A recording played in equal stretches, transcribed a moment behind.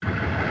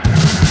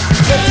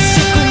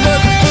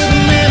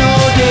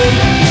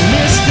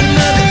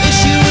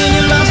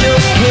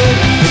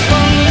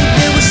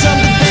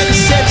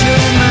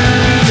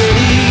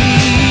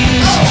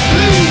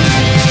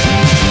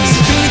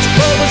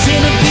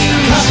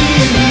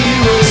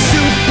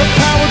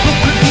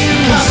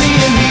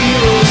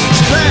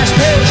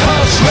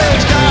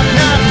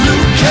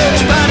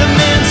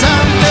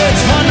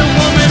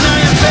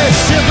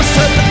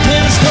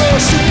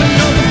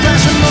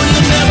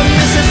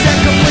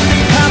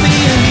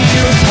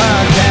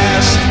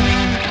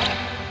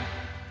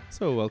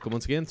welcome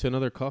once again to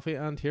another Coffee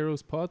and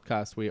Heroes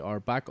podcast. We are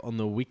back on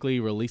the weekly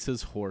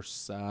releases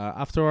horse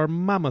after our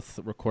mammoth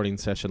recording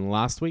session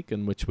last week,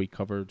 in which we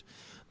covered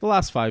the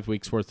last 5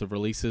 weeks worth of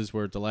releases.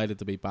 We're delighted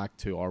to be back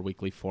to our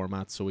weekly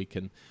format so we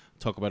can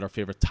talk about our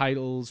favorite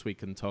titles, we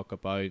can talk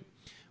about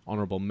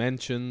honorable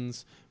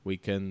mentions, we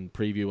can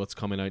preview what's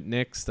coming out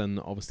next,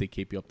 and obviously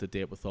keep you up to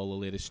date with all the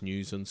latest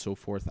news and so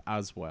forth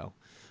as well.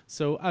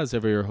 So, as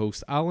ever, your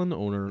host Alan,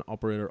 owner and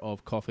operator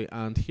of Coffee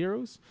and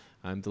Heroes.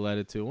 I'm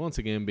delighted to once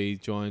again be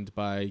joined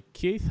by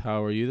Keith.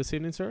 How are you this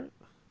evening, sir?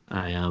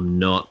 I am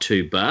not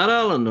too bad,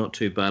 Alan. Not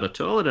too bad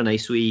at all. Had a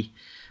nice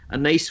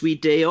wee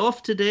day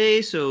off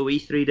today, so a wee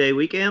 3-day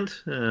weekend.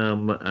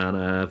 And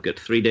I've got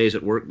 3 days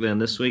at work then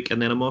this week, and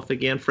then I'm off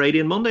again Friday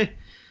and Monday.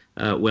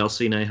 Well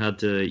seen, I had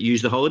to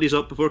use the holidays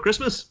up before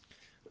Christmas.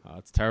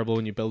 It's terrible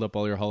when you build up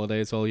all your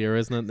holidays all year,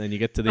 isn't it? And then you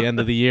get to the end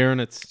of the year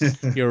and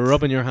you're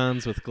rubbing your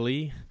hands with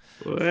glee.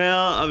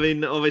 Well, I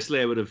mean,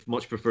 obviously I would have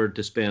much preferred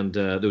to spend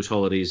those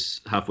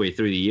holidays halfway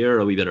through the year,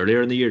 a wee bit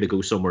earlier in the year, to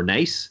go somewhere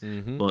nice.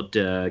 Mm-hmm.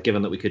 But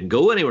given that we couldn't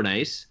go anywhere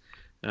nice,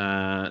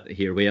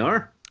 here we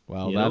are.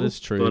 Well, that is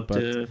true,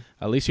 but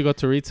at least you got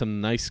to read some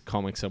nice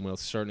comics, and we'll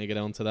certainly get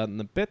onto that in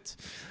a bit.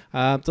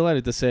 I'm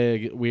delighted to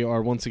say we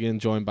are once again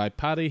joined by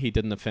Paddy. He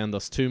didn't offend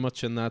us too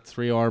much in that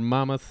 3-hour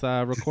mammoth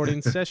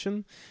recording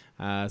session,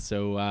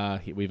 so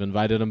we've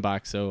invited him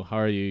back. So how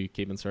are you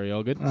keeping, sir? Are you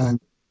all good?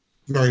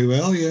 Very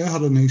well, yeah.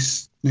 Had a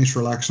nice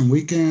relaxing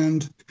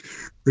weekend,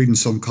 reading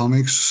some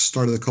comics,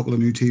 started a couple of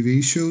new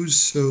TV shows,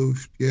 so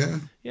yeah.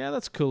 Yeah,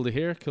 that's cool to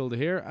hear,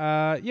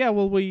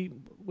 well,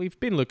 we've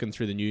been looking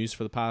through the news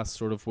for the past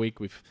sort of week.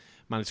 We've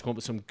managed to come up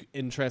with some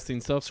interesting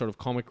stuff, sort of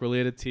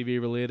comic-related,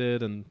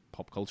 TV-related, and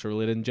pop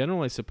culture-related in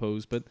general, I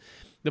suppose. But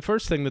the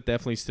first thing that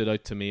definitely stood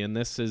out to me, and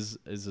this is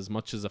as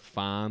much as a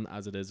fan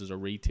as it is as a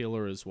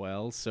retailer as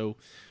well. So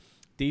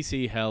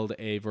DC held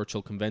a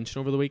virtual convention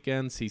over the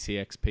weekend,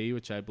 CCXP,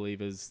 which I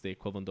believe is the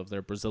equivalent of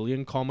their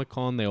Brazilian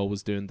Comic-Con. They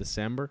always do in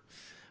December.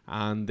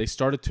 And they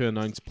started to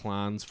announce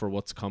plans for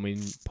what's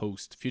coming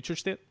post-Future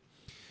State.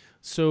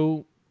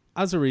 So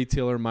as a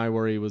retailer, my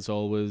worry was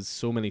always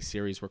so many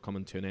series were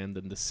coming to an end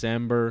in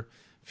December.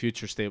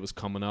 Future State was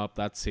coming up.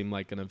 That seemed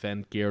like an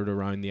event geared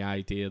around the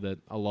idea that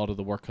a lot of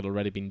the work had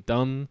already been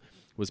done,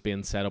 was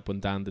being set up when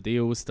Dan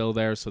DiDio was still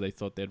there, so they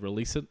thought they'd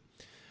release it.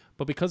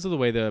 But because of the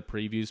way the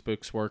previews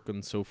books work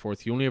and so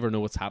forth, you only ever know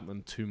what's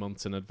happening 2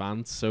 months in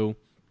advance. So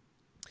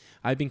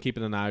I've been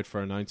keeping an eye out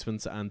for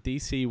announcements, and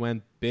DC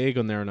went big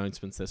on their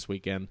announcements this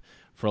weekend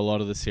for a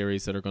lot of the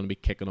series that are going to be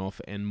kicking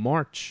off in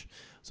March.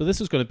 So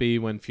this is going to be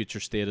when Future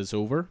State is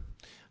over.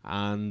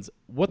 And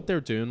what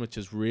they're doing, which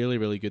is really,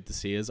 really good to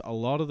see, is a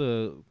lot of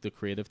the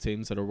creative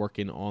teams that are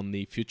working on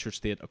the Future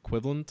State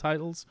equivalent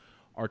titles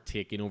are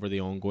taking over the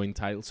ongoing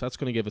titles. So that's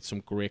going to give it some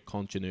great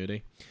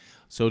continuity.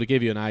 So to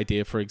give you an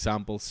idea, for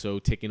example, so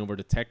taking over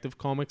Detective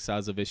Comics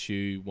as of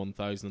issue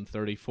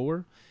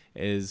 1034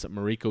 is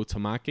Mariko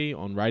Tamaki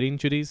on writing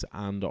duties,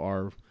 and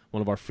one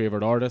of our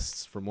favorite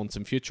artists from Once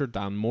and Future,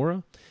 Dan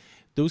Mora.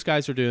 Those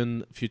guys are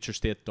doing Future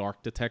State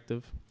Dark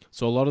Detective.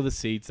 So a lot of the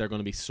seeds they're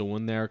going to be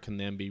sowing there can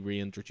then be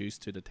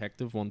reintroduced to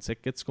Detective once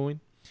it gets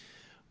going.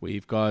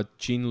 We've got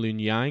Jean Lun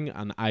Yang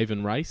and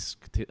Ivan Rice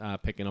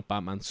picking up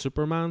Batman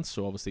Superman,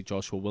 so obviously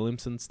Joshua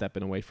Williamson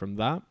stepping away from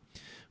that.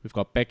 We've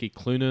got Becky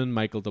Cloonan,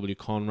 Michael W.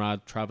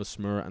 Conrad, Travis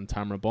Moore, and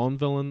Tamara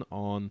Bondvillain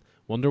on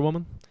Wonder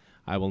Woman.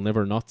 I will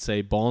never not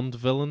say Bond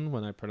villain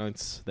when I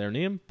pronounce their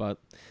name, but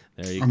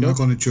there you go. I'm not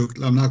going to joke.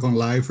 I'm not going to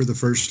lie. For the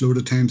first load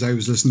of times I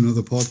was listening to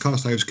the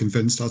podcast, I was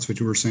convinced that's what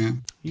you were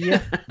saying.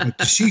 Yeah.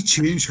 Did she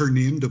change her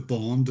name to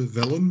Bond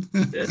Villain?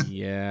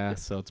 Yeah,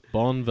 so it's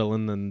Bond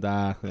Villain, and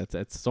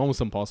it's almost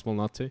impossible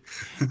not to.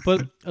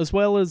 But as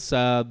well as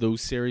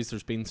those series,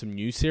 there's been some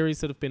new series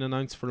that have been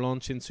announced for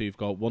launching. So you've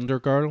got Wonder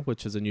Girl,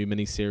 which is a new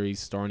miniseries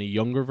starring a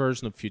younger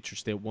version of Future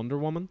State Wonder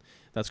Woman.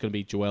 That's going to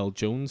be Joelle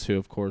Jones, who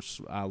of course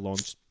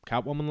launched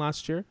Catwoman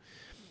last year.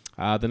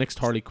 The next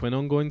Harley Quinn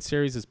ongoing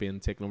series is being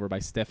taken over by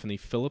Stephanie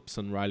Phillips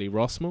and Riley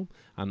Rossmo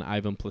and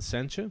Ivan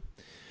Placentia.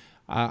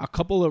 A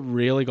couple that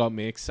really got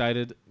me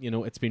excited. You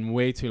know, it's been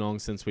way too long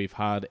since we've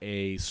had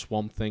a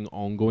Swamp Thing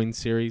ongoing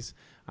series,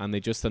 and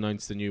they just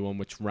announced a new one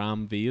which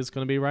Ram V is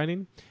going to be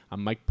writing,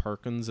 and Mike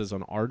Perkins is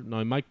on art.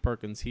 Now, Mike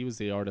Perkins, he was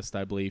the artist,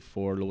 I believe,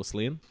 for Lois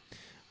Lane,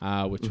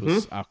 which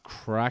was a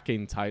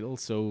cracking title,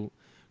 so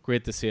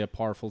great to see a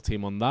powerful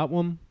team on that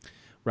one.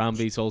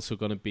 Ramby's also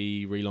going to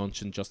be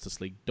relaunching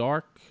Justice League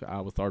Dark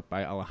with art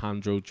by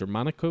Alejandro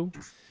Germanico.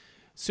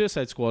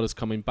 Suicide Squad is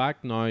coming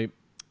back. Now,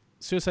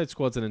 Suicide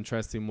Squad's an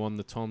interesting one.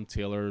 The Tom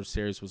Taylor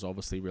series was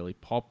obviously really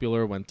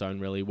popular, went down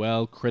really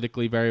well,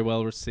 critically very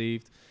well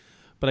received.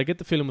 But I get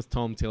the feeling with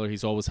Tom Taylor,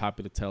 he's always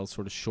happy to tell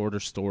sort of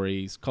shorter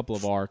stories, couple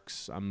of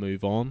arcs, and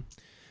move on.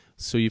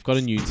 So you've got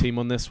a new team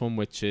on this one,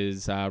 which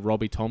is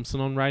Robbie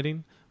Thompson on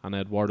writing and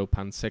Eduardo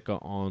Panseca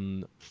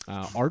on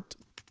art.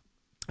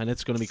 And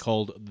it's going to be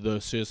called The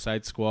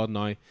Suicide Squad.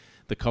 Now,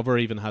 the cover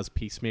even has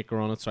Peacemaker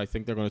on it, so I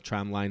think they're going to try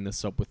and line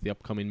this up with the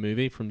upcoming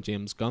movie from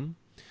James Gunn.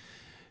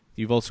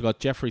 You've also got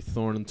Jeffrey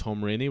Thorne and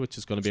Tom Rainey, which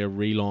is going to be a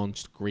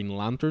relaunched Green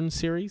Lantern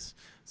series.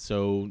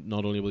 So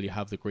not only will you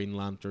have the Green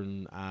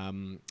Lantern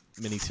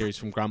miniseries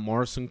from Grant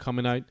Morrison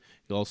coming out,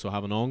 you'll also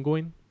have an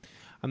ongoing.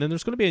 And then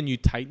there's going to be a new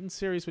Titans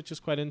series, which is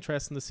quite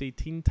interesting to see.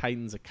 Teen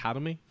Titans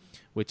Academy,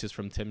 which is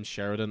from Tim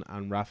Sheridan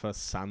and Rafa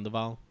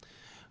Sandoval.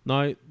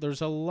 Now,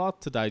 there's a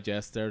lot to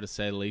digest there, to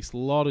say the least. A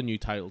lot of new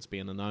titles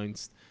being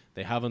announced.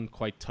 They haven't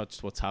quite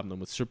touched what's happening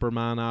with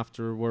Superman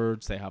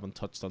afterwards. They haven't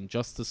touched on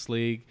Justice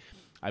League.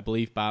 I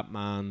believe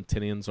Batman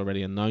Tinian's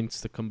already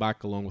announced to come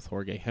back along with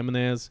Jorge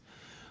Jimenez.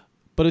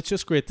 But it's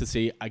just great to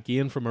see,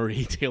 again, from a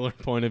retailer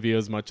point of view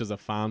as much as a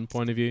fan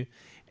point of view.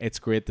 It's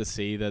great to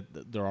see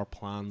that there are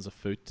plans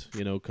afoot,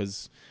 you know,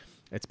 because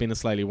it's been a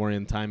slightly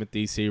worrying time at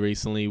DC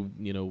recently,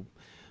 you know,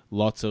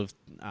 lots of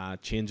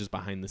changes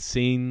behind the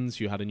scenes.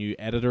 You had a new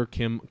editor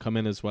come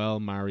in as well,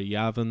 Mari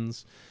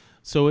Yavins.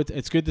 So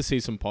it's good to see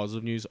some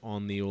positive news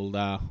on the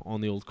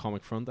old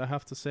comic front, I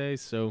have to say.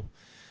 So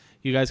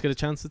you guys get a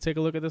chance to take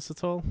a look at this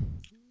at all?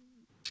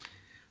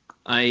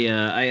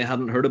 I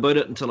hadn't heard about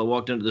it until I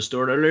walked into the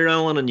store earlier,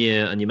 Alan, and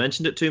you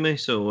mentioned it to me.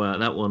 So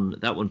that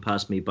one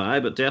passed me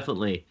by, but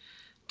definitely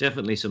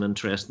some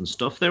interesting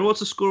stuff there. What's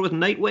the score with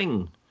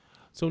Nightwing?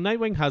 So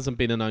Nightwing hasn't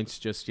been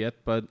announced just yet,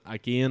 but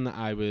again,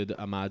 I would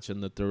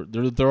imagine that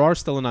there are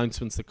still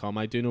announcements to come.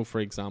 I do know, for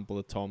example,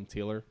 that Tom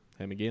Taylor,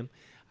 him again,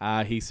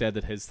 he said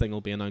that his thing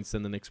will be announced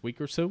in the next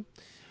week or so.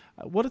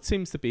 What it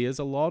seems to be is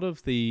a lot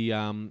of the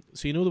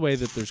so you know the way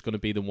that there's going to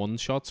be the one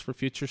shots for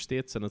future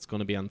states, and it's going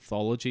to be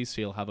anthology, so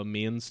you'll have a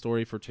main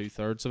story for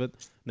 2/3 of it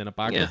and then a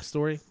backup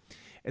story.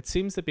 It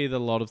seems to be that a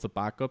lot of the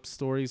backup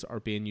stories are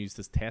being used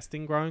as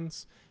testing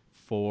grounds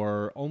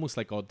for almost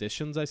like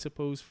auditions, I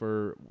suppose,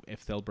 for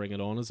if they'll bring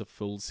it on as a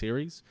full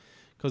series,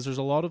 because there's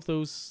a lot of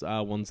those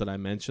ones that I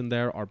mentioned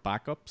there are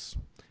backups,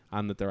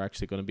 and that they're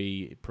actually going to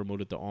be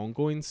promoted to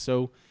ongoing.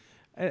 So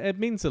it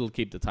means it'll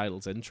keep the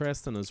titles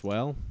interesting as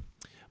well.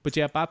 But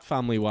yeah, Bat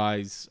Family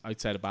wise,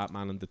 outside of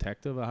Batman and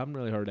Detective, I haven't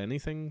really heard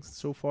anything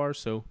so far.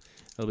 So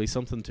it'll be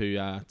something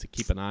to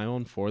keep an eye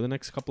on for the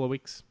next couple of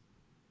weeks.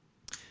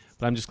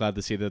 But I'm just glad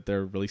to see that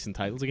they're releasing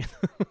titles again.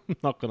 I'm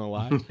not gonna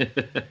lie.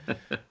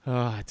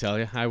 I tell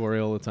you, I worry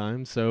all the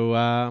time.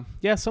 So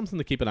yeah, something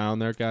to keep an eye on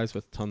there, guys,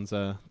 with tons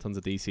of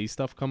DC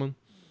stuff coming.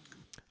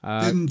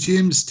 Didn't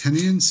James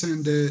Tynion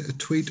send a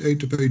tweet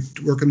out about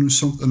working on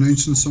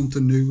announcing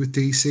something new with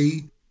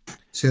DC?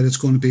 Said it's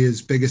going to be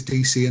his biggest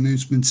DC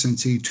announcement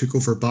since he took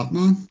over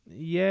Batman.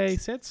 Yeah, he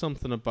said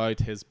something about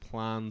his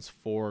plans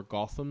for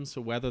Gotham. So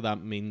whether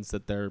that means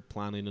that they're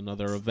planning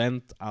another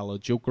event a la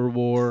Joker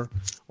War,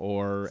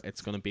 or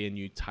it's going to be a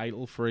new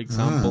title, for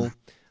example,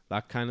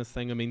 that kind of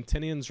thing. I mean,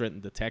 Tynion's written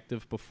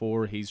Detective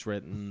before. He's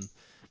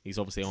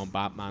obviously on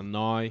Batman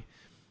now.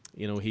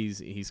 You know,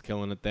 he's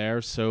killing it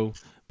there. So,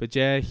 but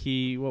yeah,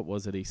 what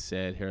was it he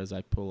said here as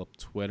I pull up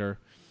Twitter?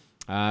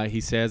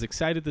 He says,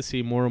 excited to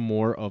see more and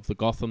more of the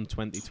Gotham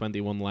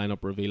 2021 lineup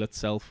reveal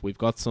itself. We've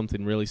got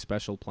something really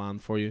special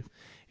planned for you,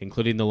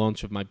 including the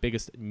launch of my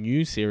biggest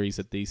new series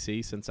at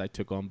DC since I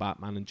took on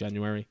Batman in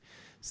January.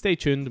 Stay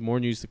tuned, more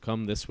news to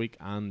come this week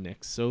and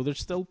next. So there's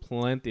still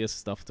plenty of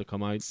stuff to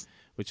come out,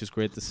 which is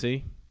great to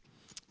see.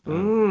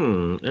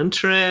 Interesting.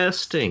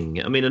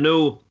 I mean, I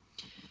know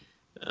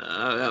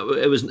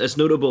it's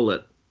notable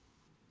that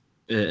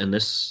in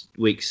this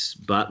week's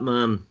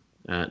Batman,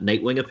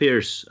 Nightwing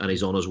appears, and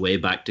he's on his way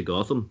back to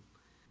Gotham,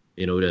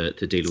 you know,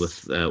 to deal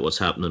with what's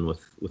happening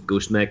with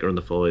Ghostmaker and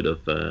the fallout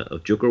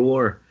of Joker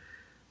War,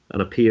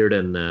 and appeared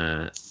in,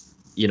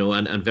 you know,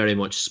 and very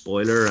much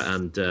spoiler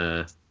and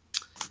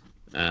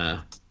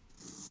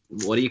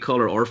what do you call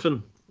her,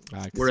 Orphan?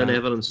 We're in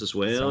evidence as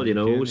well, you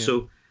know.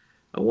 So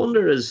I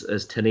wonder, is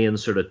Tynion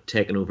sort of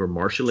taking over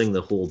marshalling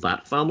the whole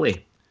Bat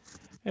family?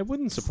 It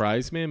wouldn't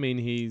surprise me. I mean,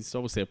 he's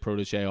obviously a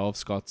protege of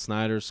Scott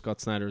Snyder. Scott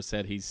Snyder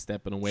said he's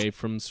stepping away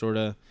from sort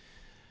of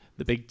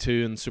the big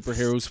two and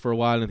superheroes for a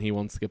while, and he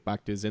wants to get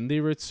back to his indie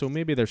roots. So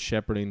maybe they're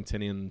shepherding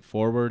Tynion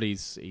forward.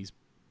 He's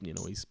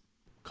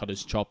cut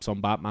his chops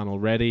on Batman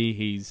already.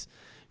 He's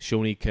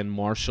shown he can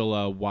marshal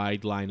a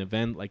wide line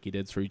event like he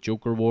did through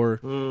Joker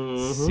War.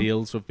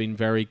 Sales have been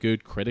very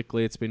good.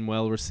 Critically, it's been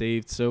well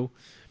received. So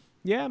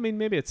yeah, I mean,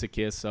 maybe it's a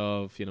case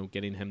of, you know,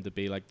 getting him to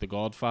be like the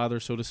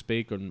Godfather, so to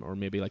speak, or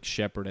maybe like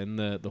shepherd in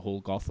the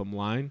whole Gotham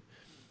line.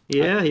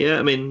 Yeah.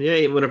 I mean,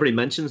 yeah, whenever he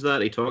mentions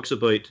that, he talks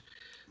about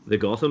the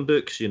Gotham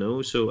books, you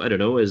know. So I don't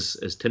know, is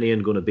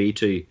Tynion going to be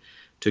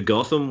to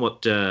Gotham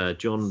what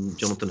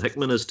Jonathan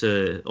Hickman is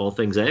to all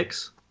things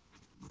X?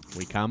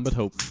 We can but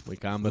hope.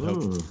 I'm going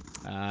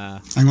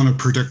to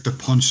predict the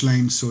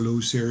Punchline solo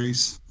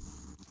series.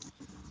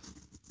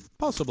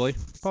 Possibly.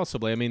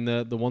 I mean,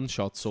 the one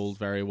shot sold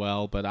very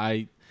well, but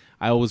I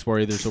always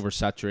worry there's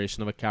oversaturation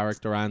of a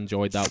character. I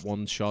enjoyed that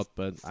one shot,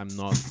 but I'm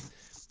not.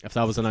 If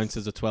that was announced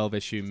as a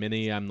 12-issue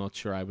mini, I'm not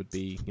sure I would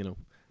be, you know,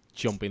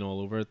 jumping all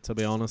over it, to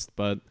be honest.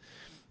 But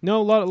no,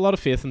 a lot of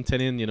faith in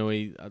Tynion. You know,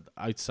 he,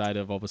 outside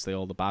of obviously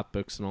all the Bat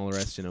books and all the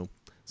rest, you know,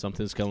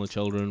 Something's Killing the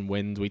Children,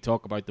 Wind. We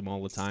talk about them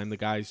all the time. The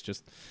guy's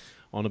just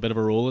on a bit of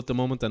a roll at the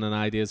moment and an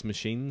ideas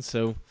machine.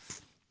 So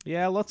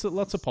Yeah, lots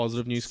of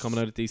positive news coming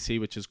out of DC,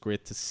 which is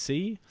great to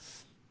see.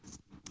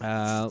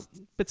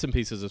 Bits and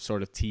pieces of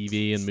sort of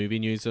TV and movie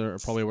news are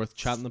probably worth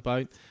chatting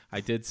about.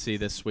 I did see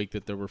this week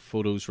that there were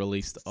photos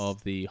released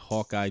of the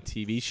Hawkeye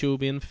TV show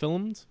being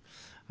filmed.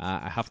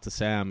 I have to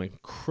say I'm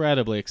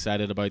incredibly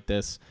excited about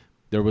this.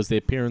 There was the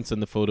appearance in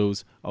the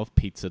photos of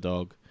Pizza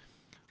Dog.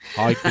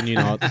 How can you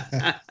not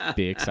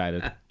be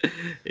excited?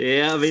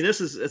 Yeah, I mean,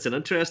 it's an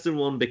interesting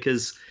one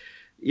because,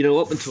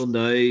 up until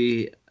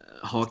now,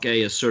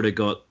 Hawkeye has sort of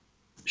got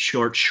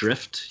short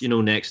shrift,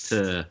 next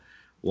to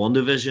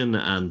WandaVision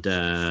and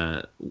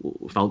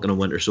Falcon and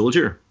Winter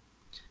Soldier.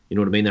 You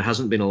know what I mean? There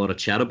hasn't been a lot of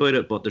chat about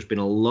it, but there's been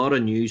a lot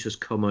of news has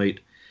come out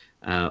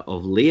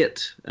of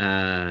late.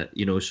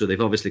 So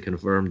they've obviously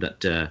confirmed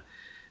that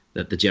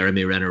the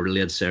Jeremy Renner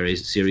related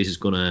series is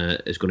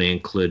gonna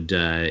include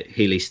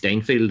Haley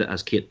Steinfeld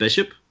as Kate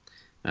Bishop,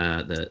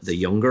 the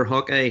younger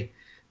Hawkeye.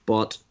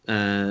 But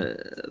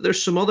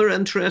there's some other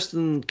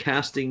interesting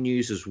casting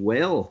news as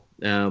well.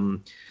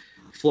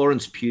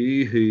 Florence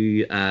Pugh,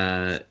 who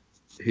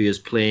is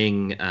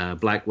playing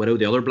Black Widow,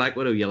 the other Black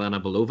Widow,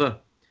 Yelena Belova,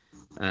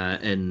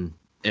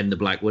 in the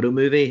Black Widow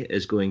movie,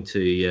 is going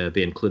to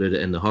be included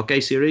in the Hawkeye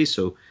series.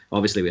 So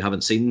obviously we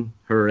haven't seen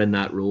her in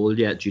that role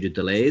yet due to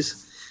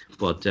delays,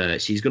 but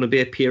she's going to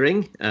be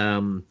appearing.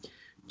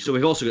 So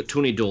we've also got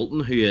Tony Dalton,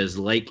 who is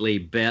likely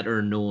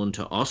better known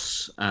to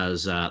us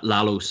as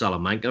Lalo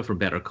Salamanca from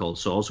Better Call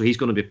Saul. So he's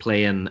going to be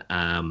playing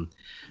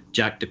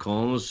Jack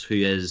Decombs, who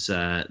is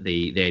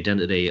the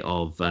identity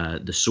of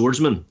the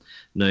Swordsman.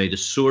 Now, the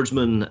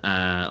Swordsman,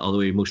 although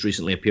he most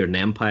recently appeared in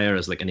Empire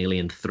as like an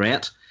alien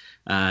threat,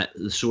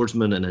 the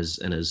Swordsman in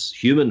his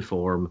human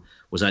form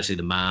was actually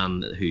the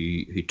man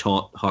who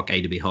taught Hawkeye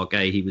to be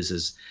Hawkeye. He was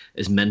his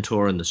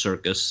mentor in the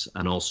circus,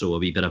 and also a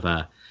wee bit of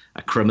a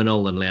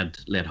criminal, and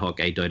led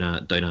Hawkeye down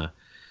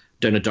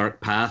a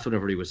dark path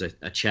whenever he was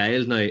a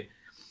child. Now,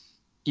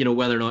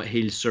 whether or not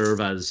he'll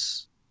serve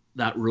as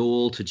that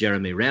role to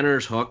Jeremy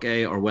Renner's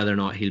Hawkeye, or whether or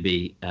not he'll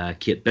be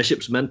Kate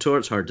Bishop's mentor,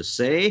 it's hard to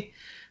say.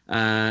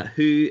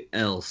 Who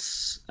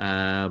else?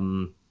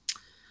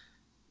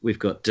 We've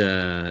got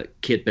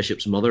Kate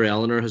Bishop's mother,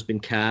 Eleanor, has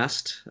been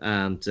cast,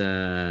 and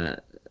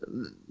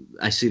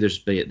I see there's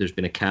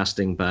been a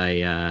casting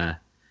by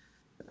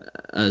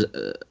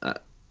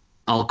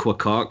Alqua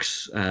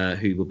Cox,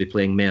 who will be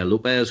playing Maya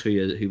Lopez,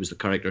 who was the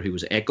character who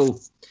was Echo,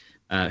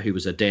 who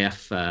was a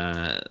deaf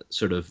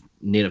sort of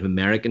Native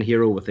American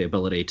hero with the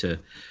ability to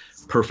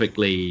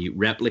perfectly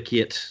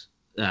replicate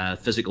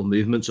physical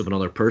movements of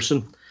another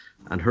person.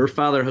 And her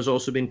father has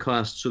also been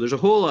cast. So there's a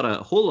whole lot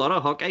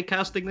of Hawkeye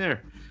casting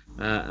there,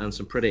 and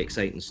some pretty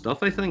exciting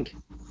stuff, I think.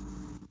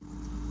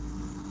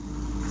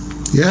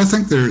 Yeah, I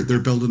think they're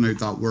building out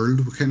that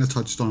world. We kind of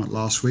touched on it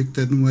last week,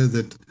 didn't we?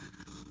 That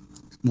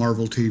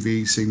Marvel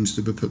seems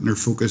to be putting their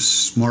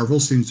focus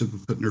into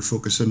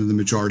the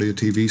majority of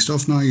TV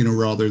stuff now,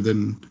 rather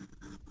than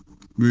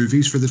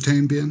movies for the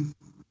time being.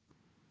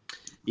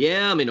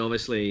 Yeah, I mean,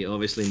 obviously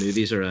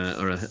movies are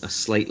a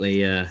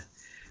slightly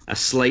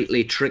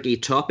tricky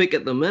topic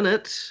at the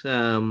minute,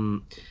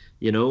 and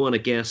I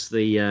guess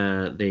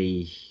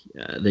the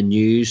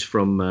news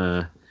from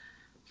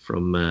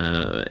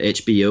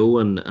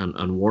HBO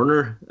and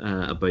Warner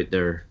about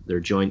their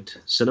joint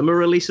cinema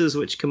releases,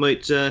 which come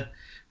out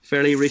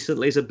fairly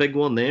recently, is a big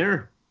one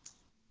there.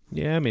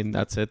 Yeah, I mean,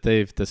 that's it.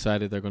 They've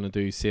decided they're going to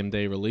do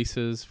same-day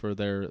releases for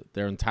their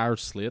entire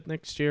slate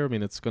next year. I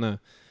mean, it's going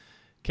to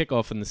kick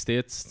off in the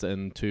States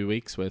in 2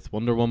 weeks with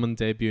Wonder Woman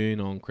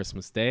debuting on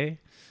Christmas Day.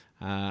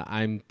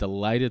 I'm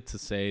delighted to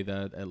say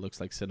that it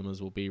looks like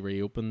cinemas will be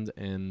reopened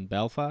in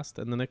Belfast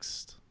at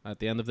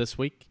the end of this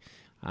week.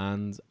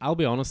 And I'll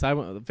be honest,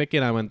 Vicky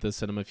and I went to the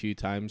cinema a few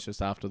times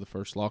just after the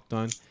first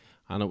lockdown,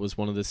 and it was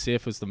one of the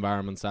safest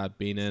environments I'd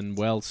been in,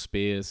 well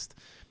spaced.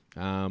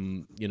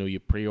 You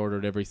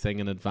pre-ordered everything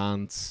in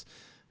advance,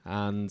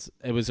 and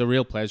it was a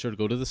real pleasure to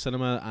go to the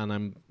cinema.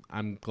 And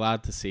I'm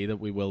glad to see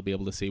that we will be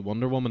able to see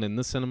Wonder Woman in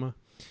the cinema.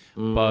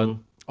 But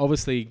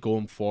obviously,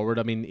 going forward,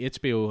 I mean,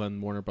 HBO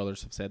and Warner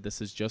Brothers have said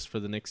this is just for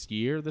the next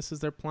year. This is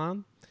their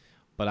plan.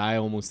 But I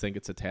almost think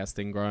it's a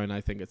testing ground. I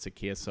think it's a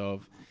case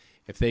of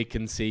if they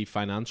can see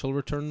financial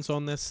returns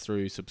on this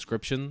through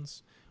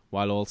subscriptions,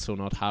 while also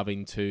not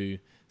having to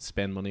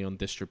spend money on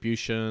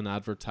distribution,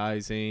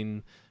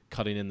 advertising,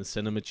 cutting in the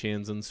cinema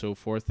chains and so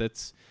forth.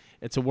 It's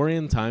a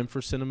worrying time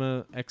for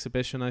cinema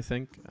exhibition, I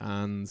think.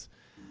 And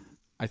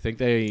I think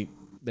they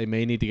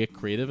may need to get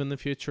creative in the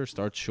future,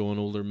 start showing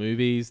older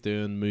movies,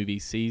 doing movie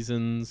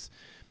seasons,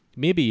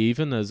 maybe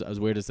even, as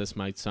weird as this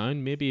might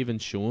sound, maybe even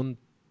showing,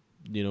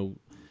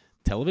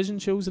 television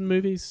shows and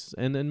movies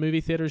in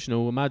movie theaters.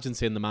 Imagine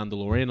seeing The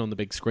Mandalorian on the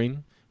big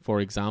screen, for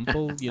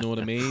example, you know what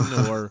I mean?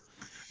 Or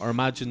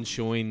imagine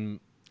showing,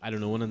 I don't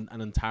know,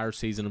 an entire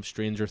season of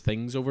Stranger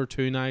Things over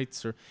 2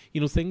 nights, or,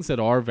 things that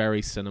are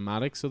very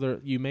cinematic. So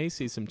you may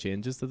see some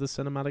changes to the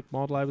cinematic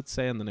model, I would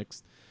say, in the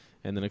next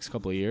in the next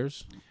couple of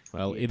years.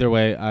 Well, either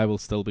way, I will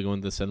still be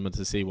going to the cinema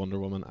to see Wonder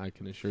Woman, I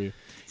can assure you.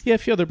 Yeah, a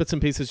few other bits and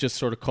pieces just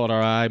sort of caught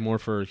our eye more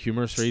for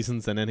humorous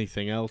reasons than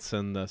anything else,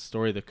 and a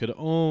story that could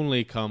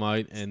only come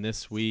out in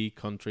this wee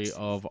country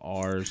of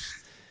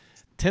ours.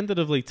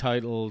 Tentatively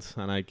titled,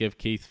 and I give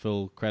Keith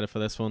full credit for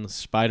this one,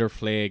 Spider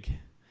Flag.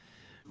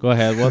 Go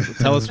ahead.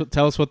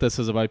 Tell us what this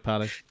is about,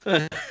 Paddy.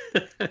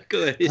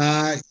 Go ahead.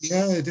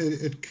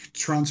 It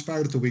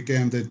transpired at the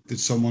weekend that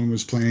someone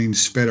was playing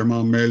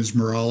Spider-Man Miles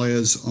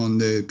Morales on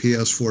the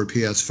PS4,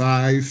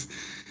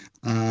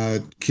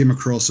 PS5. Came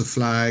across a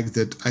flag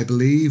that I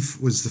believe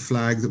was the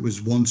flag that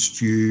was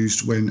once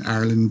used when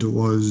Ireland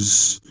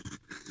was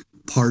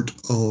part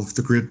of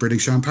the Great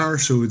British Empire.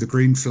 So the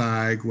green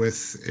flag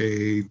with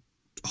a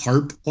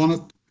harp on it.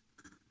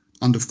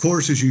 And of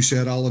course, as you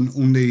said, Alan,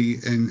 only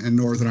in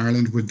Northern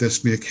Ireland would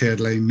this make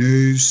headline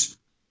news.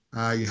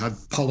 You had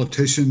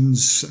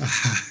politicians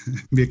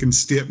making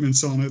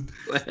statements on it.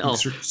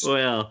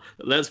 Well,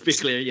 let's be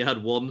clear. You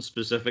had one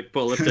specific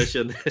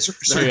politician.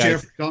 Sir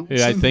Jeffrey Donaldson.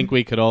 Who I think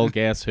we could all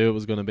guess who it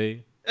was going to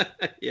be.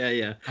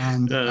 Yeah.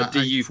 And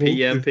DUP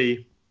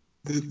MP.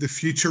 The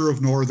future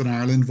of Northern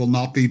Ireland will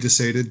not be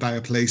decided by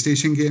a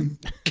PlayStation game.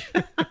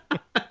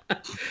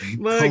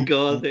 My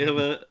God, they have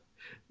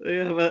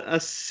a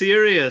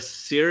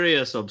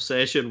serious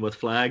obsession with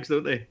flags,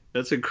 don't they?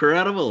 It's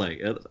incredible, like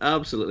it's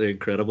absolutely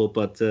incredible.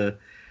 But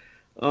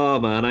oh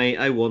man,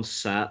 I once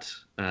sat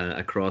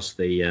across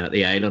the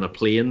aisle on a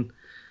plane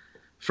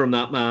from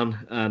that man,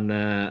 and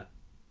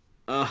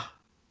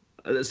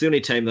it's the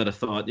only time that I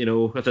thought,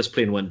 if this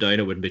plane went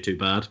down, it wouldn't be too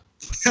bad.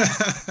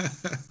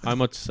 How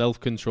much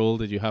self-control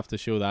did you have to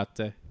show that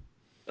day?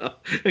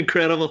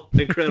 Incredible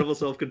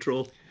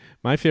self-control.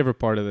 My favorite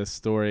part of this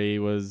story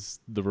was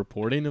the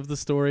reporting of the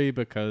story,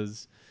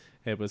 because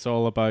it was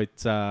all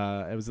about,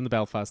 it was in the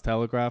Belfast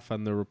Telegraph,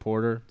 and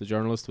the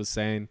journalist was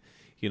saying,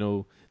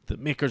 the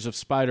makers of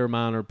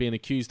Spider-Man are being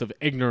accused of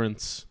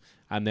ignorance,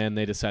 and then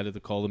they decided to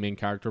call the main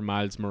character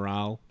Miles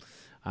Morales.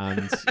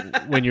 And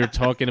when you're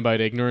talking about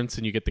ignorance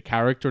and you get the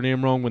character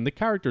name wrong, when the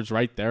character's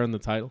right there in the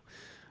title,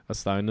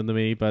 astounding to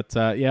me. But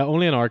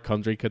only in our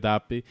country could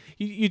that be.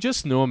 You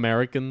just know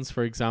Americans,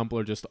 for example,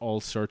 are just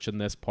all searching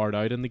this part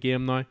out in the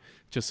game now,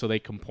 just so they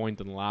can point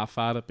and laugh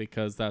at it,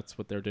 because that's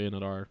what they're doing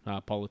at our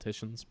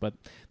politicians. But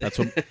that's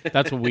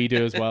what we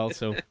do as well,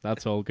 so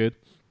that's all good.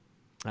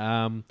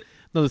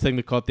 Another thing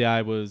that caught the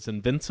eye was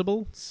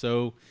Invincible.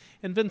 So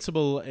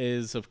Invincible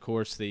is, of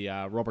course, the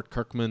Robert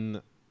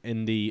Kirkman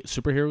indie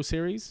superhero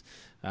series.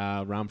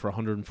 Ran for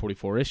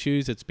 144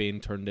 issues. It's being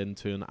turned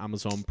into an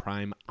Amazon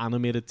Prime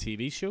animated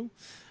TV show.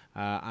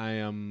 I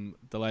am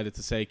delighted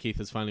to say Keith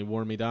has finally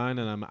worn me down,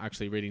 and I'm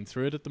actually reading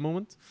through it at the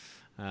moment.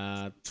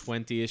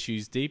 20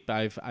 issues deep.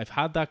 I've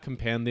had that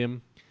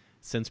compendium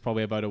since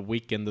probably about a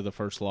week into the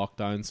first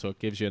lockdown, so it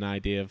gives you an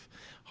idea of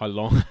how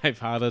long I've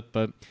had it.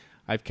 But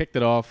I've kicked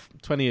it off,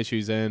 20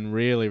 issues in,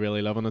 really,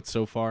 really loving it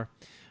so far.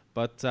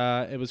 But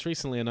it was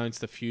recently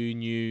announced a few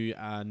new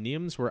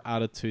names were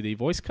added to the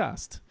voice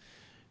cast.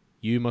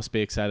 You must be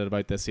excited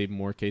about this even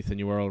more, Keith, than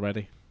you were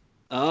already.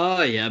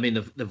 Oh, yeah. I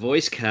mean, the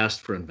voice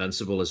cast for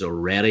Invincible is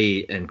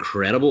already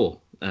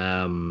incredible.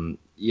 There's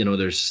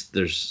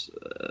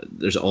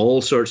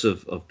all sorts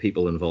of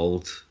people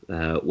involved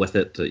with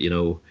it,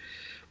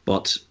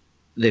 but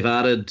they've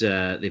added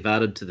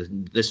to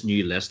this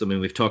new list. I mean,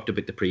 we've talked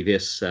about the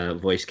previous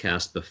voice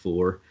cast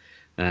before,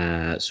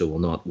 so we'll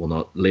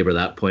not labor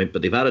that point.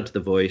 But they've added to the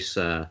voice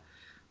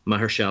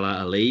Mahershala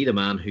Ali, the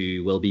man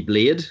who will be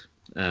Blade,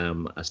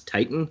 as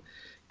Titan.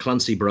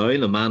 Clancy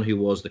Brown, the man who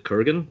was the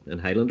Kurgan in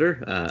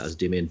Highlander, as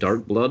Damien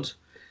Darkblood.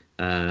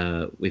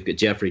 We've got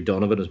Jeffrey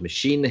Donovan as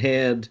Machine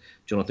Head,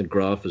 Jonathan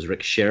Groff as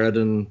Rick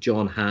Sheridan,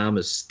 John Hamm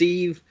as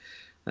Steve,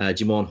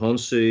 Jimon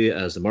Honsu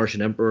as the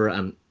Martian Emperor,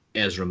 and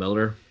Ezra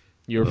Miller.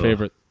 Your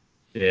favorite?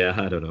 Yeah,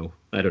 I don't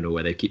know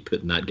why they keep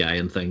putting that guy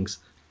in things.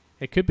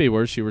 It could be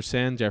worse. You were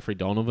saying Jeffrey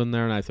Donovan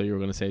there, and I thought you were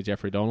going to say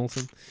Jeffrey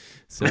Donaldson.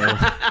 So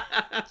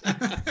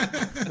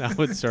that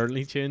would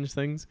certainly change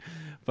things.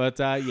 But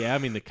I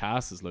mean, the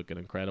cast is looking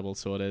incredible.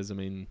 So it is. I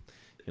mean,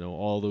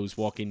 all those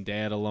Walking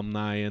Dead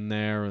alumni in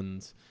there,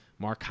 and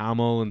Mark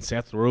Hamill and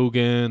Seth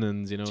Rogen,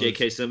 and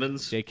J.K.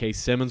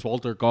 Simmons,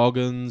 Walter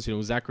Goggins,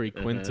 Zachary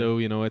Quinto.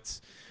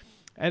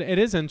 It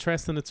is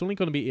interesting. It's only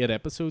going to be 8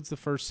 episodes the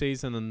first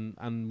season,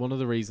 and one of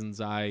the reasons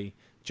I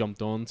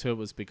jumped onto it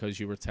was because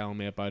you were telling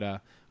me about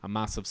a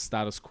massive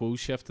status quo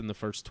shift in the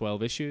first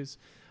 12 issues,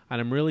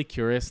 and I'm really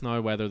curious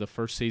now whether the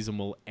first season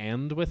will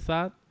end with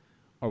that,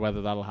 or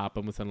whether that'll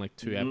happen within like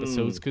 2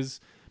 episodes, because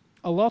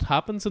a lot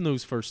happens in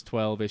those first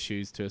 12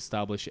 issues to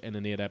establish in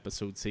an 8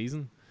 episode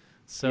season.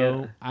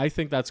 So I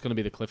think that's going to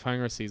be the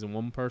cliffhanger of season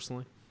 1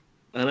 personally.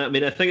 And I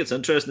mean, I think it's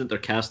interesting that they're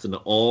casting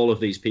all of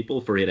these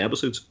people for 8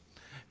 episodes.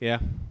 Yeah,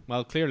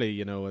 well,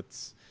 clearly,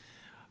 it's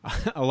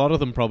a lot of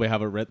them probably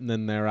have it written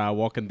in their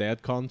Walking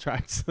Dead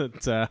contracts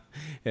that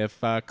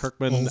if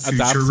Kirkman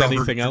adapts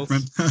anything else,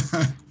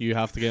 you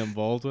have to get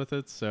involved with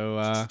it.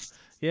 So,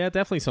 Yeah,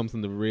 definitely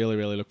something to really,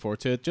 really look forward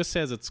to. It just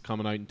says it's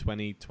coming out in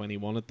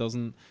 2021. It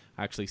doesn't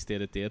actually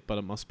state a date, but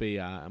it must be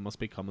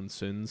coming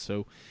soon.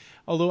 So,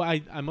 although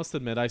I must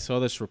admit I saw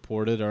this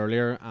reported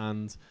earlier,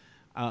 and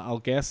I'll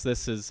guess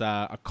this is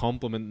a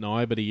compliment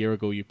now, but a year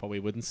ago you probably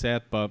wouldn't say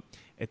it. But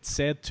it's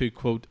said to,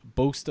 quote,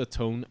 boast a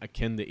tone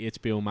akin to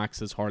HBO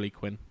Max's Harley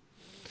Quinn.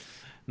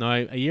 Now,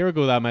 a year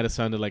ago that might have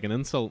sounded like an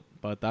insult,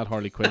 but that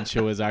Harley Quinn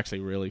show is actually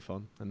really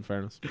fun, in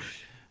fairness.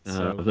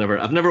 So,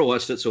 I've never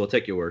watched it, so I'll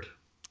take your word.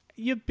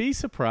 You'd be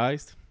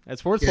surprised.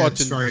 It's worth Yeah, watching.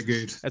 it's very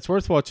good. It's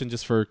worth watching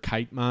just for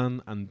Kite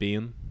Man and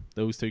Bane.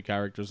 Those two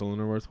characters alone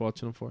are worth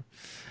watching it for.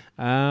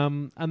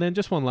 And then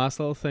just one last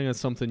little thing is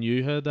something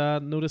you had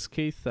noticed,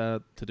 Keith,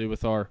 to do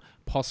with our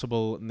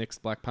possible next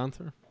Black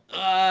Panther.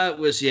 It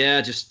was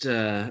just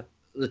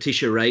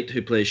Letitia Wright,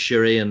 who plays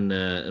Shuri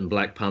in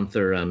Black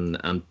Panther,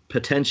 and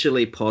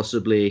potentially,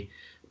 possibly,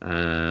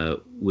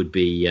 would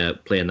be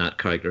playing that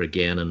character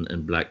again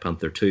in Black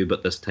Panther 2,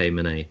 but this time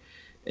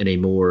in a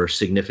more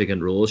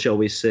significant role, shall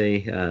we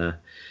say.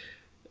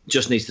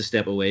 Just needs to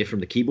step away from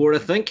the keyboard, I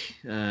think.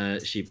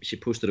 She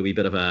posted a wee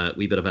bit of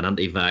an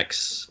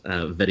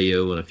anti-vax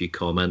video and a few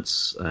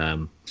comments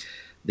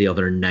the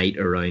other night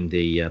around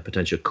the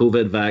potential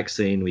COVID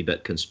vaccine, wee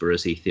bit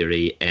conspiracy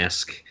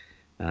theory-esque,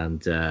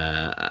 and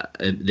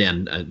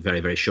then very,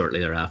 very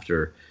shortly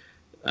thereafter,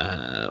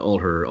 all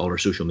her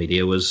social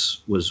media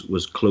was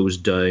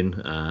closed down,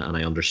 and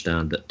I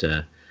understand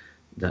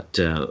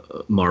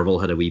that Marvel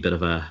had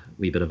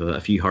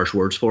a few harsh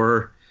words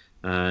for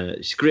her.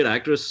 She's a great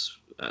actress.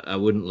 I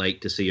wouldn't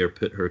like to see her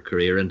put her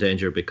career in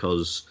danger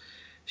because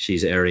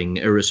she's airing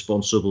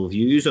irresponsible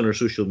views on her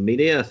social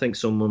media. I think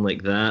someone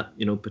like that,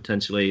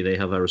 potentially they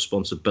have a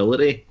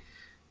responsibility,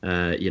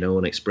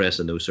 and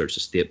expressing those sorts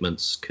of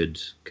statements could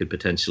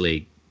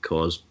potentially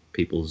cause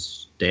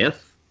people's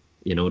death.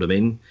 You know what I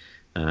mean?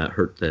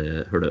 Hurt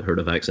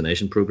a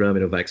vaccination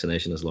program.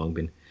 Vaccination has long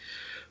been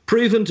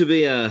proven to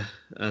be a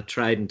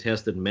tried and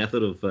tested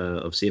method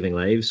of saving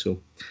lives.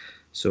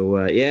 So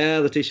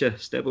Letitia,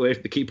 step away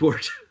from the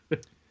keyboard.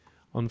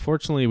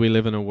 Unfortunately, we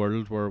live in a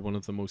world where one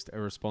of the most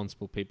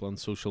irresponsible people on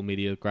social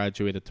media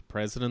graduated to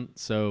president.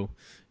 So,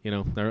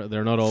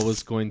 they're not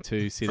always going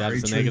to see that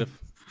as a negative.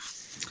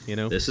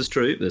 This is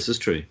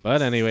true.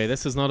 But anyway,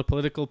 this is not a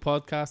political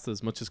podcast.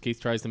 As much as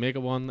Keith tries to make it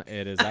one,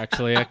 it is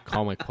actually a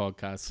comic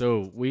podcast.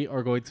 So we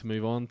are going to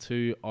move on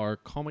to our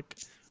comic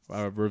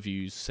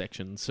reviews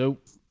section. So,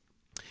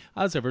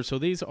 as ever,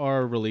 these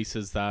are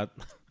releases that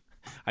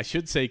I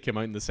should say came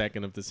out in the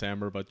 2nd of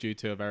December, but due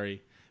to a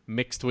very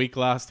mixed week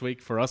last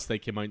week for us, they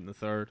came out in the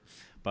 3rd,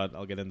 but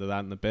I'll get into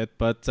that in a bit.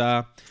 But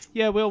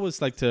we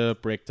always like to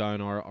break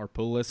down our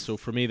pull list. So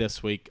for me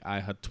this week,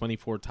 I had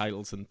 24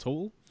 titles in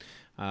total,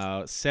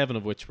 7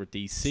 of which were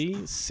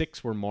DC,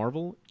 6 were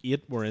Marvel,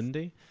 8 were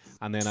indie,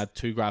 and then I had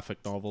 2 graphic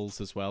novels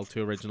as well,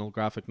 2 original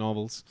graphic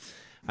novels.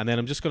 And then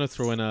I'm just going to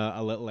throw in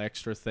a little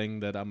extra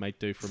thing that I might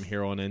do from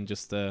here on in,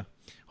 just to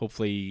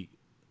hopefully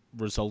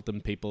result in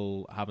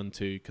people having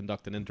to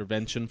conduct an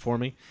intervention for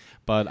me.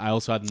 But I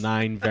also had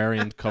 9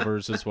 variant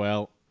covers as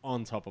well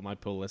on top of my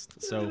pull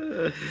list.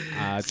 So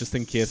just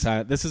in case,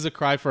 this is a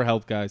cry for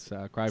help, guys.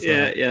 Cry for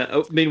help. Yeah.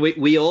 I mean,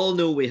 we all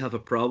know we have a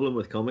problem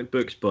with comic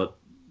books, but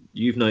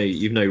you've now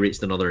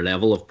reached another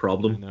level of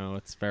problem. No,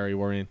 it's very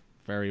worrying.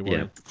 Very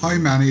worrying. Yeah. How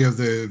many of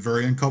the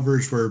variant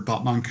covers were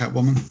Batman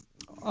Catwoman?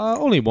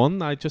 Only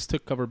one. I just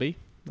took cover B,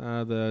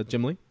 the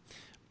Jim Lee.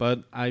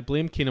 But I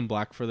blame Keenan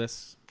Black for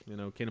this.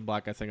 Keenan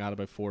Black, I think, I had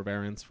about 4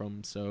 variants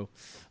from, so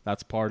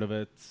that's part of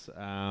it.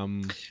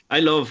 I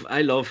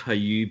love how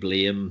you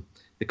blame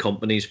the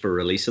companies for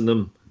releasing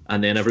them,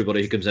 and then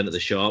everybody who comes into the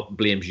shop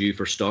blames you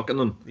for stocking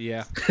them.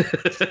 Yeah,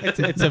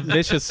 it's a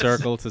vicious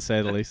circle to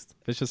say the least.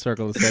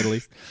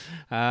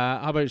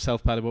 How about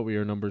yourself, Paddy? What were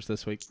your numbers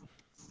this week?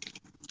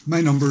 My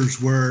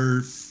numbers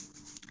were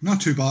not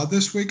too bad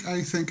this week.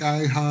 I think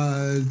I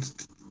had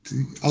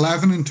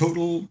 11 in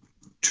total,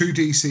 2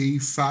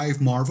 DC, 5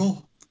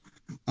 Marvel,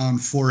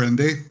 and 4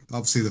 indie.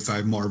 Obviously, the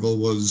 5 Marvel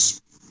was,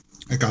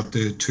 I got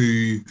the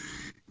 2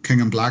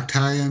 King and Black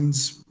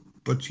tie-ins,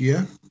 but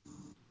yeah.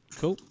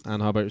 Cool.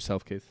 And how about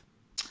yourself, Keith?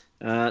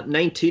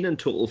 19 in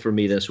total for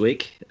me this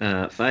week.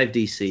 5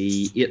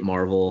 DC, 8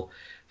 Marvel,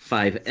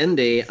 5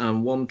 indie,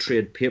 and 1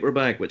 trade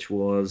paperback, which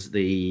was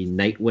the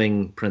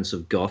Nightwing Prince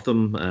of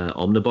Gotham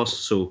omnibus.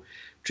 So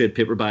trade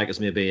paperback is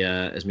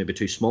maybe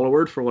too small a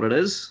word for what it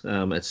is.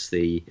 It's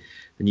the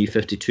new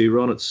 52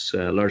 run. It's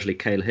largely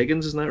Kyle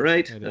Higgins, isn't that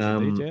right? It is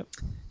indeed, yeah.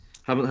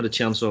 Haven't had a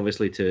chance,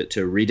 obviously,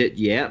 to read it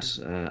yet.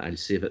 I'll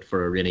save it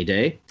for a rainy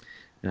day,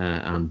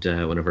 and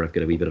whenever I've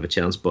got a wee bit of a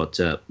chance. But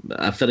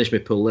I finished my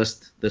pull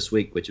list this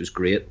week, which was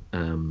great,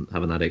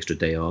 having that extra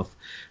day off.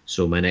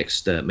 So my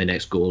next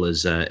goal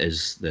is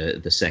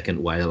the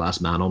second Why the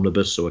Last Man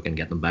omnibus, so I can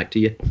get them back to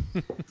you.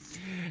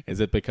 Is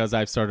it because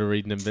I've started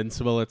reading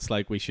Invincible? It's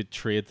like we should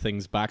trade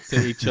things back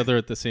to each other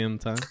at the same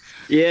time.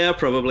 Yeah,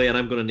 probably, and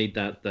I'm going to need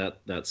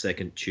that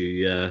second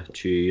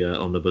Chew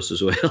omnibus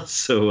as well.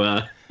 So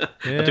I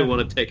don't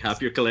want to take half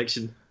your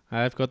collection.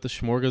 I've got the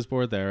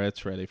smorgasbord there.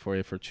 It's ready for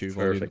you for Chew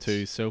Volume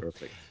 2. So,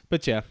 Perfect.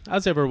 but yeah,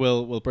 as ever,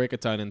 we'll break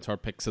it down into our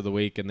picks of the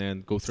week and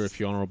then go through a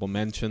few honourable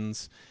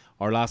mentions.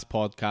 Our last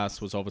podcast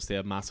was obviously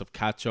a massive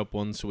catch-up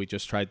one, so we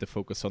just tried to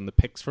focus on the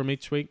picks from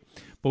each week.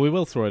 But we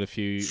will throw out a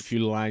few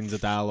lines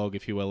of dialogue,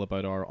 if you will,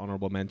 about our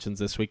honourable mentions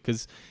this week,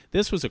 because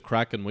this was a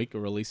cracking week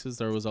of releases.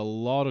 There was a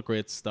lot of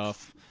great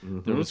stuff.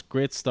 There was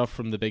great stuff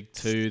from the big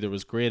two. There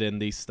was great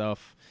indie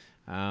stuff.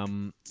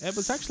 It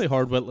was actually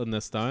hard whittling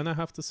this down, I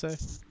have to say.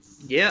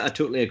 Yeah, I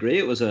totally agree.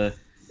 It was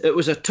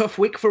a tough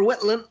week for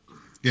whittling.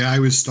 Yeah, I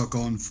was stuck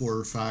on 4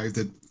 or 5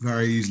 that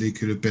very easily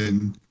could have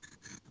been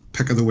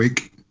pick of the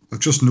week. I've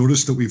just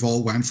noticed that we've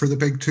all went for the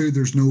big two.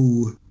 There's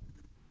no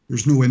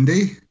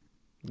indie.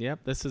 Yep,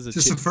 this is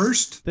a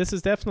first. This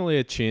is definitely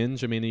a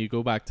change. I mean, you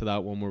go back to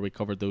that one where we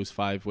covered those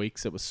 5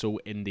 weeks. It was so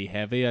indie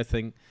heavy. I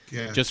think,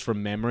 just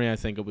from memory, I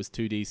think it was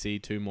 2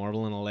 DC, 2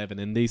 Marvel, and 11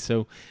 indie.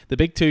 So the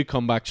big two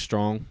come back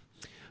strong.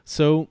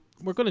 So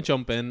we're going to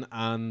jump in,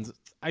 and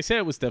I say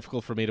it was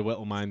difficult for me to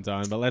whittle mine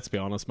down, but let's be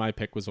honest, my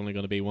pick was only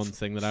going to be one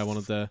thing that I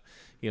wanted to,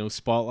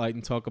 spotlight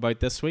and talk about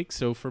this week.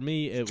 So for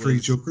me, it was 3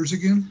 Jokers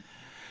again.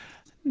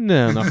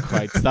 No, not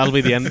quite. That'll be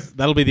the end.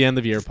 That'll be the end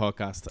of your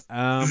podcast.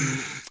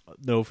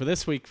 No, for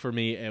this week, for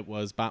me, it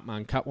was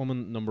Batman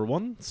Catwoman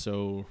 #1.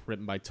 So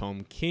written by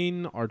Tom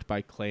King, art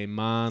by Clay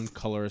Mann,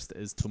 colorist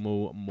is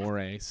Tomo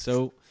More.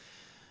 So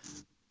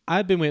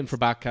I'd been waiting for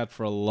Batcat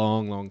for a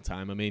long, long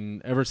time. I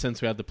mean, ever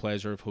since we had the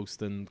pleasure of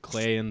hosting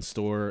Clay in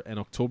store in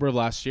October of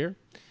last year,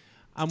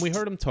 and we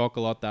heard him talk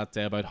a lot that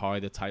day about how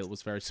the title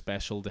was very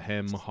special to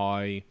him,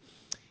 how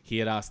he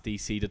had asked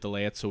DC to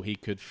delay it so he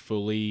could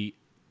fully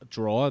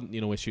draw,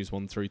 issues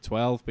 1 through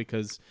 12,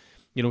 because,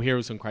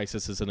 Heroes in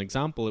Crisis is an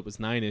example. It was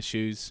 9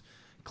 issues.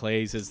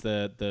 Clay's is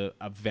the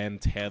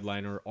event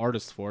headliner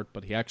artist for it,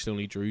 but he actually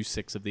only drew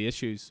 6 of the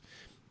issues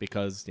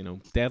because,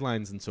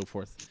 deadlines and so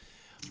forth.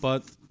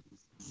 But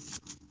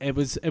it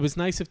was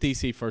nice of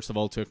DC, first of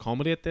all, to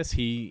accommodate this.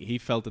 He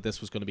felt that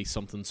this was going to be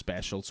something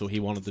special, so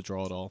he wanted to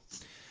draw it all.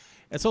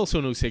 It's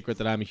also no secret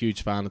that I'm a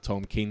huge fan of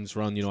Tom King's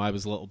run. I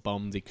was a little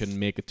bummed he couldn't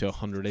make it to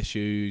 100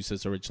 issues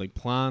as originally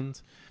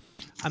planned.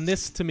 And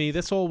this, to me,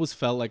 this always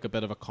felt like a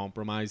bit of a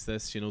compromise.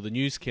 The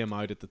news came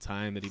out at the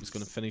time that he was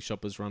going to finish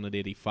up his run at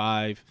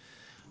 85.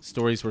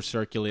 Stories were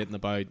circulating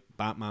about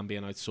Batman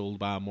being outsold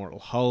by Immortal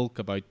Hulk,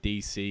 about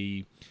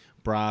DC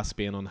brass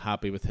being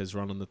unhappy with his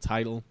run on the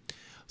title.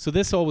 So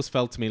this always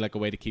felt to me like a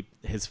way to keep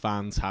his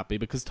fans happy,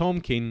 because Tom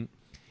King,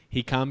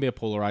 he can be a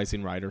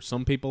polarizing writer.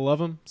 Some people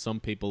love him, some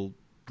people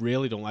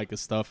really don't like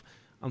his stuff,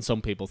 and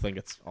some people think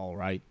it's all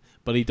right.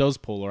 But he does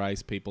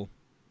polarize people.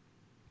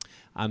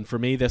 And for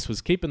me, this was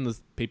keeping the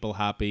people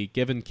happy,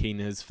 giving Keane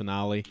his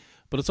finale,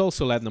 but it's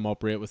also letting them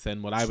operate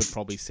within what I would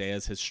probably say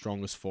is his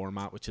strongest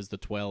format, which is the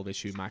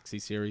 12-issue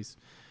maxi series.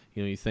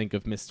 You think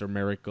of Mr.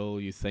 Miracle,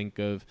 you think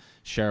of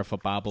Sheriff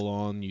of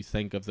Babylon, you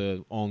think of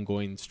the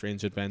ongoing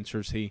Strange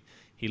Adventures. He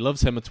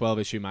loves him a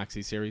 12-issue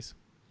maxi series.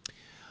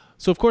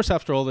 So, of course,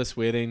 after all this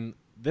waiting,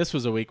 this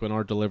was a week when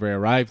our delivery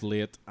arrived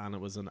late, and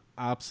it was an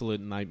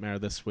absolute nightmare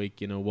this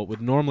week. What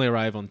would normally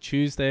arrive on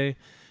Tuesday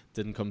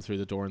didn't come through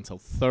the door until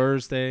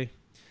Thursday.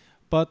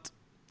 But,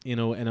 in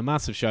a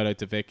massive shout out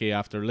to Vicky,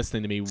 after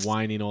listening to me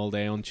whining all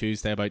day on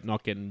Tuesday about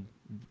not being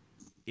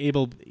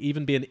able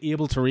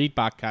to read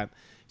Batcat,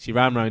 she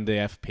ran round the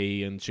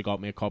FP and she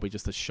got me a copy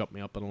just to shut me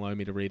up and allow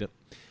me to read it.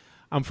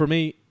 And for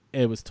me,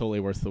 it was totally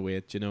worth the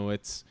wait.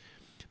 It's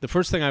the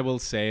first thing I will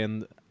say,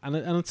 and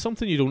it's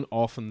something you don't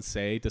often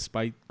say,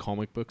 despite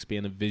comic books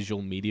being a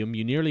visual medium.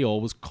 You nearly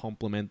always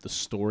compliment the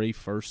story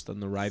first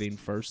and the writing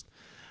first.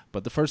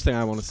 But the first thing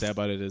I want to say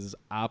about it is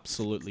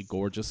absolutely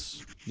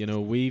gorgeous.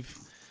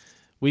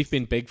 We've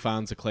been big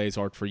fans of Clay's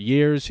art for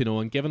years,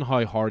 and given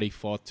how hard he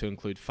fought to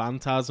include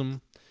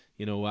Phantasm,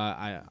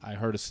 I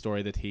heard a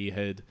story that he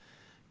had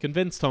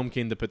convinced Tom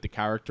King to put the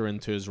character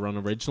into his run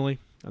originally,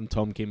 and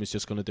Tom King was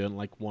just going to do it in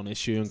like 1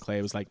 issue, and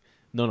Clay was like,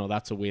 no,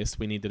 that's a waste.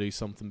 We need to do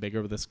something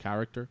bigger with this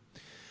character.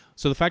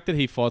 So the fact that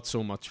he fought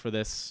so much for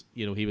this,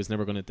 he was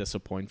never going to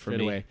disappoint for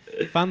me.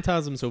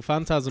 Phantasm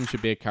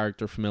should be a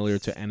character familiar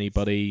to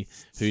anybody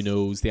who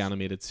knows the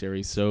animated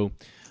series. So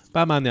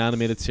Batman the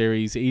Animated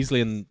Series,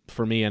 easily,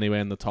 for me anyway,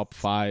 in the top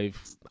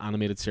 5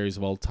 animated series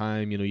of all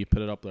time. You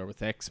put it up there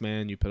with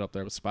X-Men, you put it up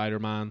there with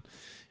Spider-Man.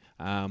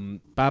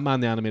 Batman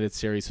the Animated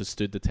Series has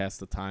stood the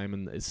test of time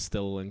and is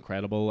still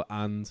incredible.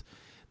 And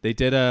they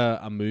did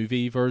a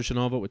movie version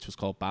of it, which was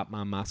called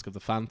Batman Mask of the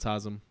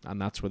Phantasm,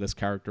 and that's where this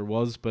character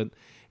was. But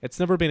it's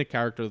never been a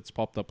character that's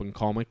popped up in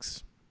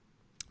comics.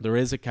 There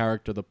is a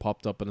character that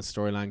popped up in a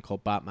storyline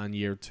called Batman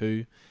Year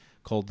 2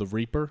 called the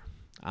Reaper,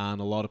 and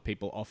a lot of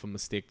people often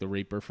mistake the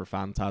Reaper for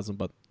Phantasm,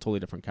 but totally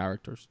different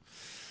characters.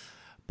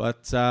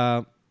 But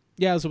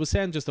as I was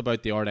saying just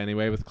about the art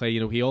anyway with Clay,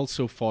 he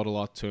also fought a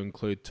lot to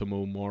include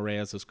Tomo More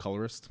as his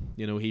colorist.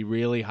 He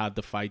really had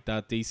to fight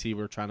that. DC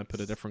were trying to put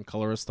a different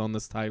colorist on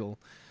this title,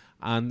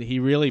 and he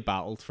really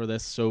battled for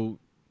this, so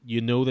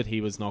that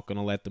he was not going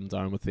to let them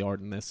down with the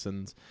art in this.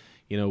 And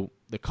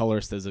the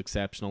colorist is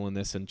exceptional in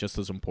this and just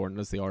as important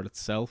as the art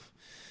itself.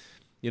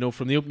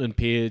 From the opening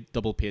page,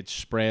 double page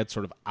spread,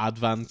 sort of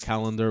advent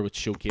calendar, which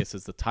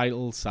showcases the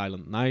title,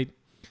 Silent Night,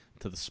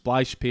 to the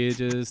splash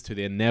pages, to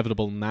the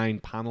inevitable 9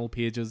 panel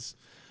pages.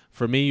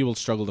 For me, you will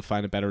struggle to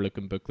find a better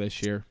looking book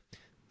this year.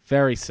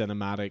 Very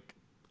cinematic,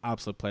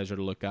 absolute pleasure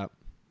to look at.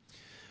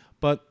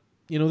 But,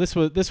 this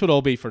would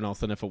all be for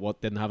nothing if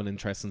it didn't have an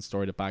interesting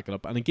story to back it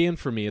up. And again,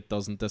 for me, it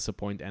doesn't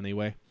disappoint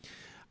anyway.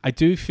 I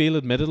do feel,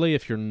 admittedly,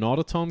 if you're not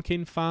a Tom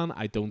King fan,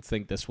 I don't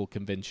think this will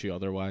convince you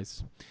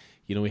otherwise.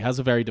 He has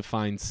a very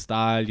defined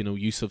style,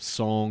 use of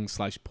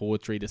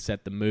song/poetry to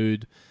set the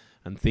mood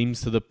and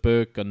themes to the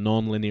book, a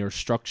non-linear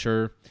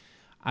structure,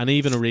 and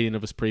even a reading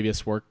of his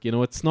previous work.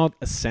 It's not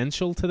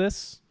essential to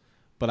this,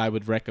 but I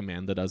would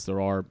recommend it as there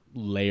are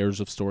layers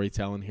of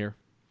storytelling here.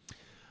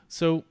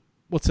 So,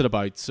 what's it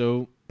about?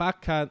 So,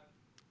 Batcat,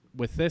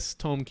 with this,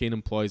 Tom King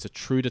employs a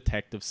true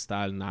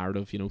detective-style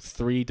narrative,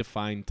 3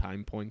 defined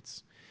time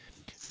points.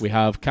 We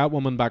have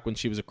Catwoman back when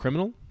she was a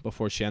criminal,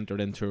 before she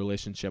entered into a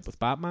relationship with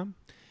Batman.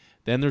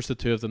 Then there's the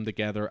two of them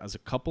together as a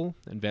couple,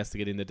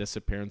 investigating the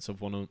disappearance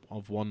of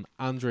one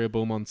Andrea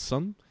Beaumont's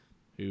son,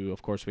 who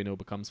of course we know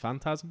becomes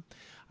Phantasm.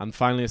 And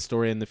finally a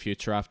story in the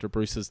future after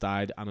Bruce has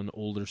died and an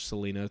older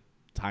Selina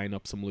tying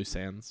up some loose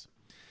ends.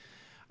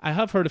 I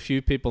have heard a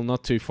few people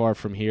not too far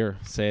from here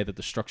say that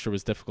the structure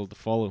was difficult to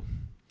follow.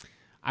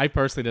 I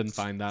personally didn't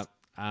find that.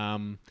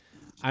 I'm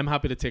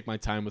happy to take my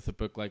time with a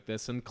book like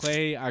this, and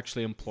Clay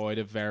actually employed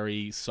a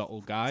very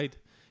subtle guide.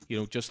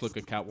 Just look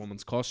at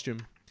Catwoman's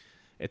costume.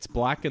 It's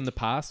black in the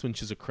past when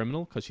she's a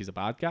criminal because she's a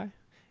bad guy.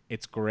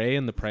 It's grey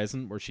in the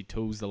present where she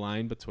toes the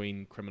line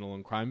between criminal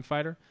and crime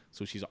fighter.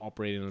 So she's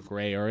operating in a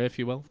grey area, if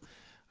you will.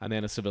 And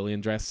then a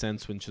civilian dress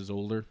sense when she's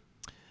older.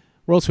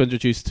 We're also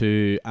introduced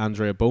to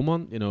Andrea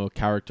Beaumont, a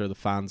character the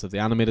fans of the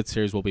animated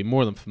series will be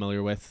more than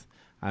familiar with.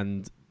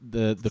 And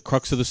the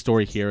crux of the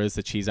story here is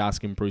that she's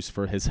asking Bruce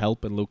for his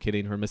help in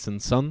locating her missing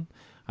son.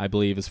 I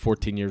believe is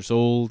 14 years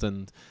old,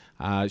 and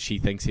she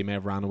thinks he may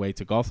have ran away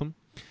to Gotham.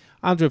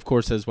 Andrew, of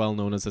course, is well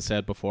known, as I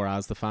said before,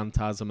 as the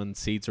Phantasm, and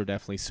seeds are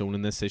definitely sown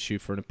in this issue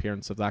for an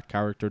appearance of that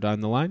character down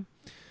the line.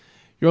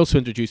 You're also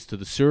introduced to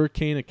the Sewer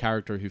King, a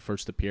character who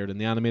first appeared in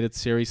the animated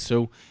series,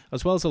 so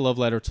as well as a love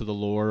letter to the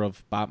lore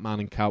of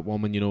Batman and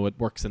Catwoman, it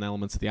works in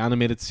elements of the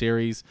animated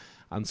series,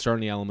 and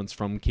certainly elements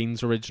from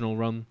King's original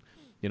run.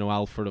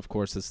 Alfred, of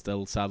course, is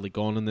still sadly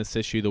gone in this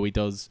issue, though he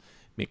does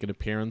make an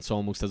appearance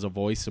almost as a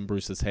voice in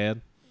Bruce's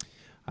head.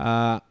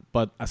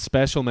 But a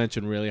special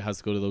mention really has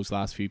to go to those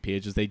last few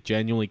pages. They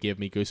genuinely gave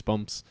me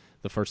goosebumps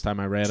the first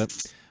time I read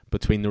it.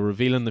 Between the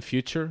reveal in the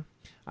future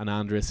and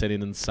Andrea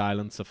sitting in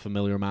silence, a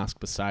familiar mask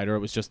beside her. It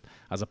was just,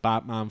 as a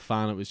Batman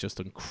fan, it was just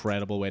an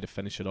incredible way to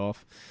finish it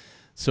off.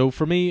 So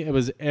for me, it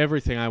was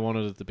everything I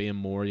wanted it to be and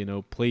more.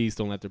 Please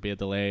don't let there be a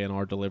delay in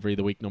our delivery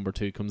the week number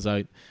 2 comes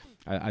out.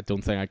 I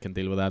don't think I can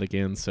deal with that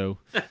again. So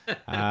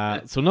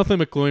so nothing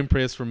but glowing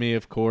praise for me,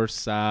 of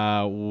course.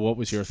 What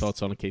was your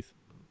thoughts on it, Keith?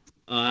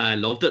 I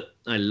loved it.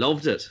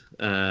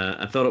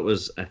 I thought it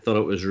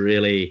was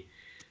really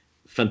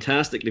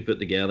fantastically put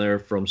together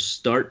from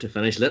start to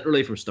finish,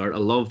 literally from start. I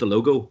love the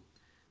logo.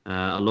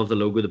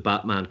 The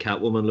Batman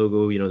Catwoman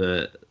logo.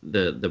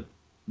 The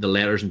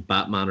letters in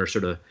Batman are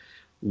sort of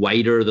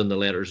wider than the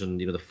letters, and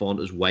the font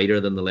is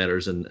wider than the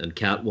letters in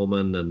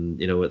Catwoman,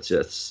 and it's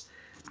just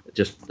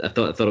I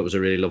thought it was a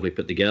really lovely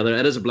put together.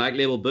 It is a black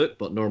label book,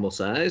 but normal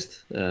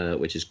sized,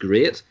 which is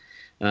great.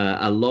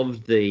 I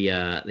loved the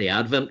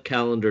Advent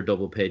calendar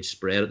double page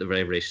spread at the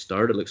very, very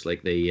start. It looks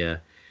like the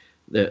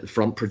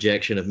front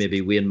projection of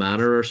maybe Wayne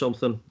Manor or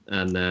something,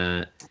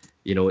 and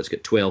it's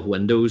got 12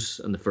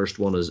 windows, and the first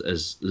one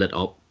is lit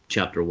up,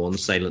 chapter 1,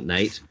 Silent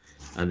Night,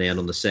 and then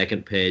on the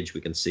second page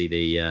we can see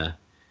the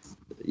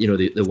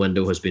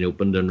window has been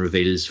opened and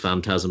reveals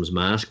Phantasm's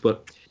mask.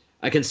 But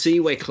I can see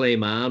why Clay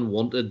Mann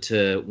wanted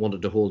to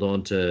hold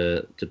on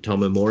to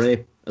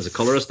Tomomori as a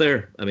colorist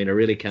there. I mean, I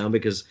really can,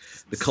 because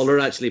the color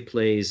actually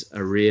plays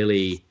a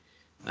really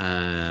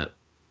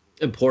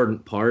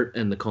important part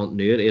in the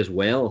continuity as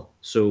well.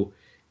 So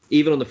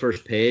even on the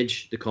first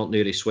page, the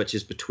continuity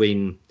switches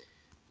between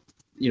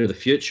the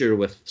future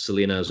with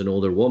Selina as an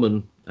older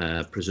woman,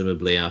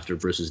 presumably after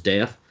Bruce's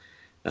death,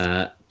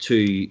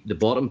 to the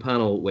bottom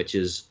panel, which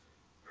is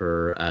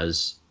her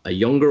as a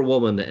younger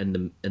woman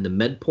in the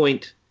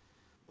midpoint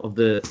of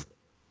the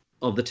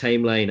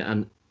timeline.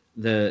 And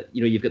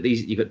you've got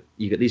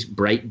these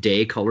bright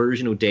day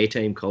colors,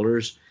 daytime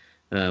colors.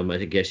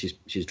 I guess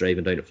she's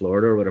driving down to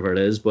Florida or whatever it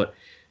is, but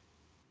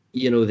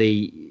in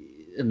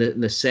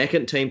the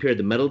second time period,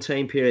 the middle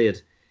time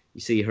period,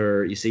 you see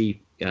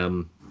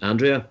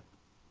Andrea,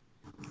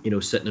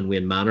 sitting in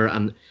Wayne Manor,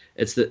 and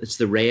it's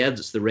the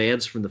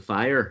reds from the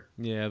fire,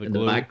 in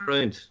the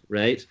background,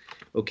 right?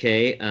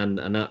 Okay, and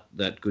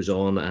that goes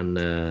on,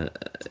 and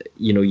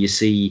you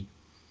see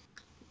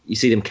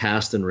them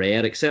cast in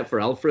red, except for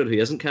Alfred, who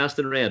isn't cast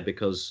in red,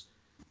 because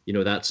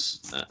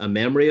that's a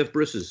memory of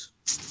Bruce's.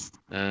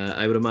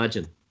 I would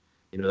imagine,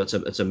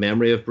 it's a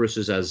memory of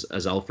Bruce's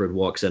as Alfred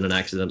walks in and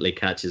accidentally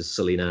catches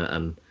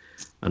Selina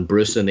and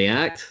Bruce in the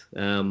act.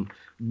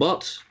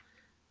 But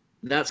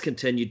that's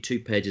continued 2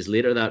 pages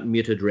later, that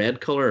muted red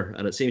color,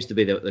 and it seems to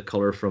be the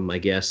color from, I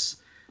guess,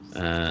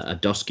 a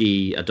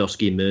dusky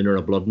moon or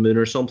a blood moon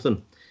or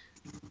something,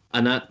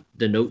 and that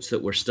denotes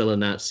that we're still in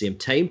that same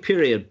time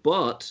period.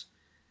 But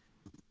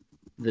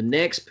the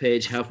next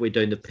page, halfway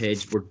down the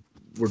page,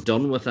 we're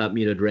done with that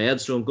muted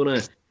red. So I'm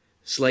gonna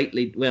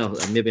slightly, well,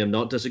 maybe I'm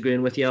not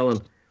disagreeing with you,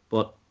 Alan,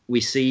 but we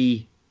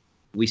see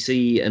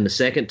in the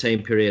second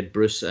time period,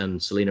 Bruce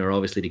and Selina are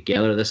obviously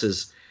together. This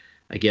is,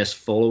 I guess,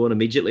 following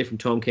immediately from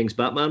Tom King's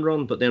Batman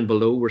run, but then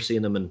below we're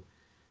seeing them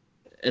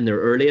in their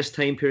earliest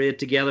time period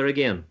together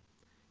again.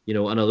 And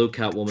although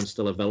Catwoman's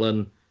still a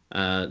villain,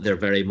 they're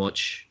very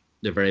much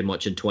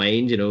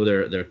entwined.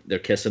 They're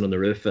kissing on the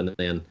roof, and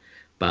then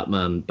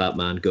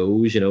Batman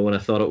goes. And I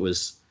thought it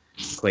was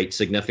quite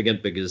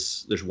significant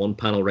because there's one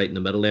panel right in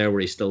the middle there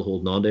where he's still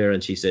holding on to her,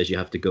 and she says you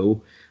have to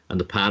go, and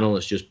the panel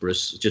is just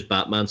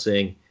Batman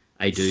saying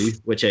I do,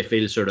 which I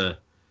feel sort of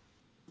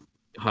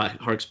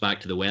harks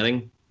back to the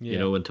wedding,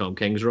 in Tom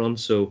King's run.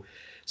 So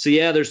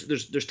yeah,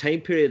 there's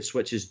time period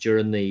switches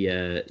during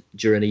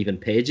even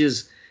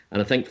pages,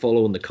 and I think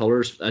following the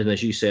colors, and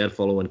as you said,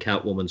 following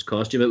Catwoman's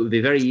costume, it would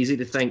be very easy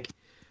to think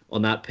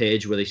on that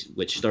page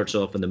which starts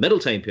off in the middle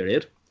time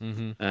period,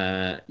 and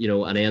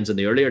ends in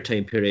the earlier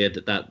time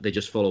period, that they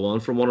just follow on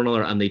from one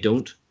another, and they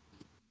don't.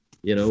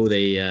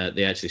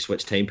 They actually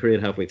switch time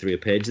period halfway through a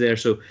page there.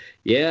 So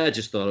yeah, I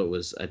just thought it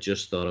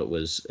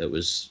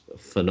was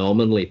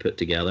phenomenally put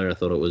together. I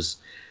thought it was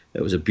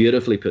a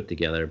beautifully put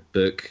together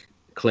book.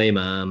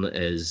 Clayman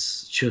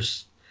is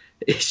just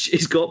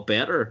he's got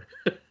better.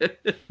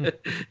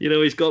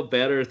 He's got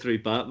better through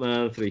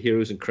Batman, through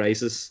Heroes in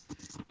Crisis.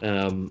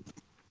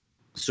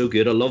 So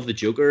good. I love the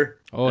Joker.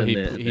 Oh,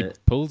 he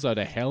pulls out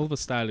a hell of a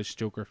stylish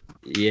Joker.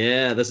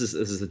 Yeah, this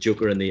is the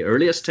Joker in the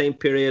earliest time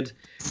period,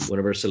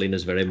 whenever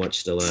Selina's very much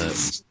still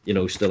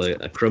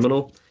a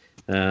criminal.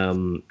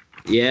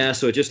 Yeah,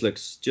 so it just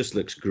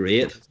looks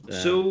great.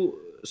 So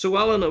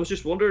Alan, I was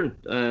just wondering,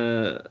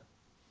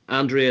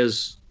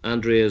 Andrea's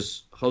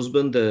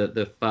husband,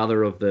 the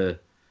father of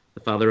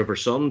her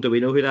son, do we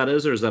know who that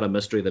is, or is that a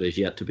mystery that is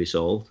yet to be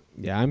solved?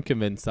 Yeah, I'm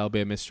convinced that'll be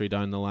a mystery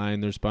down the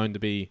line. There's bound to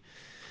be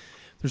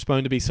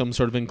some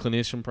sort of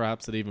inclination,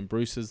 perhaps, that even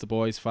Bruce is the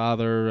boy's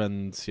father,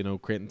 and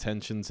creating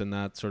tensions in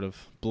that sort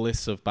of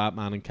bliss of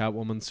Batman and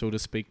Catwoman, so to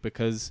speak.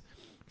 Because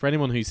for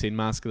anyone who's seen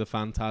Mask of the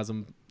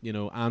Phantasm,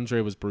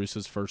 Andrea was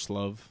Bruce's first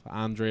love.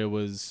 Andrea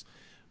was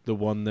the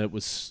one that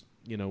was,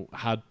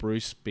 had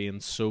Bruce being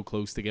so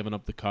close to giving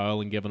up the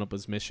cowl and giving up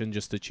his mission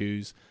just to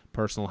choose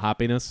personal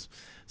happiness.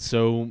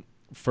 So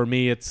for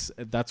me,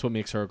 that's what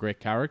makes her a great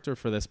character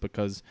for this,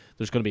 because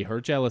there's going to be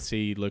her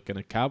jealousy looking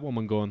at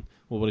Catwoman going,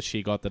 well, what has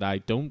she got that I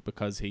don't,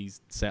 because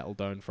he's settled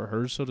down for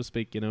her, so to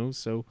speak,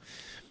 So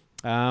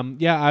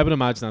yeah, I would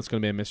imagine that's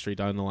going to be a mystery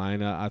down the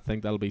line. I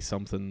think that'll be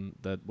something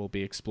that will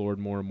be explored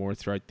more and more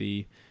throughout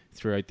the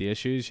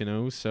issues,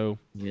 So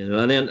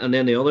and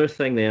then the other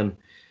thing, then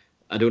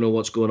I don't know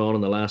what's going on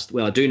in the last.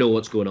 Well, I do know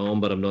what's going on,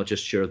 but I'm not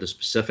just sure of the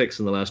specifics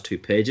in the last 2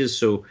 pages.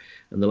 So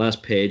in the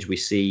last page, we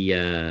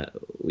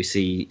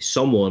see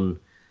someone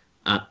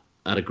at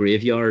a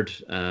graveyard,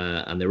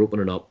 and they're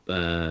opening up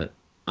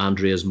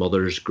Andrea's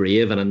mother's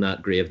grave, and in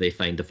that grave they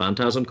find the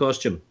Phantasm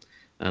costume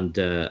and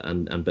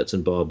bits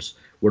and bobs.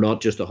 We're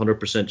not just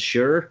 100%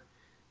 sure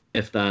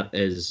if that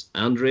is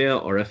Andrea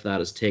or if that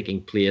is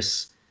taking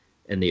place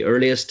in the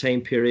earliest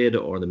time period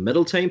or the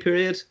middle time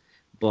period.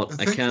 But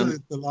I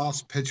think the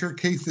last picture,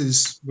 Keith,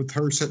 is with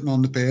her sitting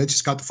on the bed.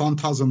 She's got the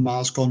Phantasm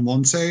mask on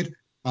one side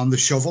and the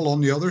shovel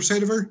on the other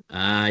side of her.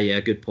 Ah,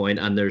 yeah, good point.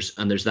 And there's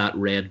that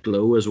red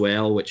glow as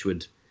well, which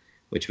would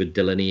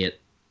delineate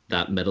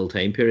that middle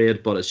time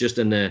period. But it's just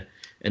in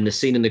the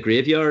scene in the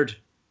graveyard,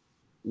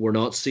 we're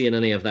not seeing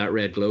any of that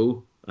red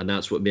glow, and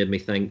that's what made me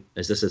think: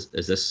 is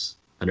this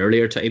an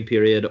earlier time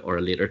period or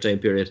a later time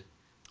period?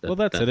 Well,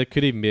 that's it. It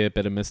could even be a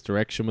bit of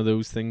misdirection with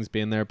those things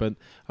being there. But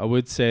I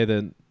would say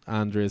that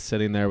Andrea's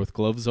sitting there with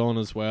gloves on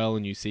as well,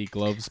 and you see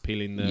gloves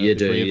peeling the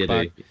grave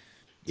back.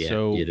 Yeah,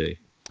 so, you do.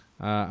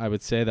 I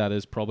would say that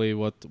is probably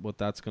what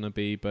that's going to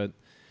be. But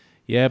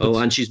yeah. But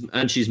and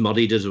she's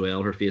muddied as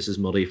well. Her face is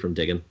muddy from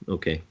digging.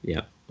 Okay,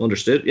 yeah,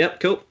 understood.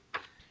 Yep, cool,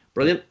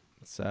 brilliant.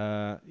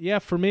 Yeah,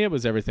 for me it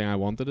was everything I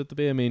wanted it to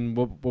be. I mean,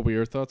 what were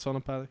your thoughts on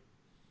it, Paddy?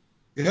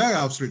 Yeah,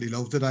 I absolutely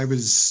loved it. I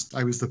was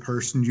the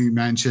person you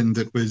mentioned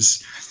that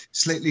was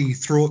slightly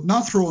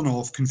not thrown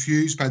off,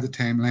 confused by the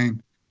timeline.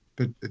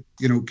 But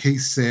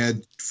Keith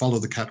said follow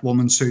the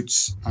Catwoman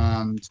suits,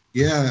 and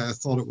yeah, I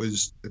thought it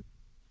was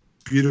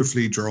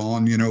beautifully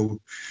drawn.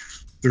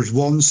 There's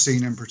one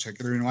scene in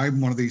particular.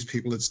 I'm one of these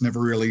people that's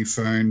never really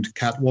found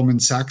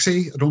Catwoman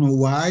sexy. I don't know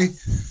why,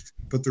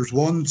 but there's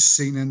one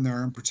scene in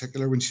there in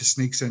particular when she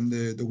sneaks in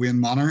the Wayne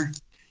Manor.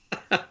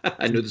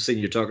 I know the scene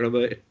you're talking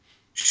about.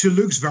 She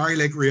looks very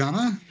like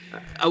Rihanna.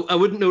 I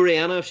wouldn't know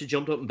Rihanna if she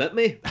jumped up and bit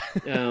me.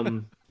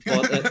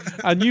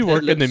 But and you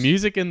work in the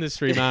music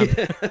industry, man.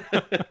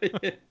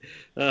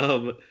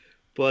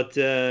 But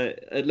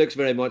it looks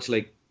very much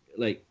like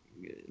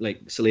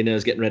Selina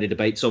is getting ready to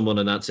bite someone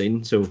in that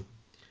scene. So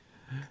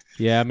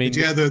Yeah, I mean, But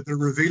yeah, the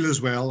reveal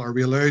as well. Are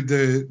we allowed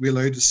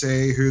to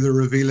say who the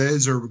reveal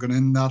is, or we're going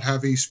in that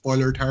heavy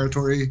spoiler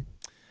territory?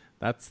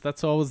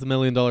 that's always the $1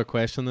 million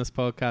question in this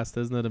podcast,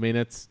 isn't it? I mean,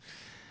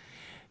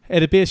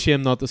 it'd be a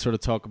shame not to sort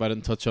of talk about it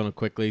and touch on it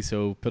quickly.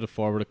 So put it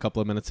forward a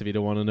couple of minutes if you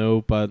don't want to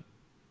know. But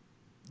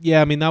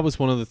yeah, I mean, that was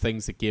one of the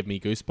things that gave me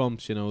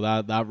goosebumps. You know,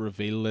 that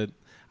reveal.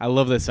 I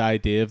love this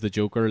idea of the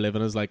Joker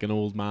living as like an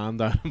old man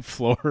down in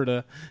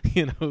Florida.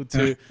 You know,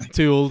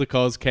 too old to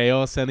cause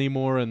chaos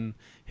anymore, and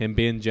him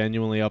being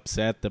genuinely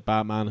upset that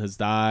Batman has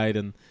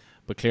died,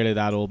 but clearly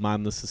that old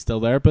madness is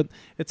still there. But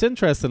it's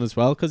interesting as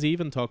well because he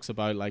even talks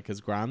about like his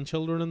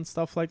grandchildren and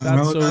stuff like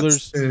that.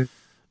 So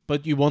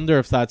but you wonder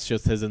if that's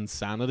just his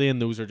insanity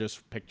and those are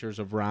just pictures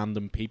of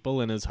random people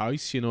in his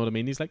house. You know what I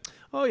mean? He's like,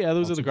 oh yeah,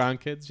 those are the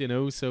grandkids. You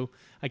know, so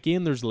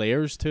again, there's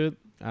layers to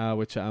it,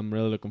 which I'm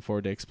really looking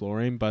forward to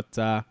exploring.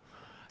 But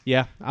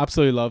yeah,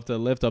 absolutely loved it.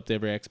 Lived up to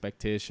every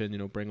expectation. You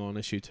know, bring on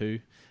issue 2.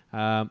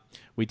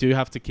 We do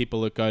have to keep a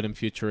lookout in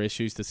future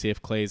issues to see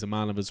if Clay's a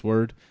man of his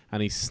word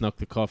and he snuck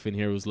the Coffee and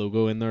Heroes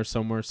logo in there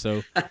somewhere.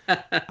 So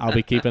I'll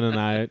be keeping an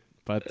eye out.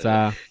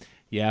 But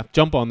yeah,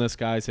 jump on this,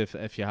 guys,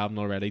 if you haven't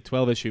already.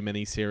 12-issue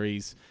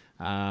miniseries,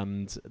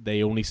 and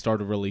they only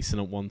started releasing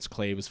it once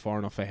Clay was far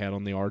enough ahead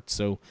on the art.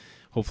 So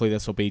hopefully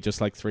this will be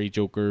just like 3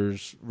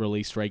 Jokers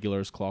released regular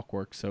as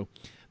clockwork. So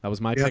that was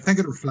my pick. I think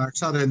it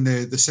reflects that in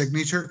the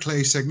signature,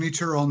 Clay's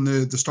signature on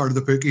the start of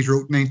the book. He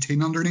wrote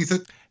 19 underneath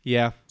it.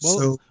 Yeah,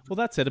 well,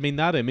 that's it. I mean,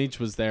 that image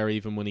was there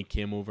even when he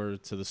came over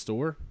to the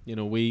store. You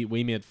know, we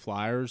made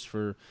flyers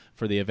for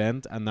the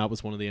event, and that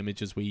was one of the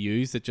images we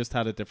used. It just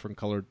had a different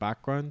colored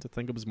background. I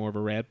think it was more of a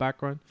red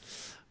background,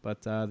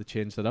 but they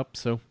changed it up.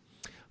 So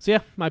yeah,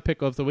 my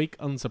pick of the week,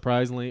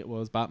 unsurprisingly,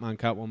 was Batman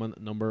Catwoman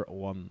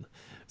 #1.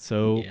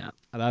 So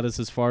that is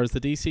as far as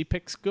the DC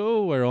picks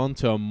go. We're on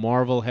to a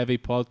Marvel heavy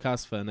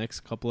podcast for the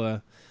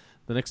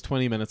next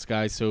 20 minutes,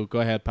 guys. So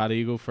go ahead, Paddy,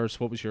 you go first.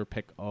 What was your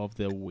pick of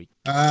the week?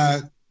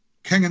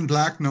 King in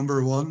Black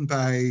 #1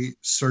 by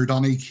Sir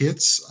Donny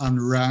Cates and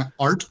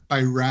art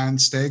by Rand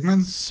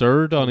Stegman.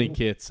 Sir Donny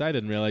Cates. I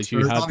didn't realize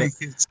you had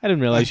that. I didn't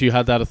realize you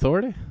had that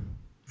authority.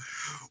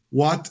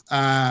 What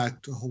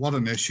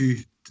an issue!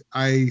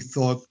 I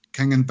thought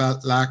King in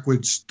Black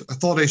I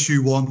thought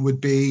issue 1 would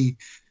be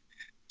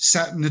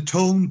setting the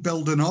tone,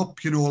 building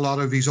up. You know, a lot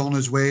of he's on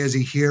his way. Is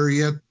he here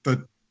yet? But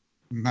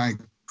my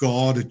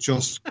God, it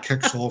just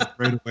kicks off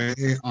right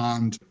away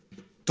and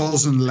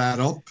doesn't let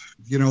up.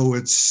 You know,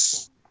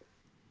 it's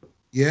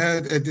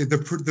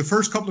the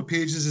first couple of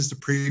pages is the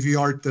preview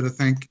art that I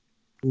think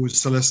was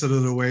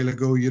solicited a while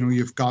ago. You know,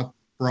 you've got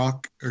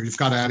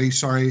Eddie,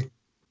 sorry.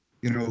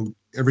 You know,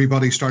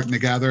 everybody starting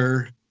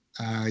together.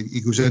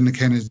 He goes in to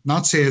kind of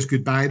not say his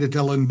goodbye to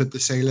Dylan, but to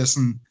say,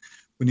 listen,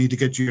 we need to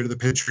get you out of the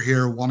picture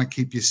here. We want to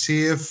keep you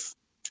safe.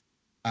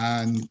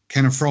 And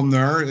kind of from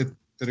there, it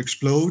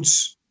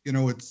explodes. You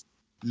know, it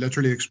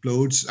literally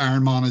explodes.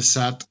 Iron Man is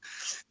set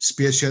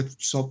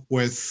spaceships up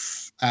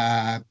with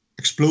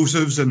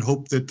explosives and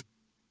hope that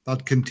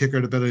can take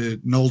out a bit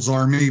of Null's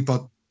army,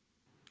 but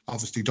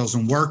obviously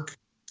doesn't work.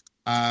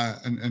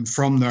 And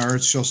from there,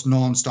 it's just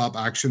non-stop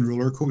action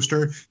roller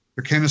coaster.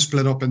 They're kind of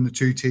split up into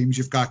 2 teams.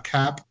 You've got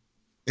Cap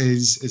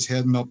is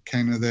heading up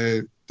kind of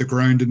the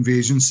ground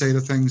invasion side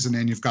of things, and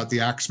then you've got the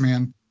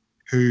Axemen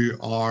who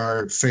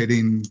are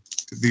fighting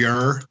the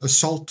air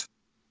assault.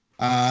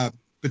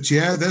 But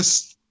yeah,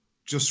 this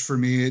just for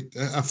me,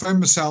 I found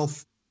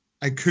myself,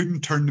 I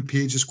couldn't turn the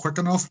pages quick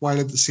enough while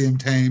at the same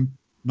time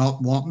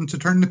not wanting to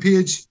turn the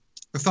page,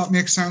 if that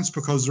makes sense,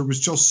 because there was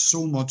just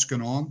so much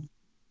going on.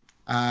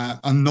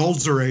 And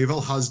Null's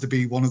arrival has to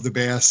be one of the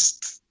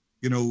best,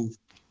 you know,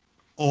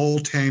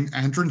 all-time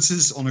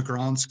entrances on a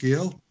grand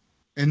scale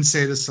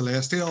inside a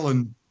Celestial,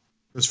 and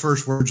his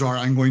first words are,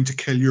 "I'm going to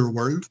kill your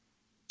world."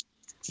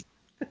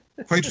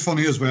 Quite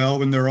funny as well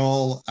when they're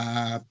all,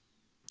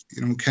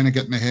 you know, kind of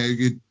getting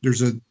ahead.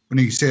 When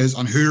he says,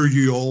 "And who are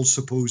you all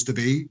supposed to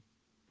be?"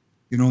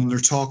 You know, and they're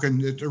talking.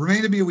 It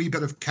reminded me a wee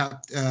bit of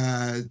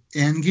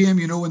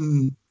Endgame. You know,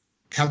 when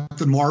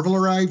Captain Marvel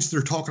arrives,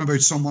 they're talking about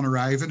someone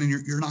arriving, and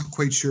you're not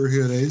quite sure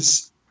who it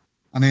is.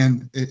 And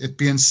then it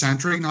being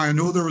Sentry. Now I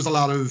know there was a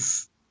lot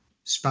of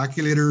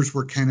speculators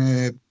were kind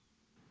of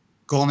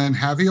gone in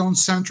heavy on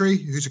Sentry,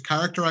 who's a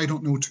character I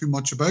don't know too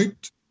much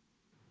about.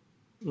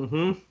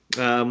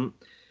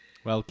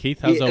 Well, Keith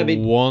has a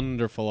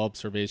wonderful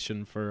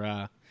observation for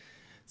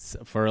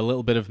a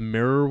little bit of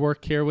mirror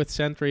work here with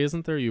Sentry,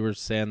 isn't there? You were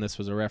saying this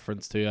was a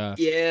reference to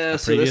a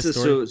so this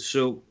is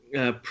story.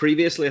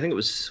 Previously, I think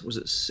was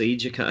it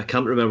Siege? I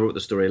can't remember what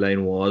the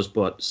storyline was,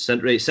 but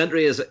Sentry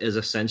is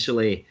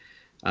essentially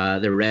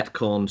the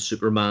retcon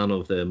Superman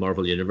of the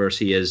Marvel universe.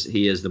 He is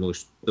the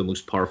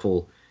most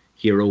powerful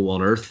hero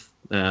on Earth.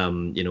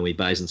 You know, he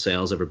buys and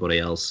sells everybody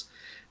else.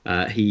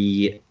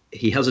 He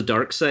has a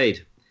dark side.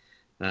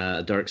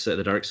 The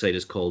dark side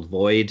is called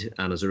Void,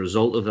 and as a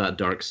result of that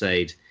dark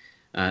side,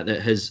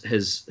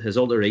 his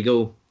alter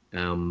ego,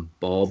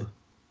 Bob,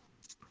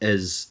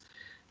 is,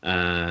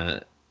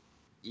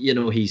 you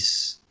know, he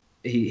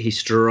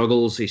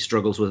struggles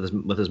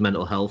with his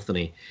mental health,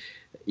 and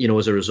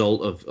as a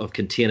result of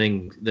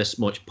containing this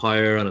much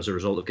power and as a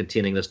result of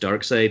containing this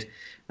dark side.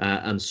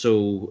 And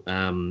so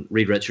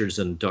Reed Richards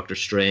and Doctor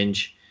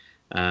Strange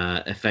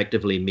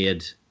effectively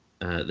made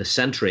the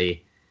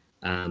Sentry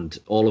and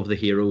all of the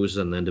heroes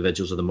and the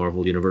individuals of the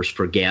Marvel Universe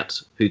forget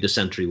who the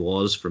Sentry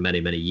was for many,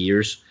 many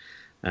years.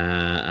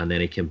 And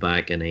then he came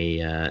back in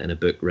a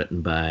book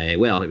written by,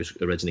 well, it was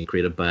originally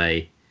created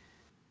by,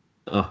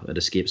 it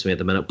escapes me at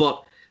the minute,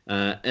 but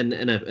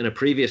in a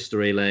previous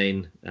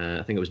storyline,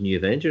 I think it was New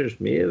Avengers,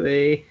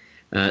 maybe,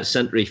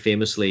 Sentry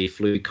famously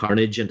flew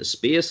Carnage into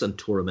space and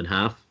tore him in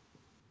half.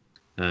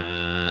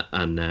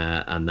 And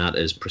that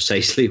is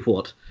precisely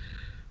what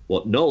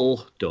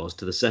Null does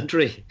to the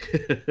Sentry.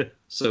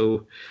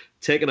 So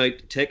taking out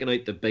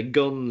the big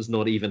guns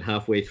not even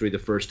halfway through the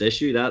first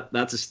issue,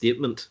 that's a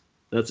statement.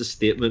 That's a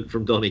statement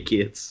from Donny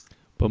Cates.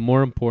 But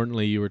more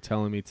importantly, you were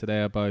telling me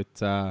today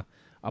about a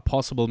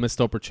possible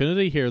missed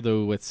opportunity here,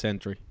 though, with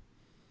Sentry.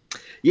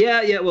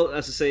 Yeah. Well,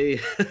 as I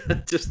say,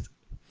 just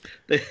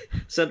the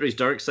Sentry's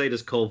dark side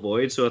is called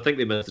Void, so I think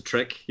they missed the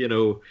trick.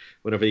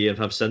 Whenever you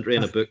have Sentry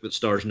in a book that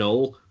stars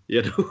Null,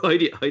 how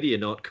do you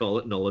not call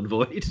it Null and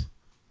Void?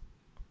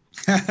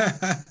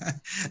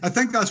 I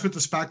think that's what the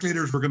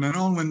speculators were going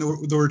on when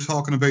they were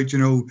talking about,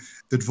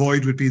 that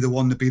Void would be the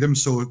one to beat him,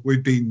 so it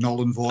would be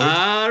Null and Void.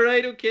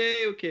 Right,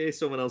 okay.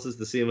 Someone else has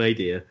the same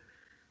idea.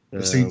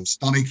 See,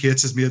 Donny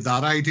Cates has made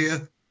that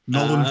idea,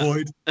 Null and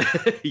Void.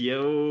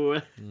 Yo.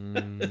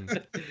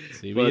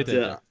 See what you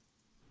did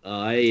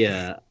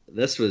there.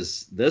 This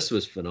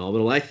was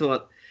phenomenal. I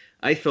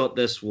thought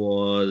this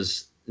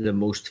was the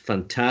most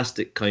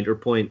fantastic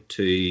counterpoint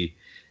to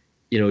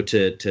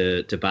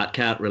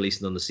Batcat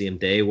releasing on the same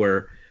day,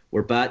 where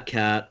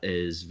Batcat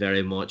is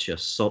very much a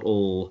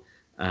subtle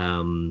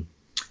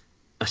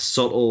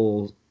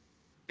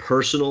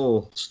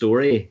personal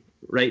story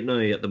right now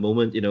at the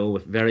moment,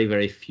 with very,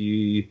 very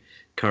few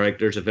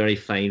characters, a very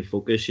fine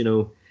focus,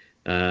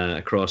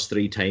 across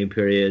 3 time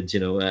periods.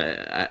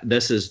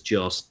 This is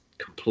just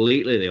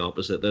completely the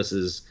opposite.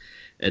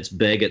 It's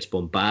big, it's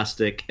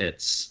bombastic,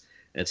 it's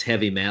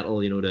heavy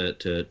metal,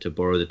 to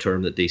borrow the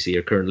term that DC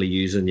are currently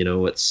using.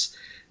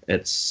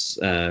 It's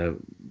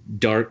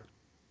dark,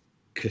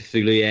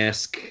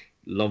 Cthulhu-esque,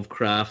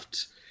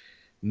 Lovecraft,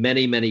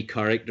 many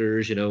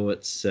characters.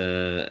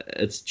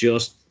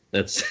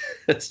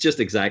 It's just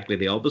exactly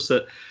the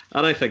opposite.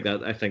 And I think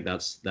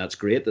that's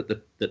great that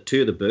the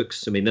 2 of the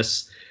books. I mean,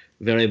 this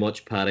very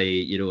much,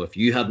 Paddy. If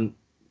you hadn't,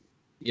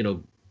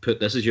 put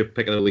this as your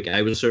pick of the week,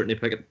 I was certainly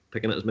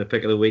picking it as my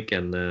pick of the week,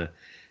 and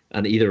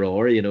either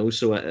or,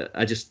 So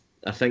I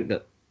think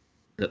that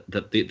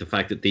the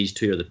fact that these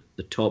 2 are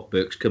the top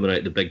books coming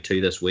out, the big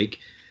 2 this week,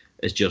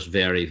 is just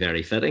very,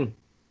 very fitting.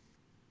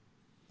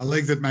 I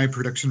like that my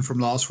prediction from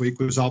last week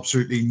was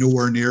absolutely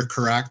nowhere near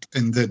correct,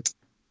 in that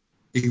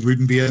he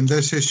wouldn't be in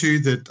this issue,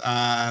 that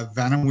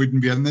Venom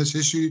wouldn't be in this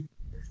issue.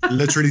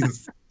 Literally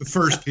the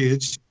first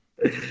page.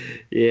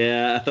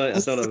 Yeah, I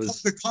thought it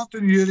was... The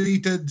continuity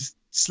did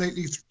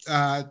slightly,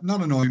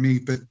 not annoy me,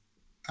 but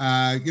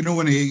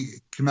when he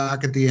came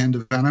back at the end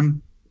of Venom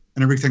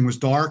and everything was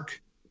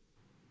dark.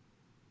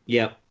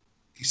 Yep.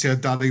 He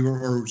said that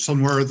or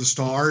somewhere are the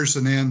stars,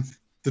 and then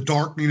the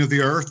darkening of the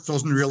earth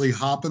doesn't really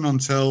happen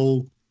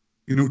until,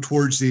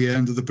 towards the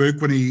end of the book,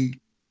 when he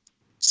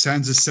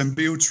sends his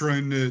symbiotes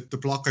around to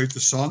block out the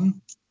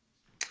sun.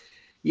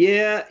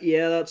 Yeah,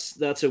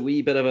 that's a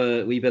wee bit of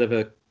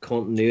a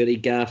continuity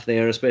gaffe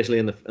there, especially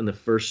in the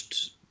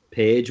first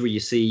page where you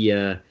see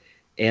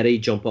Eddie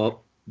jump off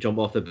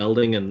the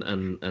building and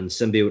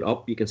symbiote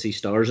up. You can see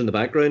stars in the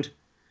background.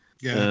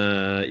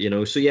 Yeah.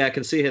 So yeah, I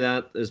can see how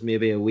that is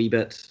maybe a wee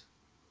bit,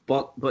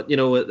 but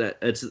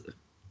it's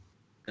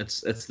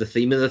the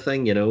theme of the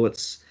thing.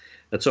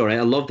 It's all right.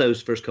 I love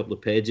those first couple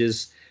of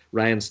pages.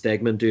 Ryan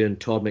Stegman doing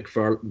Todd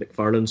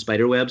McFarlane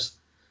spiderwebs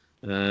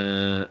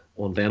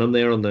on Venom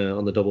there on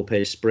the double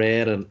page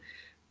spread, and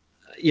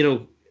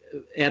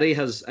Eddie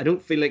I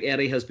don't feel like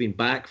Eddie has been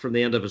back from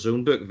the end of his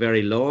own book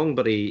very long,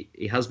 but he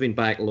has been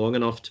back long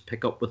enough to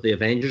pick up with the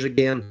Avengers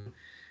again,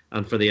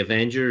 and for the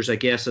Avengers, I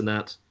guess in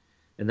that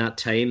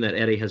time that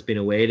Eddie has been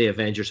away, the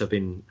Avengers have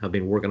been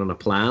working on a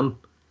plan.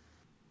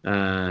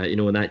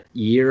 In that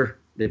year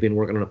they've been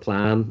working on a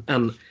plan,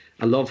 and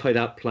I love how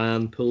that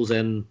plan pulls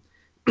in.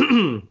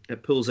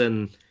 It pulls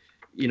in,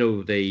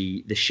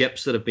 the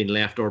ships that have been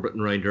left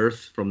orbiting around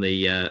Earth from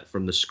the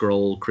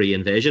Skrull Kree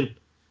invasion.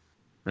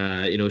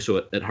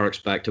 So it harks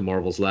back to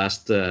Marvel's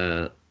last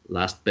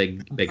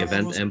big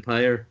event,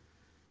 Empire.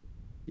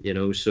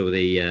 So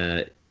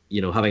the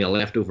having a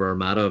leftover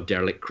armada of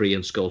derelict Kree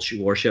and Skrull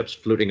warships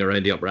floating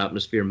around the upper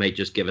atmosphere might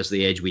just give us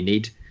the edge we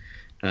need.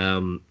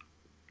 So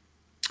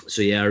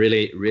yeah, I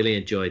really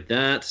enjoyed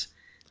that.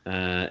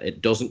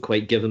 It doesn't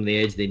quite give them the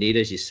edge they need,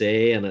 as you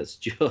say, and it's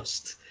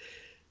just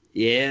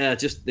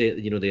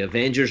the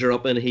Avengers are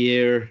up in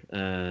here.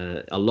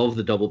 I love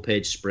the double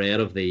page spread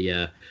of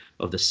the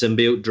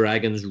symbiote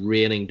dragons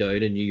raining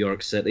down in New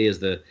York City as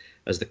the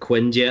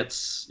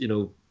Quinjets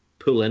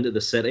pull into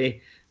the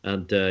city,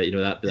 and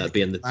that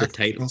being the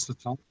title.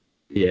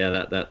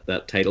 Yeah,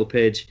 that title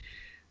page.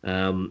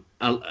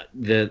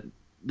 The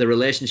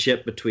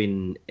relationship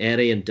between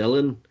Eddie and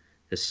Dylan,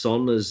 his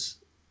son, is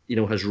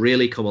has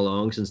really come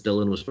along since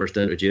Dylan was first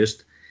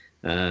introduced.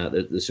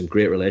 There's some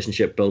great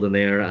relationship building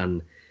there,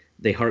 and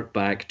they hark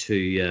back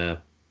to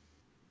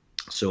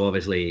so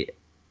obviously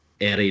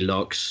Eddie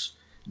locks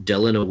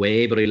Dylan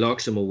away, but he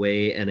locks him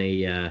away in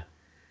a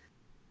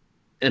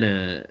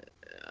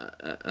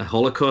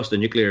Holocaust, a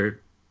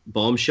nuclear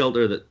bomb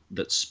shelter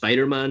that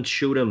Spider-Man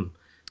showed him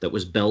that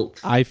was built.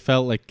 I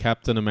felt like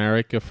Captain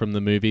America from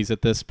the movies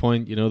at this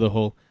point. The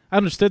whole. I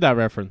understood that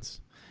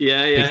reference.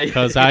 Yeah.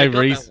 Because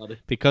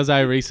because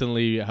I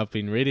recently have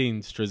been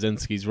reading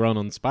Straczynski's run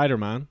on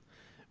Spider-Man,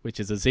 which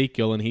is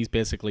Ezekiel, and he's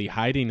basically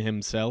hiding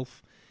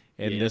himself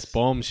in this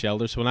bomb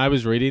shelter. So when I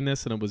was reading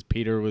this, and it was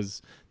Peter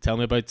was telling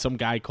me about some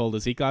guy called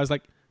Ezekiel, I was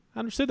like, I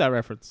understood that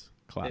reference.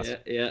 Class.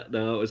 Yeah.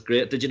 No, it was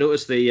great. Did you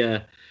notice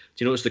the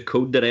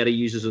code that Eddie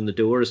uses on the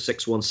door is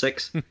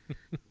 616,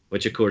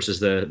 which of course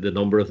is the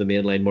number of the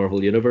mainline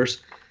Marvel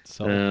universe.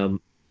 So.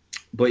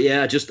 But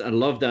yeah, I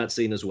love that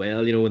scene as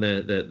well. When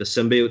the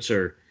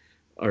symbiotes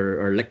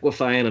are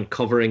liquefying and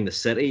covering the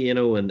city, and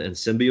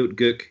symbiote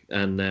gook,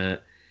 and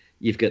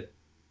you've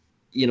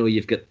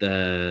got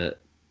the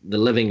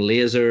living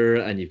laser,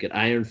 and you've got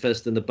Iron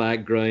Fist in the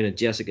background, and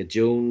Jessica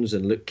Jones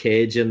and Luke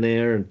Cage in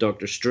there, and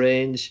Doctor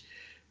Strange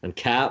and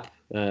Cap.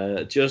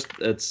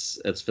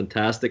 It's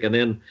fantastic. And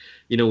then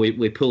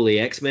we pull the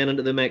X-Men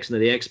into the mix. Now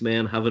the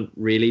X-Men haven't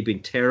really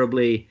been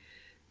terribly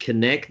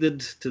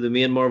connected to the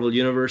main Marvel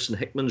universe in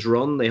Hickman's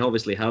run. They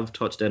obviously have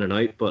touched in and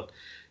out, but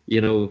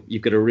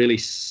you've got a really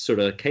sort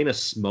of kind of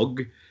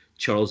smug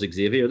Charles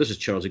Xavier. This is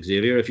Charles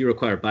Xavier. If you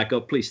require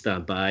backup, please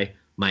stand by.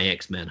 My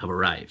X-Men have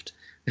arrived.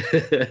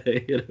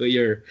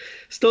 You're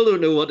still don't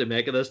know what to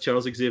make of this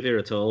Charles Xavier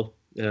at all.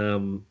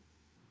 And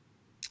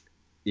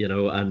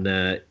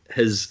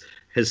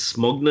his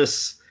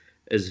smugness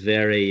is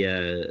very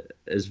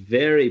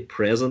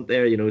present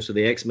there. So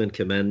the X-Men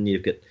come in.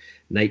 You've got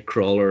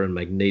Nightcrawler and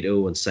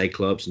Magneto and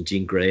Cyclops and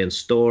Jean Grey and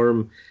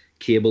Storm,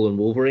 Cable and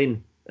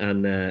Wolverine,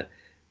 and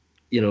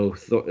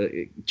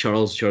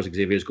Charles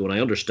Xavier's going, I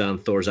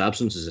understand Thor's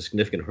absence is a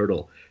significant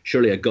hurdle.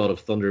 Surely a god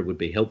of thunder would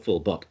be helpful,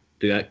 but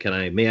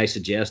may I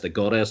suggest a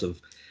goddess of,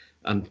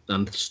 and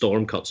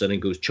Storm cuts in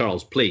and goes,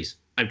 Charles, please,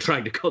 I'm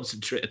trying to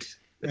concentrate.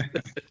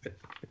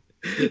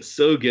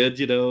 So good,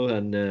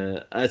 and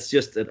it's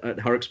just, it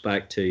harks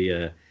back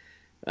to,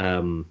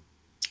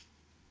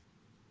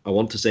 I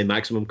want to say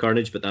Maximum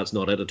Carnage, but that's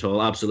not it at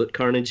all. Absolute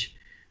Carnage,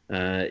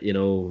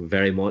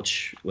 very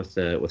much with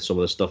some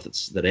of the stuff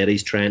that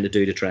Eddie's trying to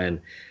do to try and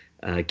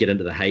get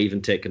into the Hive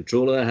and take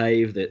control of the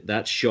Hive.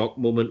 That shock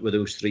moment where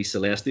those three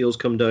Celestials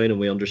come down, and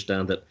we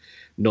understand that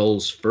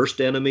Null's first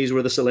enemies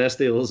were the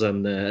Celestials,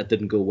 and it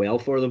didn't go well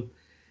for them.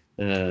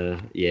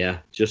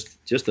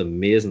 Just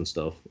amazing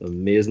stuff.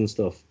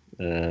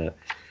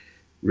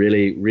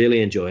 Really,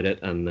 really enjoyed it,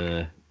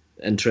 and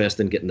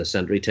interesting getting the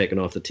Sentry taken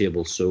off the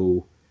table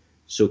so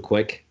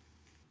quick.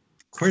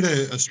 Quite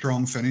a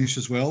strong finish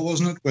as well,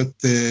 wasn't it? With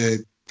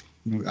the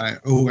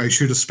I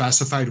should have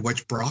specified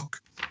which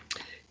Brock.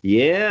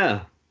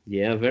 Yeah,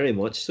 very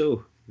much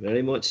so.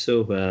 Null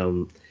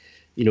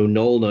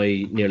now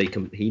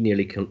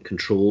nearly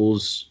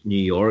controls New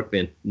York.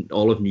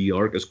 All of New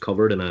York is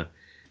covered in a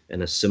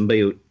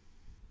symbiote.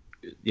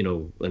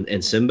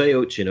 In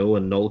symbiotes,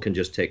 and Null can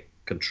just take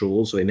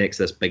control. So he makes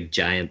this big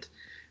giant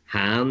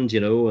hand,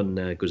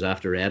 and goes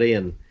after Eddie.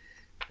 And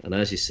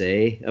as you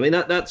say, I mean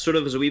that sort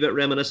of is a wee bit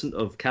reminiscent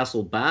of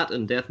Castle Bat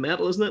and Death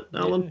Metal, isn't it,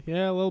 Alan?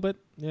 Yeah, a little bit.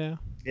 Yeah.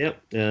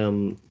 Yep.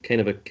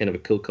 Kind of a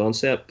cool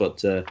concept,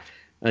 but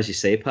as you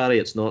say, Paddy,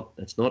 it's not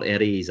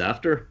Eddie he's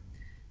after,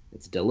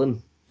 it's Dylan,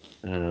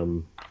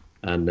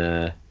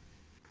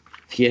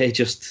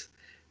 just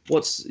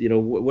what's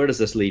where does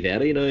this leave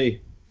Eddie now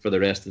for the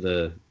rest of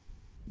the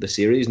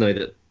series? Now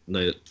that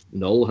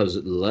Null has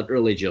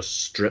literally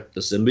just stripped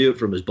the symbiote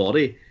from his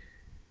body.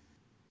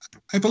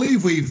 I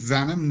believe we've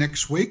Venom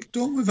next week,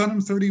 don't we?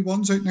 Venom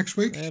 31's out next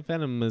week.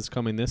 Venom is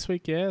coming this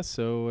week, yeah.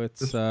 So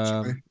it's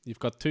you've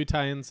got two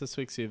tie-ins this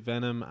week. So you have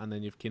Venom, and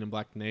then you've Keenan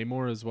Black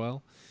Namor as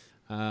well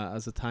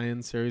as a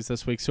tie-in series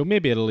this week. So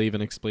maybe it'll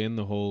even explain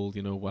the whole,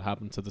 what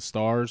happened to the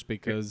stars,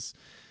 because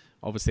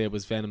obviously it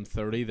was Venom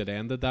 30 that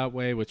ended that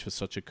way, which was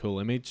such a cool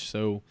image.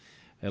 So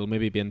it'll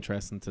maybe be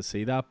interesting to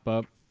see that.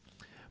 But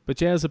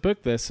yeah, as a book,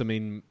 I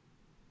mean,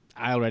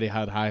 I already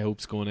had high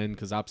hopes going in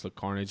because Absolute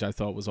Carnage I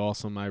thought was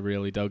awesome. I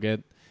really dug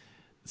it.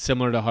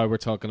 Similar to how we're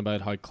talking about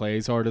how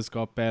Clay's art has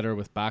got better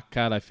with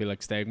Backcat, I feel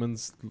like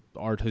Stegman's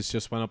art has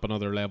just went up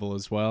another level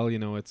as well.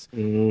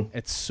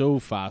 It's so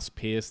fast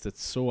paced,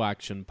 it's so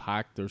action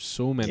packed. There's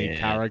so many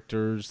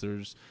characters.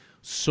 There's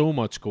so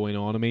much going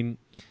on. I mean,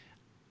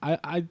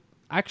 I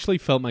actually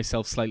felt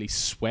myself slightly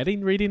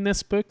sweating reading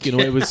this book.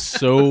 It was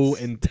so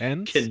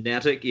intense.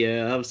 Kinetic,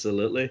 yeah,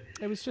 absolutely.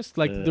 It was just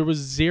like there was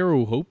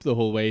zero hope the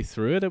whole way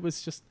through it. It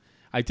was just,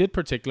 I did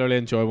particularly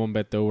enjoy one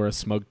bit though where a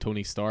smug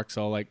Tony Stark's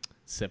all like,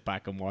 sit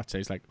back and watch. I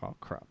was like, oh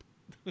crap.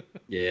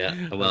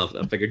 Yeah, well,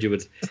 I figured you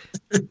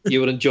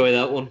would enjoy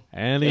that one.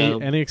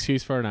 Any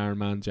excuse for an Iron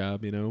Man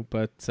job,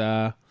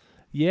 But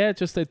Yeah,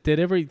 just it did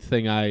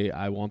everything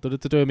I wanted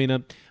it to do. I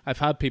mean, I've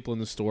had people in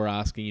the store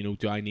asking,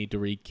 do I need to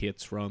read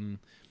Kate's run?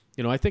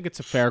 I think it's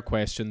a fair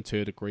question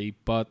to a degree,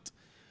 but,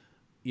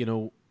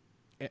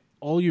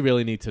 all you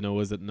really need to know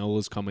is that Null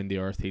is coming to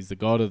Earth. He's the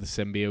god of the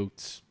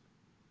symbiotes.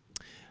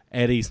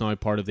 Eddie's now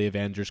part of the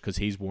Avengers because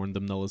he's warned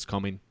them Null is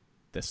coming.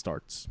 This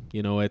starts.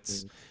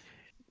 It's...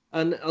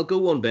 And I'll go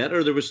one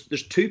better. There's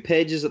 2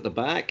 pages at the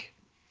back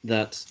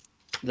that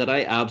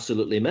I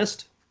absolutely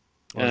missed.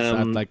 Is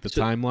that like the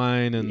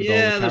timeline and all the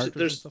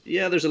characters?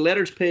 There's a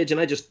letters page, and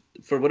I just,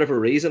 for whatever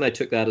reason, I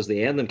took that as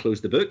the end and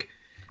closed the book.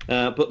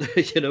 But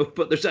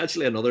there's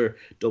actually another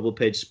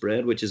double-page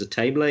spread, which is a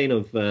timeline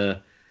of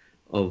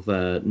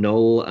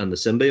Null and the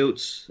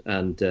symbiotes,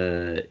 and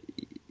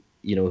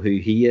who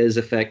he is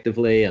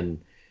effectively,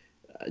 and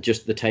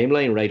just the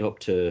timeline right up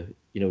to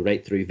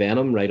right through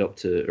Venom,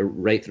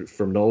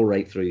 from Null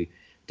right through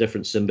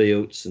different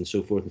symbiotes and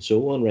so forth and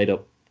so on, right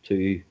up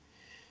to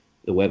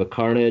the Web of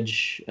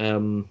Carnage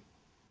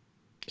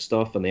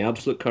stuff and the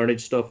Absolute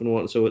Carnage stuff and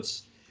what. So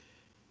it's,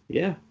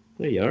 there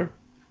you are.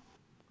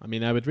 I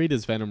mean, I would read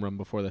his Venom run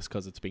before this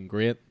because it's been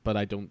great, but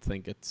I don't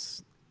think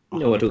it's 100%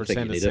 no, I don't think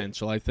you need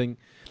essential. I think,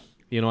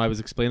 I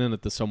was explaining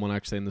it to someone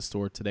actually in the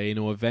store today.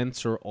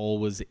 Events are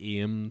always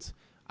aimed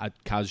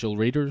at casual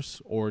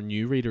readers or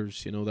new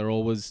readers.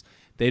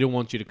 They don't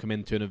want you to come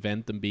into an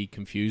event and be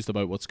confused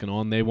about what's going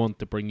on. They want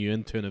to bring you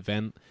into an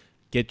event,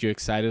 get you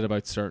excited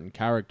about certain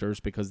characters,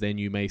 because then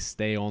you may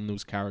stay on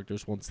those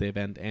characters once the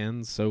event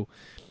ends. So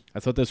I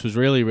thought this was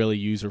really, really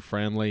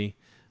user-friendly,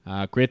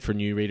 great for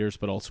new readers,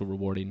 but also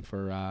rewarding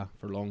for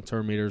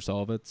long-term readers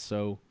of it.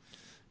 So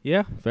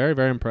yeah, very,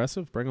 very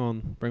impressive. Bring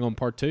on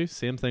part 2.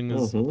 Same thing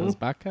as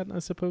Batcat, I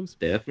suppose.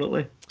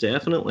 Definitely.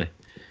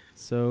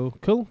 So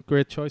cool,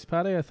 great choice,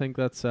 Paddy. I think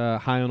that's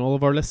high on all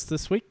of our lists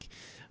this week,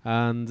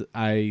 and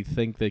I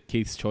think that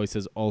Keith's choice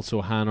is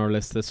also high on our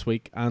list this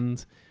week.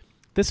 And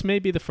this may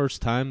be the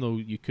first time, though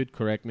you could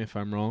correct me if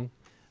I'm wrong,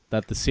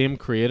 that the same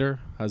creator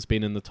has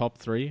been in the top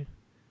 3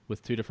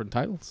 with 2 different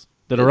titles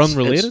that are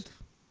unrelated.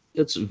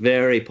 It's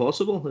very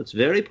possible.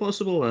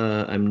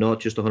 I'm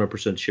not just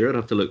 100% sure. I'd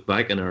have to look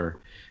back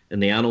in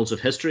the annals of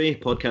history,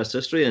 podcast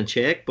history, and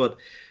check. But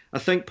I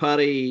think,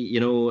 Paddy,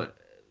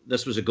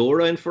 this was a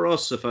go-around for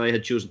us. If I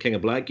had chosen King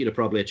of Black, you'd have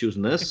probably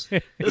chosen this.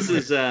 This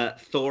is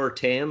Thor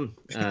 10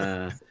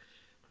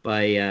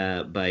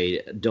 by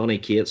Donny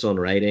Cates on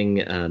writing,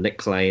 Nick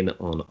Klein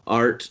on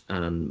art,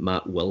 and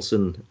Matt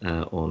Wilson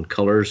on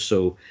colours.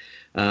 So,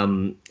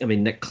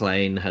 Nick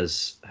Klein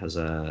has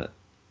a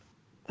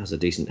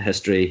decent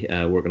history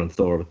working on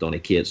Thor with Donny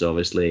Cates,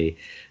 obviously.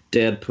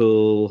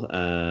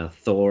 Deadpool,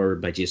 Thor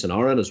by Jason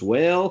Aaron as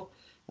well.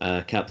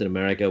 Captain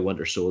America,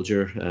 Winter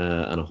Soldier,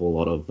 and a whole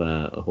lot of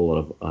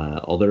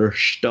other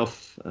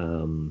stuff.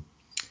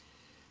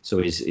 So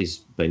he's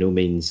by no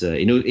means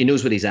he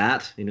knows what he's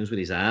at.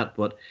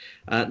 But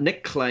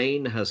Nick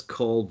Klein has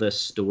called this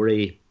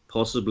story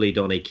possibly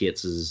Donny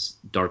Cates'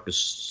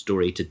 darkest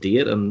story to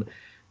date, and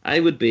I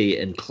would be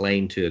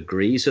inclined to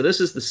agree. So this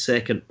is the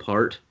second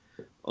part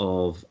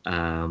of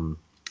a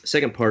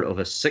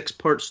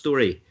 6-part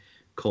story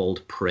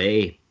called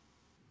Prey.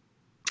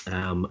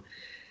 And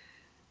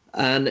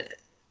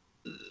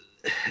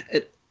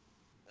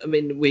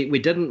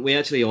we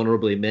actually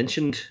honorably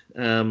mentioned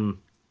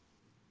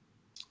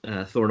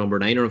Thor number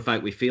 9, or in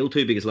fact we failed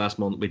to, because last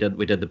month we did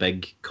the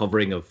big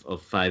covering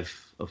of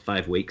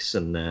 5 weeks,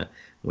 and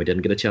we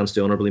didn't get a chance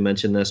to honorably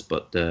mention this.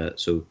 But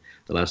so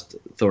the last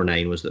Thor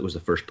 9 was the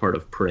first part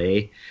of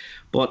Prey,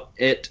 but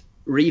it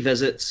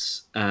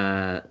revisits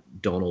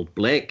Donald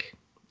Blake.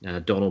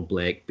 Donald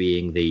Blake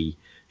being the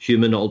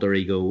human alter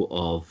ego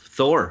of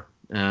Thor.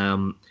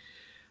 And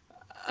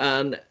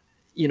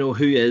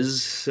who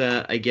is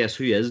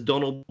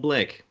Donald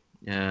Blake?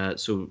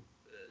 So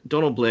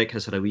Donald Blake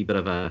has had a wee bit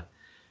of a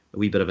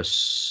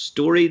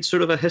storied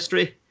sort of a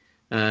history.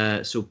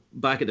 So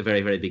back at the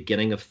very, very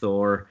beginning of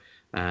Thor,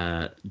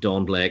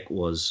 Don Blake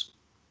was,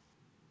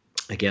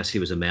 I guess he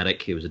was a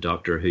medic. He was a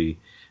doctor who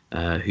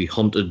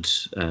hunted.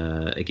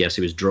 I guess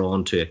he was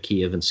drawn to a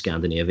cave in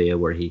Scandinavia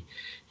where he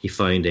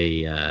found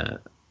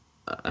a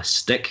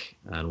stick,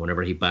 and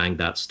whenever he banged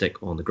that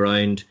stick on the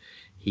ground,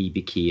 he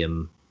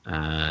became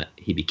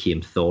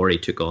Thor. He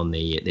took on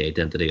the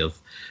identity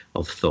of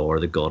Thor,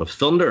 the god of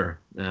thunder.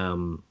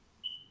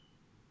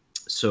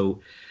 So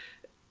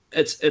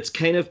it's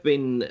kind of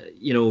been,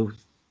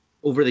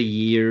 over the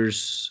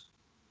years,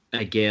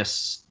 I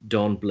guess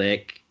Don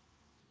Blake,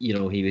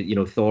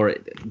 Thor.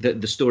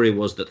 The story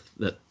was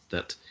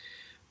that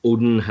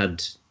Odin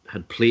had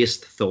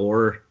placed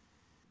Thor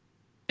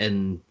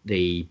in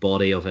the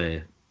body of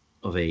a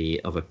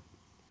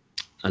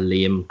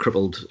lame,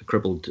 crippled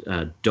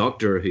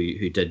doctor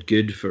who did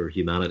good for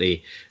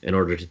humanity in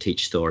order to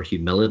teach Thor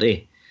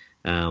humility.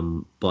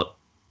 But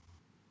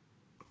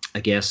I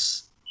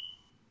guess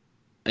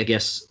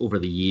over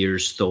the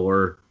years,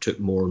 Thor took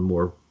more and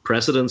more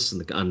precedence,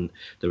 and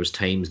there was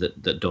times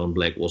that Don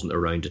Blake wasn't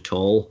around at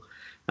all.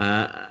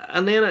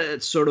 And then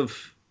it sort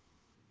of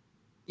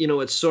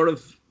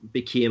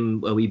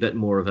became a wee bit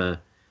more of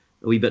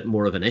a wee bit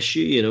more of an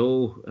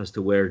issue, as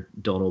to where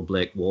Donald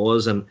Blake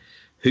was and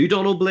who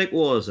Donald Blake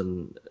was.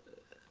 And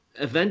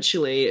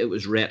eventually it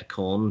was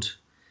retconned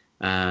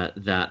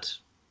that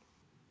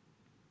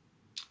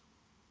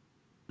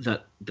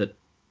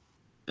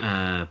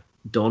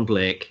Don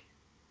Blake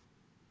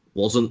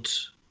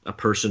wasn't a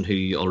person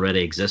who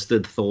already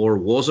existed. Thor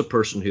was a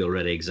person who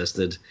already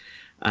existed,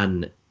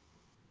 and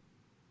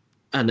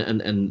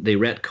they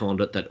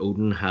retconned it that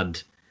Odin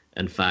had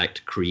in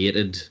fact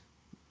created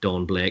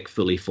Don Blake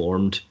fully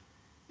formed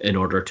in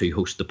order to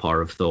host the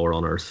power of Thor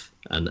on Earth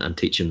and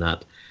teach him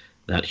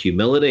that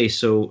humility.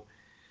 So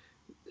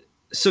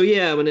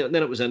yeah, then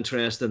it was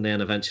interesting.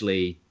 Then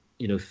eventually,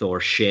 Thor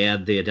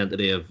shed the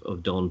identity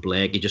of Don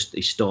Blake.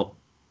 He stopped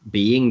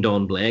being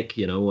Don Blake,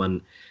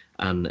 and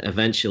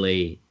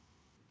eventually,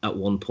 at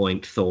one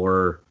point,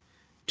 Thor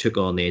took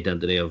on the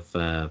identity of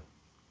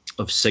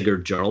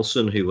Sigurd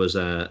Jarlson, who was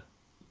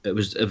it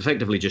was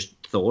effectively just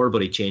Thor,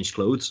 but he changed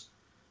clothes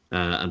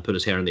and put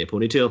his hair in the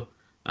ponytail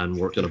and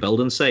worked on a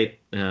building site.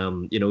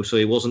 So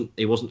he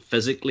wasn't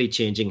physically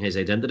changing his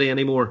identity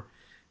anymore,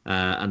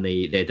 and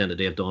the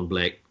identity of Don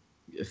Blake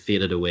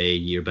faded away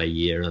year by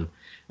year. And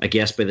I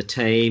guess by the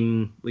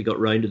time we got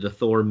round to the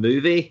Thor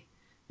movie,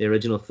 the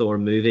original Thor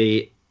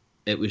movie,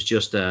 it was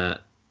just a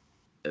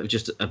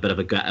bit of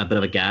a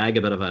gag,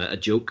 a bit of a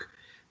joke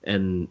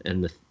in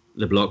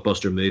the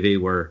blockbuster movie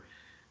where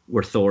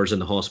Thor's in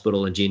the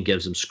hospital and Jean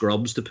gives him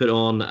scrubs to put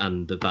on,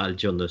 and the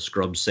badge on the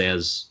scrubs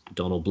says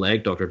Donald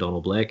Blake, Dr.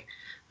 Donald Blake,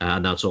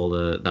 and that's all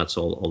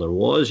there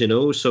was,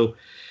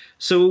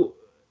 So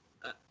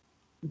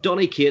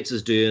Donny Cates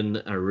is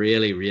doing a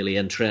really, really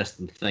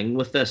interesting thing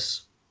with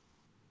this.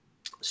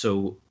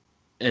 So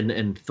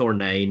in Thor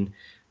 9,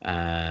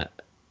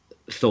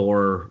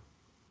 Thor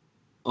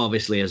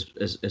obviously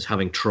is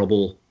having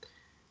trouble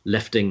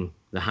lifting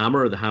the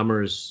hammer. The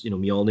hammer is,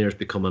 Mjolnir is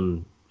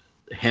becoming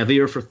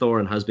heavier for Thor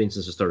and has been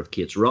since the start of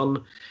Cates'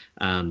 run.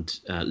 And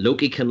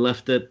Loki can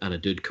lift it, and a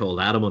dude called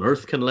Adam on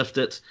Earth can lift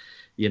it.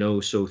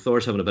 So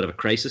Thor's having a bit of a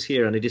crisis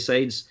here, and he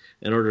decides,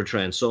 in order to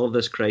try and solve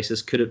this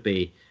crisis, could it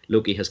be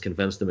Loki has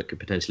convinced him it could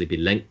potentially be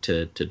linked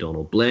to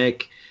Donald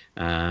Blake.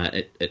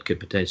 It could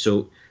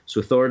potentially.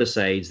 So Thor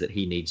decides that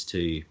he needs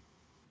to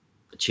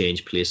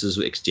exchange places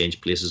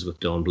with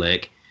Don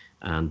Blake,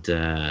 and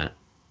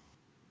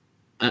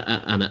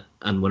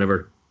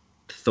whenever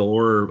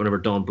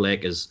Don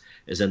Blake is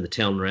in the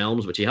Ten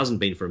Realms, which he hasn't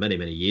been for many,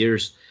 many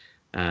years,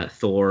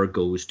 Thor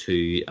goes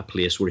to a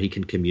place where he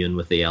can commune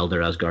with the elder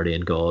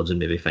Asgardian gods and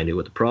maybe find out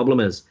what the problem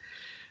is.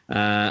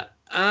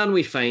 And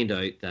we find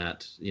out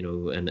that,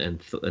 in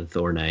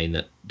Thor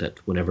 9, that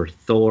whenever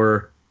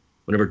Thor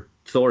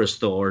is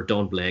Thor,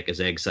 Don Blake is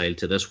exiled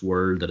to this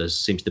world that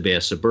seems to be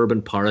a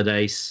suburban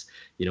paradise,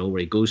 where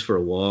he goes for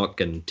a walk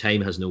and time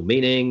has no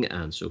meaning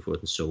and so forth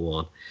and so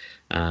on.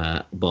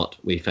 But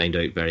we find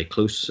out very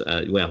close.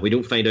 We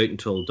don't find out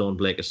until Don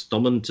Blake is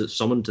summoned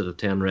to the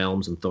Ten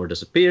Realms and Thor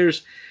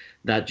disappears,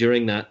 that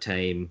during that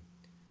time,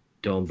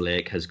 Don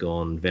Blake has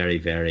gone very,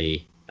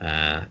 very,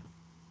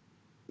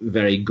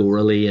 very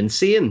gorily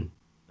insane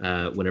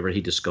whenever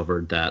he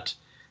discovered that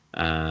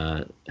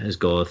his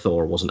god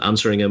Thor wasn't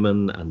answering him,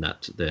 and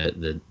that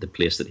the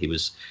place that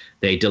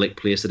the idyllic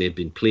place that he had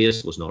been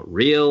placed was not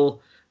real,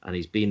 and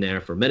he's been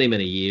there for many,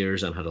 many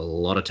years and had a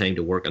lot of time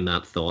to work on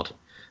that thought,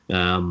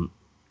 and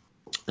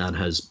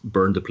has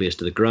burned the place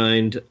to the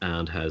ground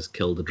and has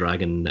killed the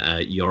dragon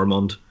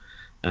Jormungand,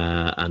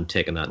 and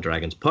taken that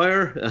dragon's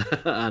power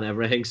and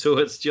everything. So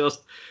it's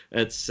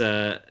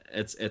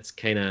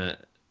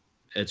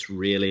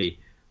really,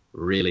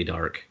 really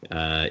dark.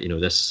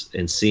 This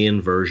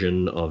insane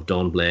version of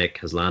Don Blake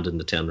has landed in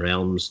the Ten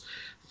Realms.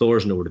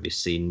 Thor's nowhere to be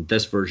seen.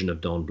 This version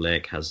of Don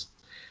Blake has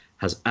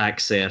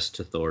access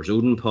to Thor's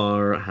Odin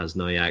power, has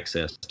now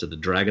access to the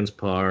dragon's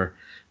power,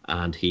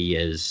 and he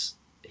is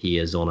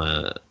on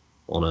a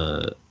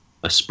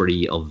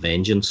spree of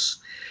vengeance.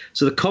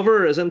 So the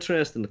cover is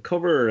interesting. The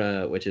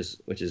cover, which is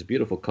a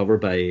beautiful cover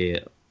by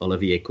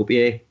Olivier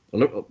Copier,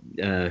 who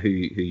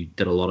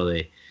did a lot of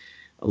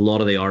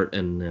the art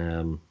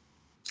in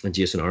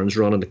Jason Aaron's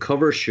run, and the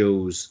cover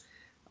shows,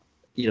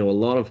 a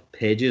lot of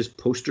pages,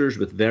 posters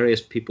with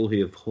various people who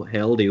have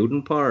held the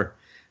Odin power.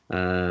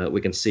 We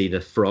can see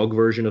the frog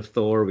version of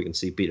Thor. We can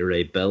see Beta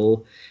Ray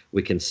Bill.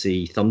 We can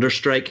see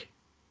Thunderstrike,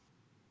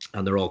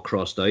 and they're all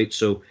crossed out.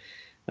 So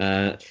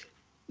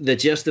the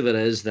gist of it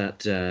is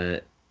that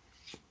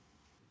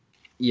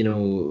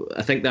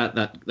I think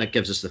that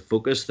gives us the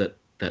focus that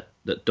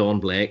Don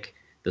Blake,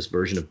 this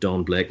version of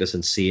Don Blake, this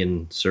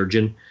insane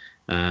surgeon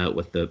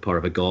with the power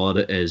of a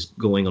god, is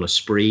going on a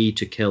spree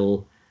to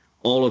kill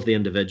all of the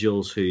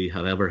individuals who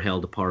have ever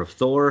held the power of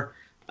Thor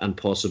and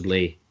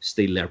possibly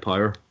steal their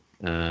power.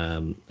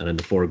 And in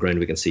the foreground,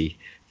 we can see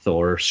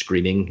Thor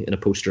screaming in a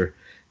poster.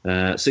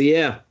 And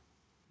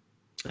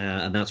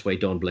that's why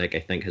Don Blake, I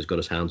think, has got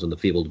his hands on the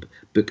fabled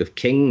Book of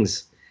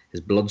Kings,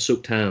 his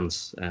blood-soaked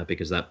hands,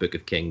 because that Book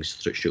of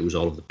Kings shows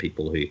all of the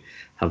people who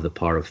have the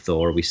power of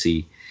Thor. We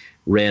see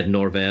Red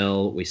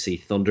Norvel, we see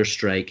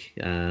Thunderstrike,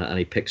 and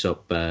he picks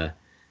up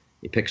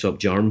He picks up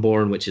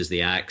Jarnborn, which is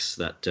the axe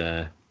that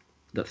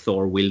that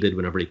Thor wielded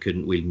whenever he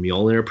couldn't wield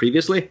Mjolnir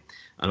previously,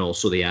 and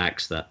also the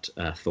axe that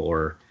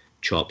Thor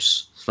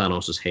chops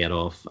Thanos' head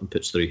off and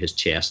puts through his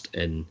chest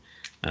in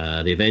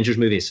the Avengers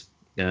movies.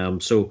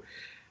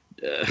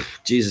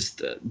 Jesus,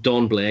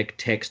 Don Blake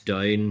takes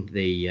down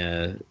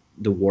the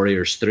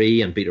Warriors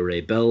 3 and Beta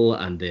Ray Bill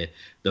and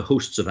the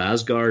hosts of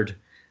Asgard,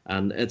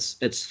 and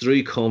it's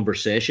through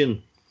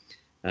conversation.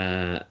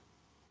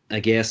 I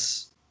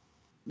guess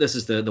this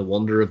is the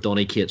wonder of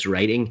Donny Cates'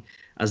 writing.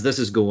 As this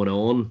is going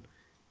on,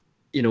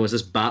 as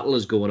this battle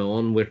is going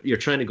on, where you're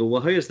trying to go,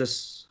 well, how is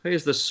this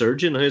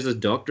surgeon, how is this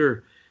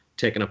doctor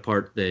taking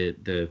apart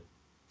the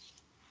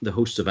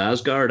hosts of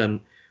Asgard? And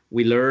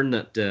we learn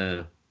that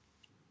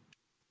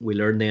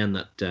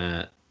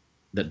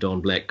that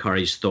Don Blake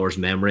carries Thor's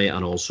memory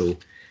and also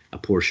a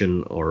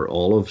portion or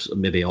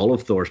maybe all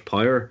of Thor's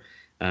power,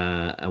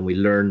 and we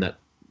learn that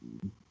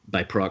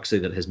by proxy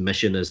that his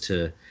mission is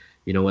to,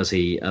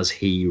 as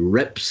he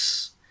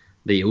rips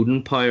the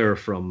Odin power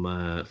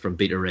from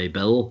Beta Ray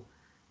Bill,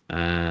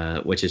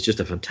 which is just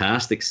a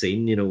fantastic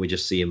scene. We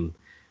just see him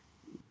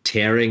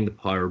tearing the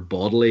power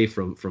bodily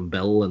from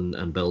Bill,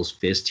 and Bill's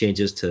face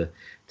changes to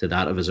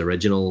that of his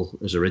original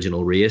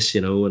race,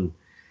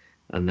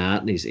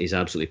 and he's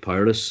absolutely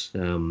powerless.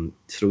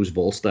 Throws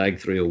Volstagg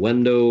through a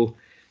window,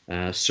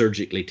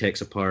 surgically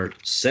takes apart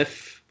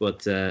Sif,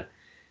 but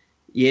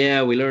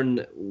we learn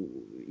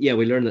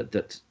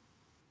that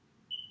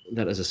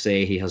as I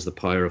say, he has the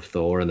power of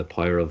Thor and the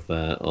power of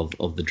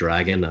the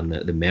dragon and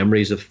the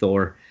memories of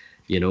Thor.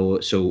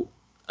 So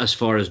as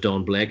far as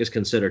Don Blake is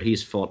considered,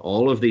 he's fought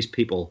all of these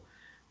people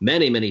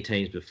many, many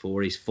times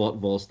before. He's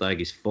fought Volstagg,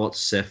 he's fought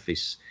Sif,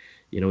 he's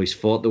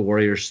fought the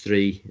Warriors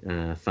 3,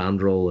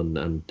 Fandral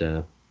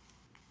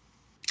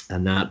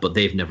and that, but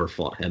they've never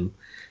fought him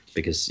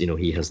because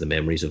he has the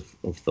memories of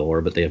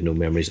Thor, but they have no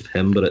memories of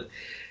him. But at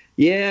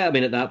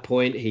that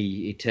point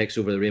he takes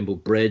over the Rainbow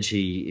Bridge.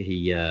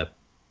 He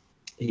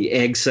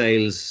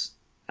exiles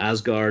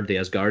Asgard, the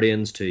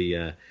Asgardians,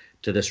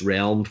 to this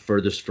realm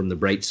furthest from the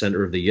bright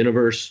center of the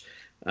universe,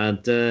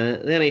 and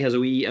then he has a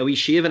wee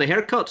shave and a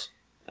haircut.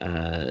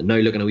 Now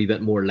looking a wee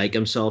bit more like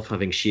himself,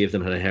 having shaved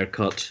and had a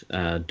haircut,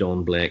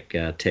 Don Blake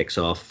takes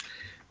off,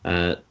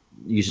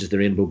 uses the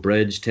Rainbow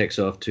Bridge, takes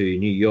off to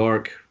New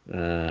York,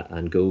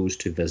 and goes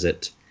to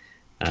visit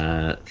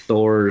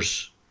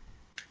Thor's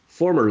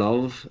former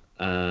love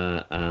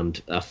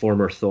and a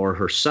former Thor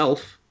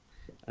herself,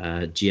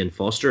 Jane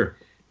Foster.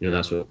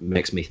 That's what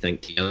makes me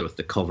think, together with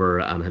the cover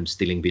and him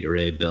stealing Beta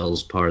Ray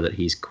Bill's power, that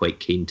he's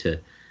quite keen to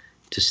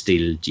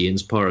steal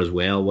Jane's power as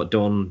well. What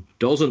Don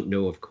doesn't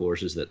know, of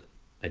course, is that,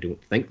 I don't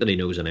think that he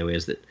knows anyway,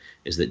 is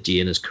that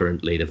Jane is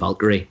currently the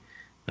Valkyrie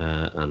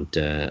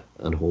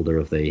and holder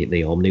of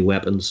the Omni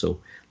weapon. So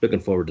looking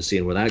forward to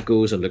seeing where that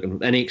goes, and looking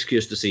for any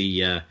excuse to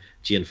see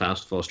Jane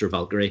Foster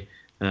Valkyrie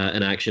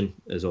in action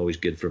is always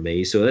good for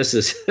me. So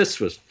this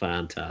was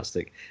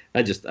fantastic.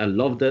 I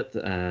loved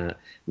it.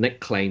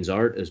 Nick Klein's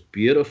art is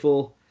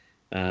beautiful.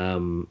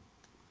 In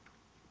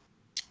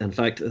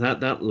fact,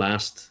 that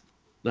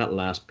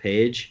last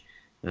page,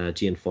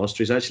 Jane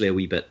Foster, is actually a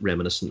wee bit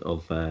reminiscent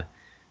of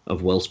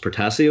Whilce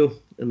Portacio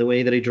in the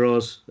way that he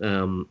draws.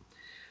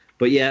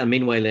 But yeah,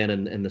 meanwhile, then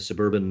in the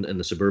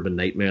suburban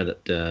nightmare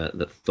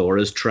that Thor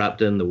is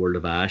trapped in, the world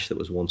of Ash that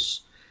was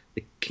once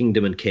the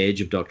kingdom and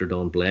cage of Dr.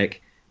 Don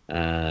Blake,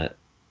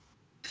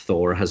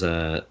 Thor has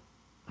a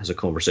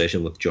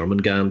conversation with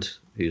Jormungand,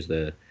 who's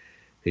the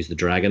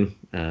dragon.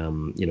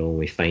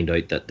 We find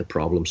out that the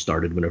problem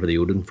started whenever the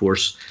Odin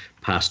Force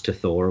passed to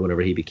Thor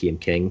whenever he became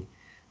king,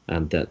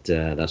 and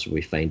that's when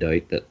we find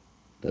out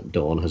that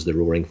Don has the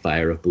roaring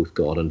fire of both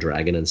God and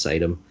dragon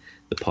inside him,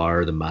 the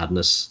power, the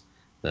madness,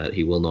 that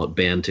he will not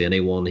bend to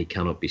anyone, he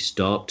cannot be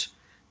stopped.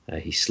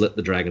 He slit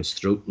the dragon's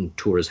throat and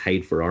tore his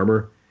hide for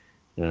armor.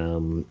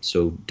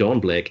 So Don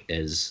Blake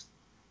is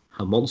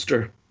a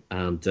monster,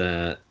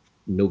 and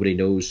nobody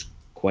knows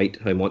quite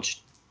how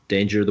much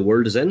danger the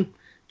world is in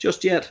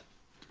just yet.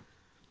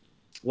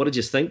 What did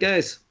you think,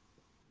 guys?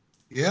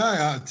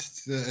 Yeah,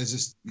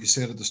 as you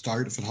said at the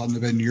start, if it hadn't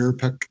been your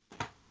pick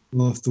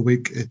of the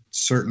week, it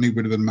certainly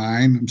would have been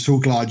mine. I'm so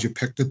glad you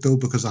picked it, though,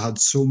 because I had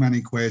so many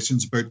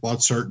questions about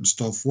what certain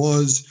stuff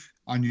was,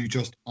 and you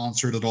just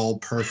answered it all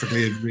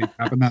perfectly in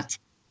recapping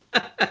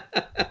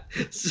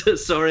it.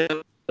 Sorry.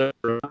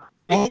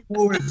 Oh,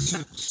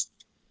 it's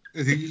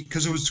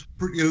because it was,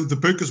 the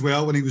book as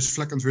well. When he was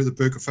flicking through the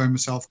book, I found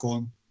myself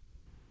going,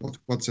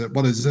 "What's it?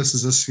 What is this?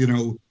 Is this,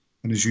 And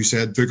as you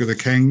said, Book of the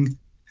King.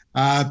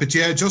 But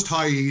yeah, just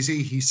how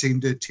easy he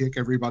seemed to take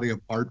everybody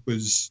apart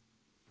was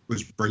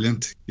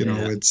brilliant.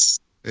 It's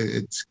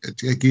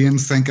again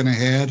thinking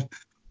ahead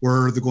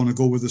where they're going to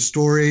go with the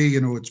story.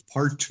 It's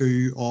part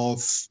 2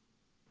 of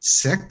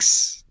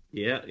 6.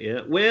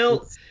 Yeah.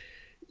 Well,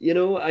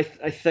 I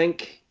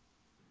think,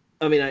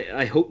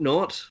 I hope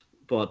not.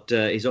 But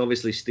he's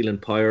obviously stealing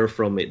power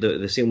from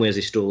the same way as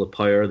he stole the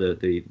power,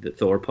 the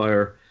Thor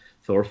power,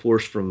 Thor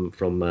Force from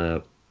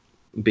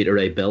Beta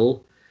Ray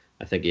Bill.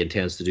 I think he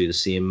intends to do the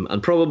same,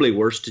 and probably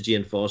worse to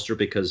Jane Foster,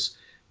 because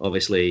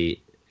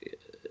obviously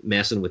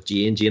messing with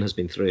Jane. Jane has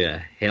been through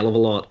a hell of a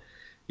lot,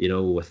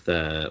 with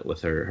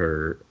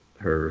her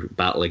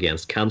battle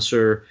against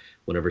cancer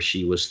whenever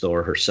she was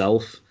Thor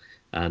herself,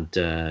 and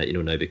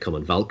now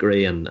becoming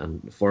Valkyrie,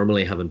 and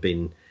formerly having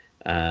been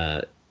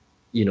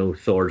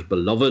Thor's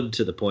beloved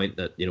to the point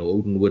that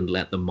Odin wouldn't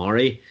let them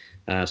marry.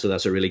 So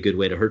that's a really good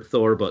way to hurt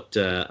Thor. But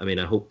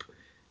I hope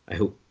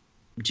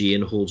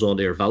Jane holds on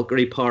to her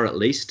Valkyrie power at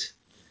least.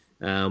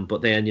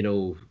 But then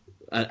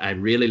I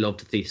really love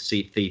to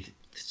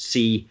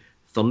see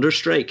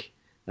Thunderstrike.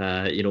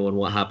 And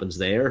what happens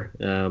there.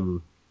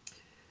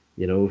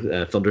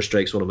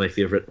 Thunderstrike's one of my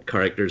favorite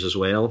characters as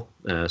well.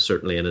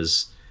 Certainly in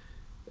his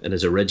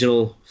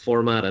original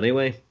format,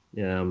 anyway.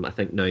 I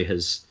think now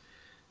his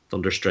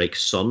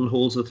Thunderstrike's son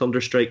holds the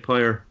Thunderstrike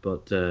power,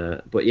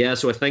 but yeah.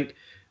 So I think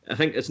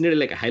it's nearly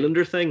like a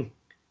Highlander thing.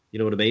 You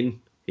know what I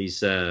mean?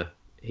 He's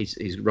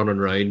running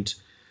around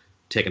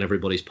taking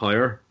everybody's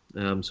power.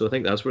 So I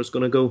think that's where it's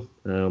going to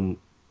go.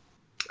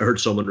 I heard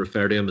someone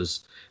refer to him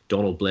as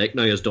Donald Blake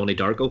now as Donnie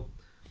Darko.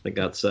 I think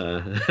that's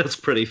that's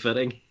pretty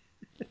fitting.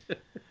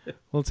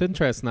 Well, it's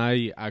interesting.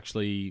 I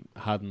actually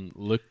hadn't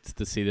looked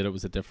to see that it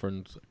was a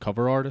different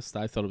cover artist.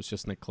 I thought it was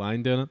just Nick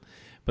Klein doing it.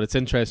 But it's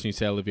interesting you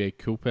say Olivier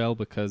Coupel,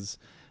 because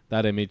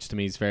that image to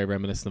me is very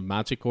reminiscent of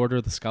Magic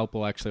Order. The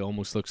scalpel actually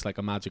almost looks like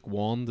a magic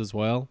wand as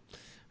well.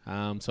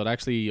 So it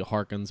actually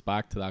harkens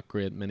back to that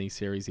great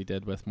mini-series he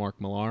did with Mark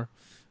Millar,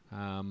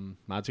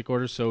 Magic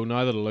Order. So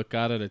now that I look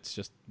at it, it's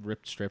just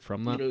ripped straight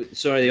from that.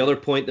 Sorry, the other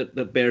point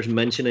that bears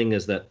mentioning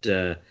is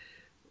that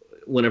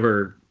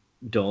whenever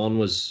Dawn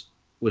was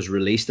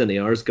released in the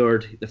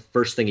Asgard, the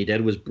first thing he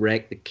did was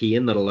break the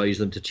cane that allows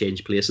them to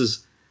change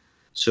places.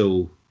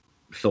 So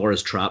Thor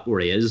is trapped where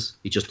he is.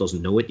 He just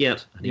doesn't know it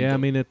yet. Yeah, I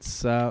mean,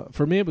 it's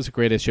for me, it was a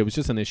great issue. It was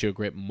just an issue of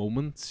great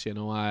moments.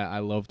 I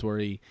loved where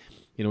he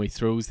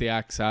throws the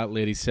axe at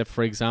Lady Sif,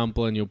 for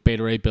example, and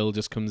Beta Ray Bill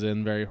just comes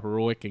in very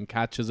heroic and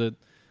catches it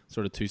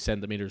sort of 2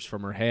 centimeters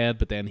from her head,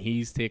 but then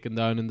he's taken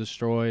down and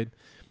destroyed.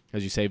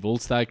 As you say,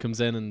 Volstagg comes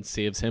in and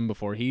saves him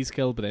before he's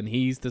killed, but then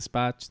he's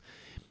dispatched.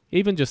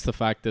 Even just the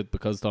fact that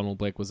because Donald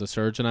Blake was a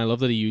surgeon, I love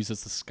that he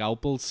uses the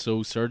scalpel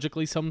so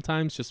surgically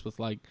sometimes, just with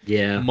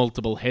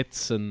multiple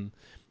hits and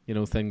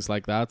things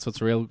like that. So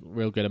it's a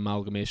real good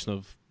amalgamation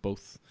of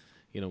both,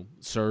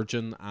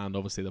 surgeon and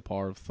obviously the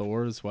power of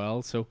Thor as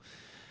well. So,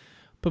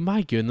 but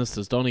my goodness,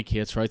 does Donny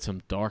Cates write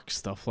some dark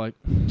stuff like?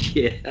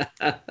 Yeah,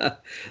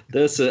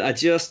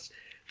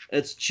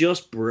 it's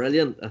just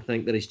brilliant. I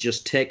think that he's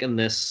just taken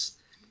this.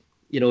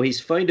 He's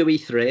found a wee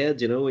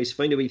thread. He's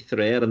found a wee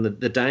thread, and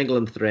the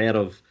dangling thread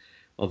of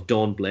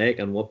Don Blake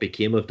and what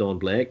became of Don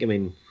Blake. I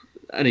mean,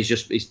 and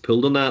he's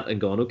pulled on that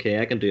and gone, okay,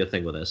 I can do a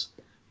thing with this.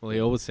 Well, he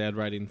always said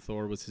writing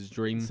Thor was his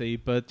dream.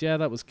 But yeah,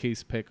 that was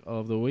Keith's pick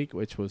of the week,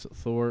 which was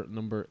Thor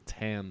number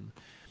 10.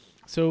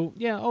 So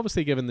yeah,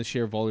 obviously given the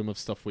sheer volume of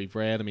stuff we've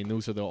read, I mean,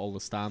 those are all the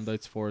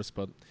standouts for us.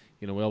 But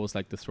we always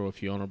like to throw a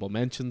few honourable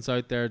mentions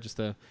out there, just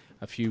a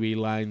few wee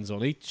lines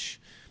on each.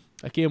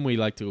 Again, we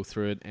like to go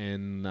through it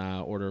in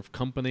order of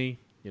company,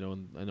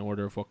 in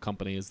order of what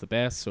company is the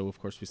best. So, of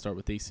course, we start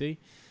with DC.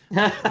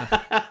 You're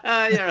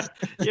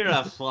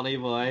a funny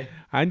boy.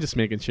 I'm just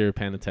making sure you're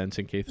paying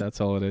attention, Keith.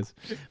 That's all it is.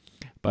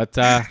 But,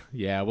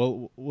 yeah,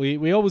 well,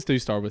 we always do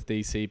start with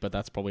DC, but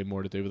that's probably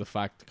more to do with the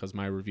fact, because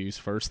my review's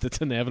first, it's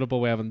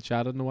inevitable we haven't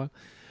chatted in a while.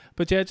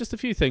 But, yeah, just a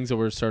few things that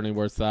were certainly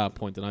worth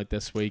pointing out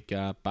this week.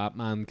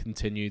 Batman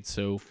continued,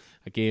 so,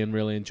 again,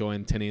 really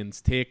enjoying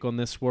Tinian's take on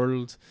this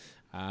world.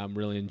 I'm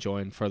really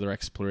enjoying further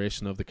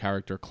exploration of the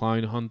character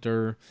Clown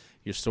Hunter.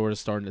 You're sort of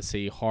starting to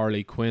see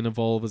Harley Quinn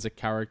evolve as a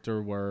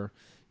character where,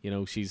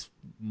 she's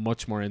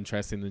much more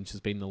interesting than she's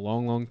been in a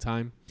long, long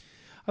time.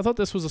 I thought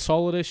this was a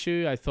solid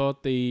issue. I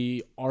thought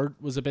the art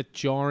was a bit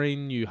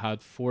jarring. You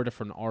had 4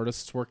 different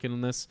artists working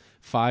on this.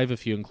 5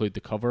 if you include the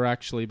cover,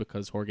 actually,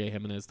 because Jorge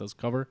Jimenez does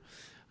cover.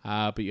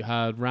 But you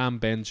had Ram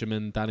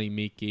Benjamin, Danny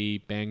Miki,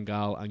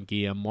 Bengal, and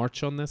Guillaume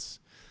March on this.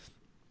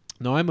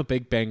 Now, I'm a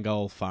big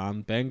Bengal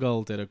fan.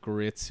 Bengal did a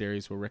great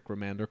series with Rick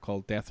Remender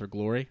called Death or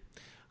Glory,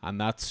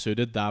 and that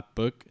suited that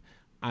book.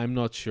 I'm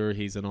not sure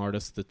he's an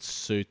artist that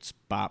suits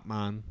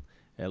Batman.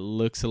 It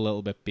looks a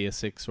little bit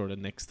basic, sort of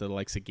next to the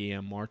likes of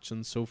Guillaume March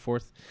and so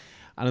forth.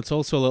 And it's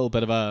also a little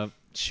bit of a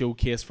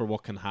showcase for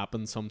what can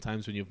happen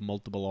sometimes when you have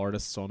multiple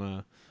artists on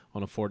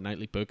a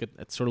fortnightly book.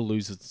 It sort of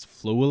loses its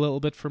flow a little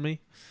bit for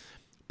me.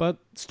 But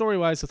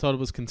story-wise, I thought it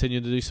was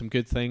continuing to do some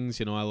good things.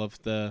 I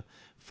love the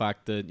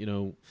fact that,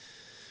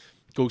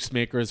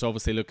 Ghostmaker is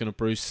obviously looking at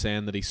Bruce,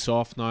 saying that he's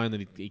soft now and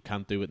that he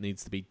can't do what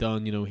needs to be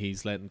done.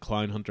 He's letting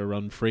Clown Hunter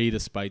run free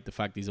despite the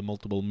fact he's a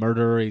multiple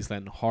murderer. He's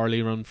letting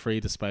Harley run free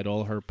despite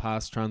all her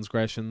past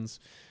transgressions.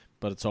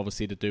 But it's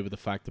obviously to do with the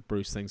fact that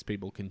Bruce thinks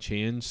people can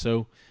change.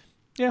 So,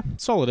 yeah,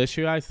 solid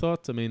issue, I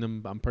thought. I mean,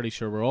 I'm pretty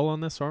sure we're all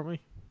on this, aren't we?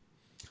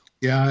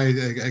 Yeah,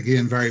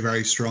 again, very,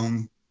 very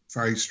strong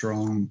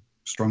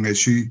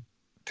issue.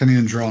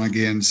 Tinian drawn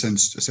again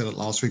since, I said it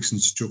last week,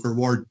 since Joker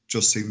War,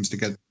 just seems to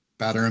get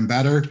better and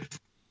better.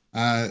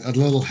 A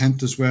little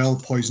hint as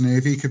well, Poison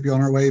Ivy could be on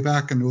her way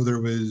back. I know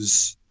there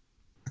was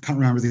a can't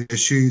remember the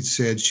issue. It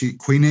said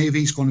Queen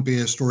Avi's going to be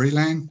a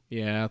storyline.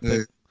 Yeah, I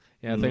think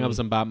I was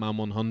in Batman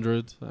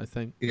 100. I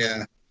think.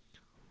 Yeah,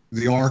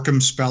 the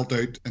Arkham spelt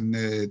out in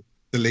the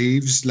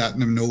leaves, letting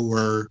them know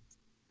where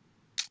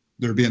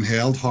they're being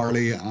held.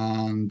 Harley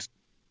and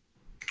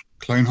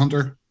Clown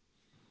Hunter,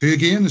 who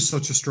again is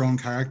such a strong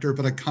character,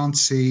 but I can't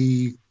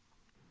see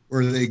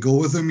where they go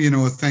with him.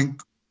 I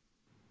think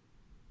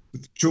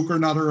with Joker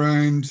not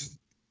around,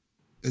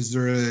 is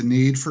there a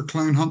need for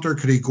Clown Hunter?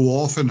 Could he go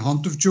off and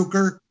hunt of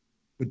Joker?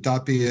 Would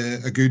that be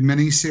a good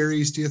mini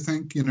series? Do you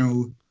think?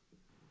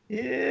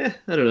 Yeah,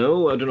 I don't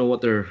know. I don't know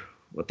what they're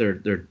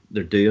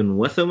doing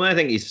with him. I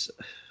think he's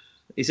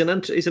an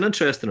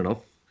interesting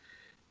enough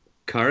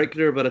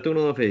character, but I don't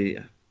know if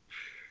you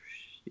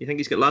think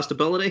he's got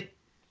lastability.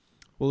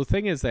 Well, the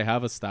thing is, they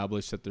have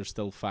established that there's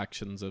still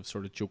factions of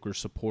sort of Joker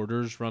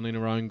supporters running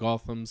around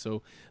Gotham,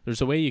 so there's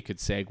a way you could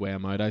segue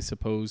him out, I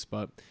suppose,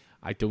 but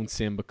I don't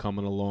see him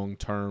becoming a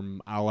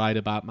long-term ally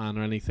to Batman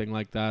or anything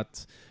like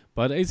that.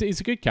 But he's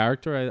a good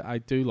character. I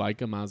do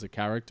like him as a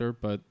character,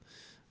 but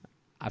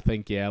I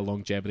think,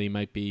 longevity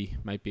might be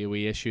a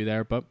wee issue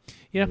there. But,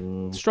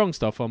 strong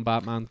stuff on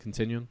Batman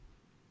continuing.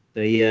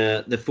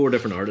 The 4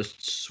 different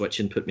artists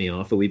switching put me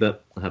off a wee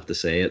bit, I have to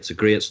say. It's a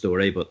great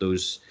story, but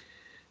those...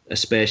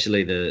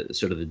 especially the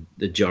sort of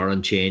the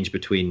jarring change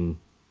between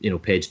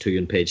page 2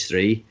 and page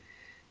 3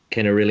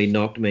 kind of really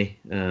knocked me.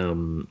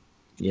 And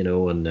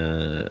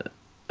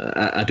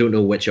I don't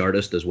know which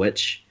artist is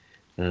which.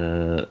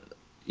 It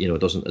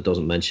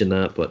doesn't mention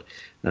that, but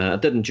I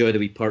did enjoy the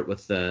wee part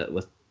with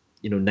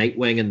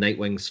Nightwing and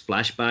Nightwing's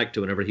flashback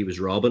to whenever he was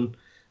Robin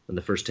and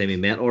the first time he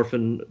met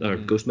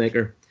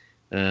Ghostmaker.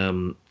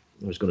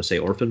 I was going to say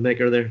Orphan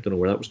Maker there. Don't know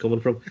where that was coming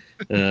from.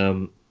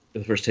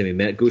 The first time he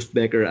met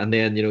Ghostmaker, and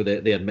then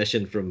the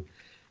admission from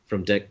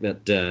Dick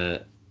that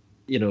that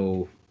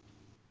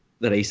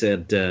he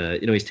said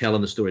he's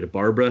telling the story to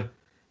Barbara,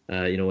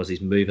 as he's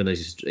moving,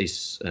 as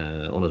he's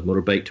on his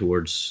motorbike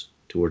towards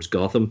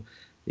Gotham,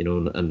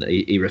 and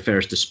he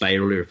refers to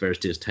Spiral, he refers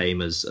to his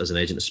time as an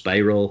agent of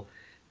Spiral,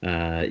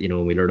 and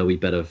we learn a wee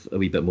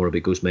bit more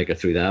about Ghostmaker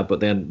through that. But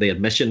then the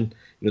admission,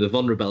 the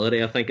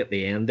vulnerability, I think at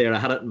the end there, I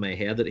had it in my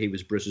head that he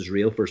was Bruce's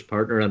real first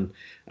partner, and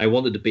I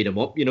wanted to beat him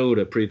up,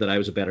 to prove that I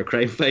was a better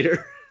crime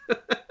fighter.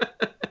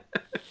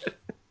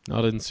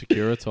 Not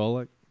insecure at all,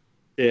 like.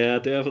 Yeah,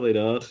 definitely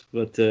not.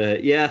 But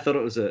I thought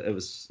it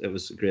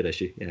was a great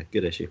issue. Yeah,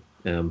 good issue.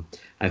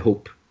 I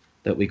hope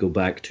that we go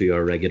back to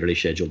our regularly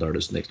scheduled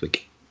artists next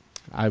week.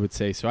 I would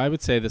say so. I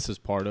would say this is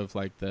part of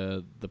like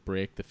the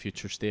break the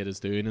Future State is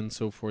doing and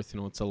so forth.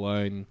 It's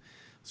allowing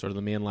sort of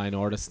the mainline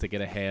artists to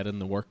get ahead in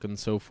the work and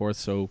so forth.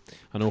 So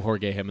I know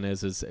Jorge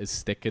Jimenez is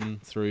sticking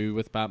through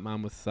with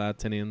Batman with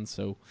Tinian,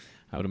 so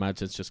I would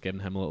imagine it's just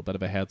giving him a little bit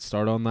of a head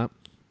start on that.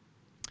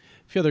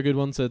 A few other good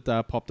ones that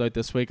popped out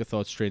this week. I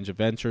thought Strange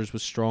Adventures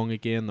was strong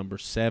again, number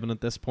 7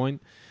 at this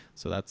point.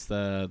 So that's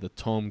the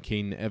Tom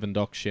King, Evan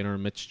Doc Shinner,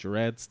 Mitch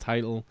Gerads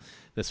title.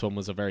 This one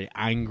was a very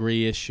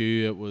angry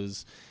issue. It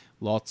was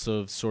lots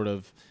of sort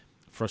of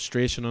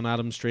frustration on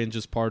Adam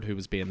Strange's part, who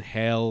was being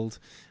held.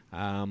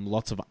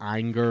 Lots of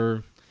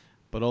anger,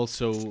 but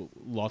also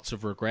lots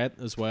of regret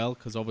as well,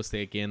 because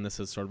obviously, again, this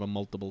is sort of a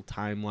multiple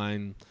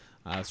timeline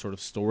sort of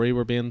story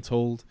we're being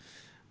told.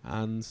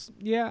 And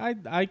yeah,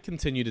 I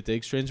continue to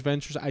dig Strange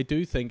Adventures. I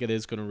do think it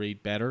is going to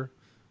read better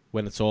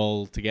when it's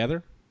all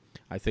together.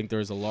 I think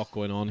there's a lot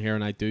going on here,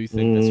 and I do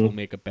think this will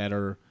make a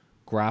better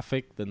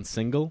graphic than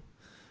single,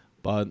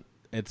 but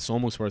it's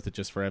almost worth it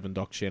just for Evan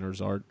Doc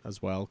Shinner's art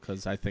as well,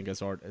 because I think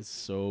his art is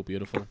so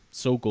beautiful,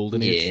 so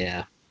golden age.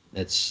 Yeah,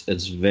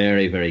 it's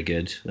very, very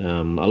good.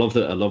 I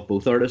love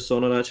both artists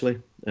on it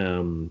actually.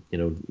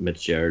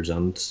 Mitch Gerads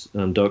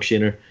and Doc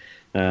Shinner.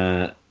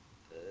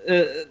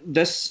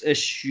 This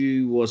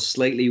issue was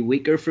slightly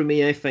weaker for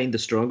me. I find the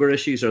stronger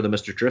issues are the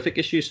Mr. Terrific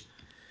issues.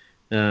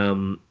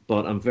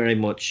 But I'm very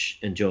much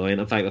enjoying.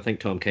 In fact, I think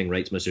Tom King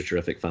writes Mr.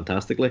 Terrific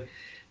fantastically.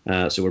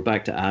 So we're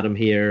back to Adam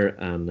here,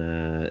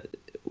 and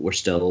we're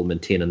still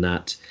maintaining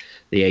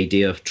the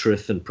idea of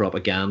truth and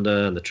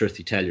propaganda and the truth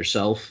you tell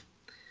yourself.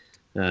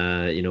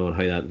 And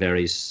how that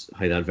varies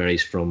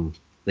from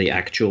the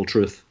actual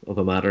truth of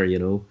a matter.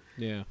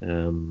 Yeah.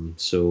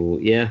 So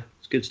yeah,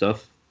 it's good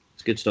stuff.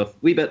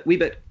 Wee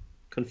bit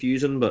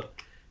confusing, but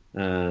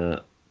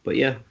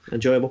yeah,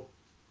 enjoyable.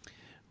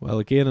 Well,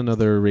 again,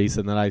 another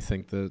reason that I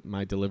think that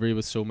my delivery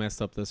was so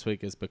messed up this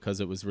week is because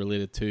it was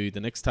related to the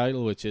next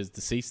title, which is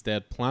Deceased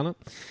Dead Planet.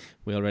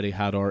 We already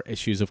had our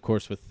issues, of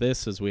course, with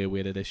this as we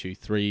awaited issue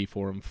 3,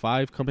 4, and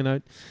 5 coming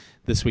out.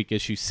 This week,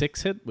 issue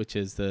 6 hit, which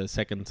is the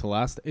second to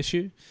last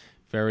issue.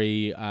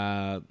 Very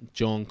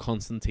John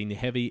Constantine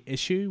heavy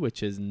issue,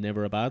 which is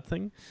never a bad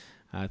thing.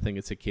 I think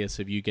it's a case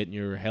of you getting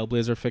your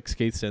Hellblazer fix,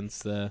 Keith, since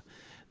the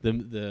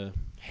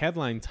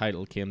headline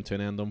title came to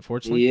an end,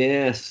 unfortunately.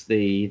 Yes,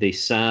 the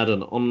sad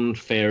and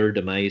unfair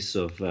demise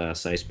of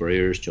Si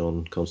Spurrier's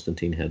John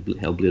Constantine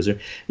Hellblazer.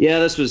 Yeah,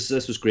 this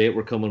was great.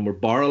 We're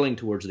barreling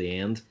towards the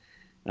end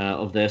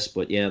of this,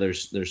 but yeah,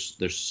 there's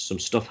some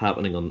stuff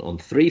happening on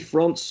 3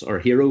 fronts. Our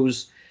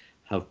heroes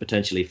have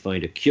potentially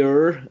found a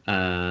cure.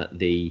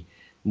 The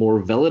more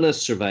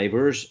villainous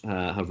survivors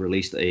have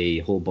released a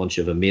whole bunch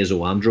of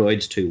Amazo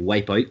androids to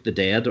wipe out the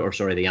dead, or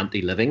sorry, the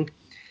anti-living,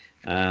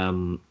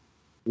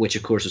 which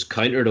of course is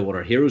counter to what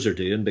our heroes are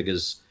doing,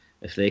 because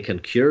if they can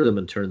cure them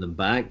and turn them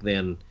back,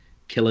 then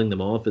killing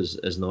them off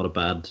is not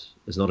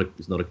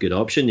a good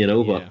option, you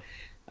know. Yeah.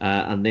 But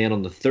and then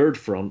on the third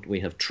front, we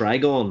have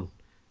Trigon,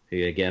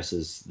 who I guess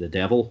is the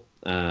devil,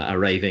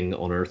 arriving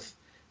on Earth,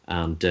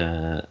 and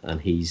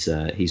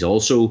he's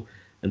also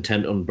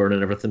intent on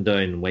burning everything down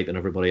and wiping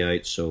everybody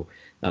out. So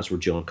that's where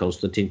John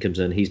Constantine comes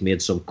in. He's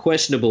made some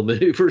questionable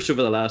maneuvers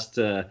over the last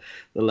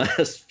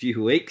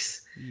few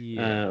weeks,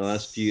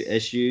 last few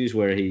issues,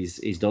 where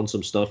he's done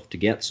some stuff to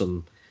get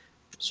some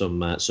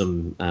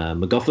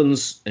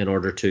MacGuffins in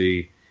order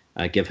to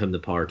give him the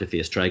power to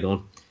face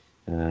Trigon.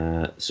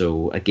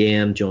 So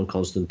again, John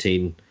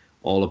Constantine,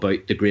 all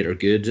about the greater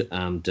good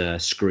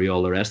and screw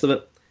all the rest of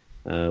it,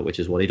 which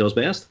is what he does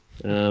best.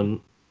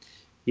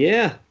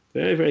 Yeah,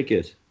 very, very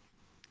good.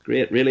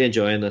 Great, really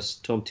enjoying this.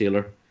 Tom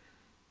Taylor,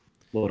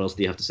 what else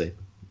do you have to say?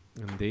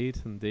 Indeed.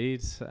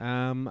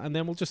 And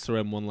then we'll just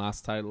throw in one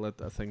last title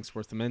that I think is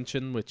worth to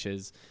mention, which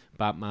is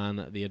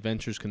Batman: The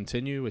Adventures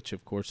Continue, which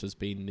of course has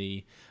been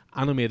the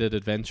animated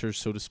adventures,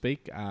 so to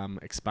speak,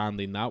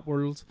 expanding that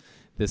world.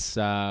 This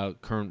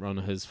current run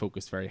has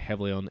focused very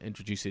heavily on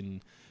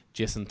introducing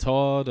Jason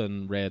Todd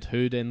and Red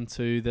Hood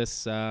into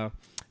this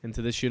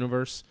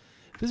universe.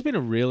 This has been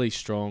a really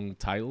strong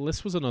title.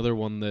 This was another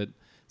one that,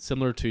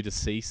 similar to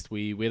Deceased,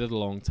 we waited a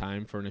long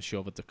time for an issue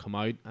of it to come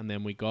out, and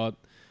then we got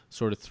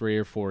sort of 3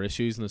 or 4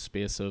 issues in the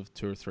space of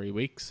 2 or 3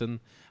 weeks, and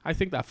I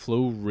think that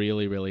flow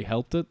really, really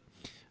helped it.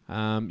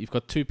 You've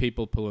got 2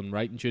 people pulling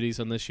writing duties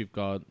on this. You've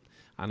got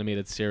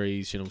animated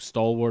series,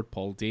 stalwart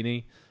Paul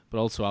Dini, but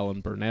also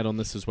Alan Burnett on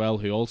this as well,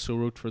 who also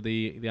wrote for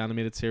the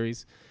animated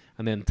series.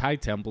 And then Ty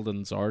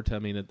Templeton's art, I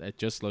mean, it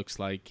just looks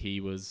like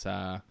he was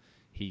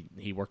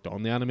he worked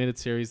on the animated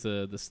series.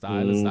 The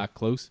style is that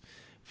close.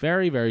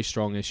 Very, very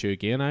strong issue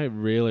again. I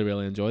really,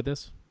 really enjoyed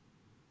this.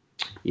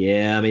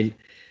 Yeah, I mean,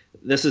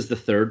 this is the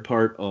third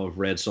part of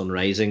Red Sun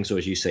Rising. So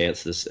as you say,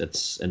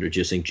 it's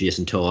introducing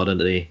Jason Todd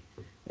into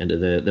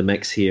the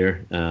mix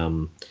here.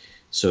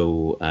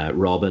 So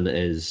Robin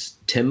is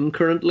Tim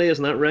currently,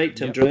 isn't that right?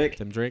 Tim Drake.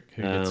 Tim Drake,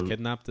 who gets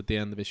kidnapped at the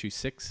end of issue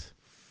 6.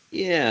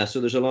 Yeah,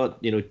 so there's a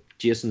lot.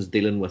 Jason's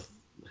dealing with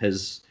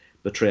his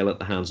betrayal at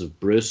the hands of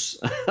Bruce.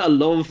 I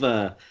love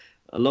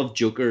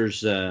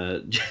Joker's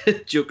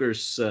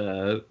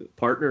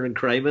partner in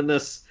crime in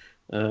this,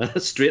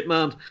 Straight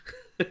Man.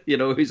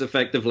 Who's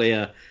effectively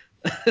a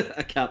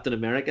Captain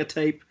America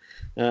type.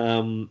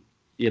 And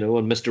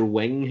Mr.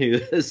 Wing, who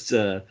is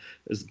the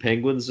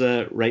Penguin's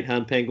right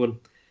hand Penguin.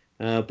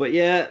 But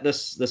yeah,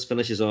 this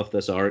finishes off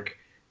this arc.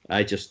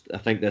 I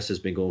think this has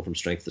been going from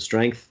strength to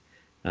strength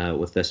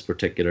with this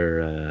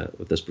particular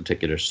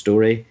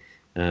story.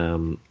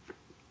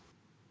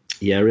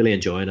 Yeah, really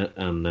enjoying it,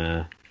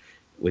 and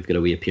we've got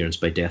a wee appearance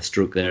by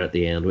Deathstroke there at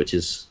the end, which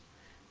is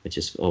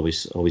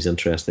always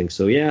interesting.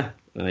 So yeah,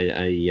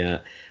 I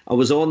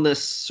was on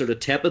this sort of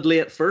tepidly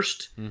at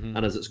first,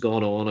 and as it's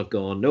gone on, I've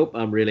gone, nope,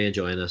 I'm really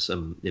enjoying this.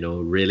 I'm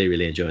really,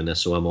 really enjoying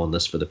this, so I'm on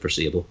this for the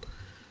foreseeable.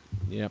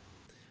 Yep.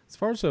 As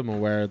far as I'm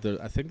aware,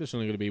 I think there's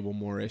only going to be one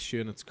more issue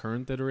in its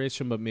current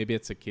iteration, but maybe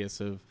it's a case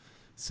of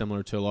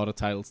similar to a lot of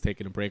titles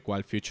taking a break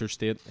while Future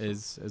State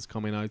is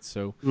coming out.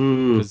 So,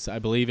 because I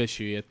believe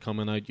issue 8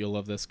 coming out, you'll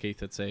love this,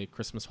 Keith. It's a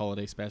Christmas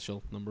holiday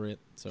special, number 8.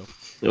 So,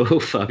 oh,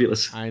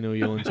 fabulous! I know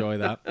you'll enjoy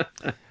that.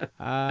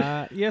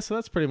 Yeah, so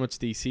that's pretty much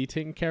DC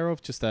taken care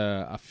of. Just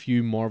a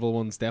few Marvel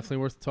ones definitely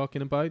worth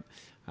talking about.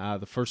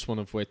 The first one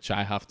of which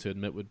I have to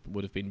admit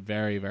would have been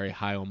very, very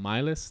high on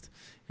my list.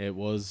 It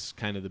was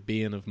kind of the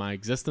bane of my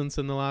existence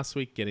in the last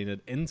week, getting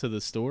it into the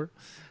store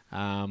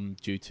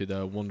due to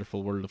the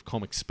wonderful world of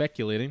comic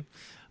speculating.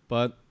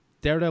 But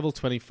Daredevil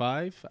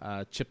 25,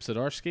 Chip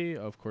Zdarsky,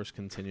 of course,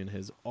 continuing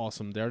his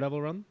awesome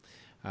Daredevil run.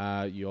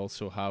 You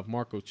also have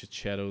Marco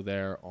Cicchetto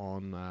there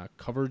on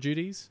cover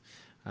duties.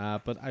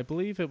 But I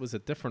believe it was a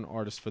different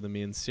artist for the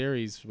main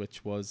series,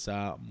 which was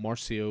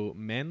Marcio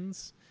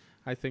Menz,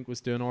 I think,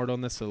 was doing art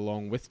on this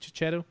along with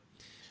Cicchetto.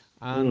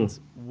 And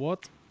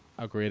what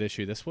a great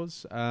issue this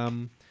was.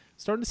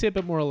 Starting to see a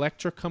bit more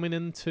Elektra coming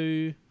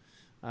into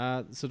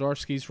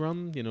Zdarsky's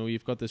run.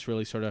 You've got this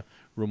really sort of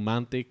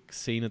romantic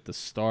scene at the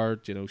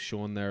start,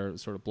 showing their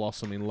sort of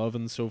blossoming love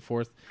and so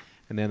forth.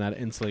 And then that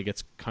instantly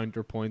gets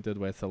counterpointed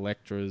with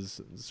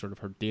Elektra's sort of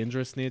her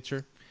dangerous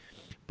nature.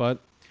 But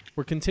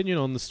we're continuing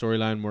on the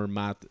storyline where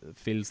Matt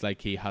feels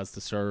like he has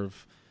to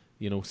serve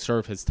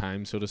his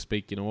time, so to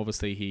speak.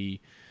 Obviously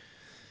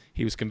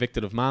he was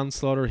convicted of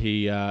manslaughter.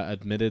 He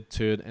admitted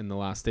to it in the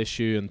last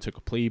issue and took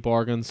a plea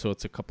bargain, so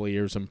it's a couple of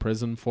years in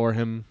prison for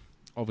him.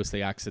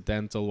 Obviously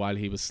accidental while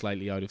he was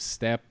slightly out of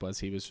step as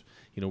he was,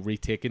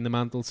 retaking the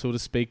mantle, so to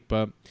speak.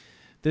 But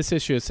this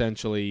issue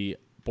essentially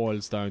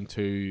boils down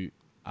to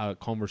a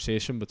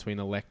conversation between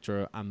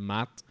Elektra and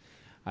Matt.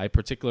 I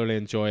particularly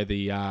enjoy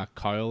the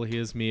cowl he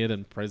has made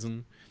in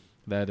prison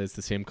that is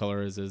the same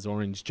color as his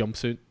orange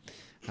jumpsuit.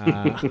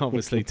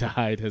 obviously to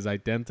hide his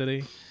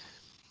identity.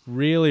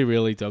 Really,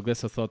 really dug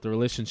this. I thought the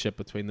relationship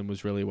between them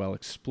was really well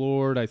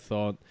explored. I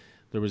thought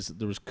there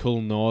was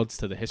cool nods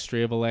to the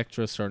history of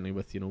Elektra, certainly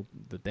with,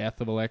 the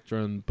death of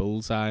Elektra and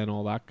Bullseye and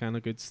all that kind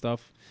of good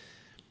stuff.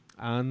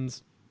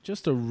 And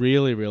just a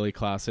really, really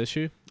class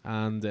issue.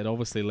 And it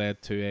obviously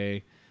led to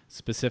a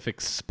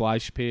specific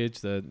splash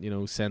page that,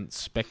 sent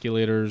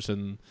speculators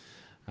and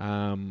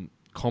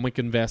comic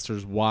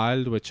investors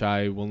wild, which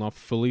I will not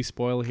fully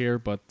spoil here,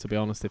 but to be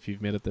honest, if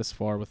you've made it this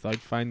far without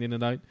finding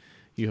it out,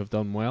 you have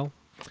done well.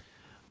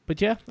 But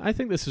yeah, I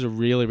think this is a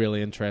really,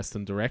 really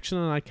interesting direction,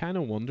 and I kind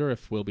of wonder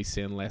if we'll be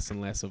seeing less and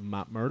less of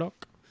Matt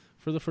Murdock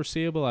for the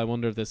foreseeable. I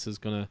wonder if this is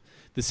going to,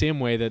 the same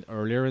way that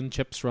earlier in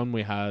Chip's run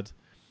we had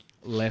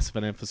less of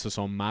an emphasis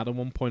on Matt at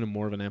one point and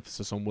more of an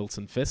emphasis on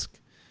Wilson Fisk.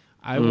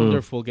 I wonder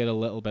if we'll get a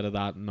little bit of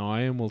that now,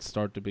 and we'll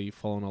start to be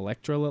following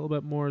Elektra a little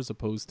bit more as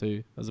opposed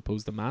to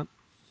Matt.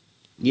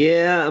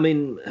 Yeah, I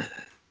mean,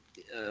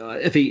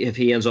 if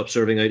he ends up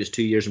serving out his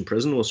 2 years in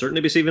prison, we'll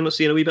certainly be seeing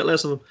a wee bit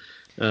less of him.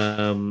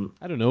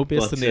 I don't know.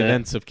 Based on the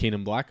events of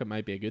Keenan Black, it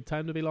might be a good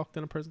time to be locked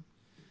in a prison.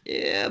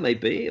 Yeah, it might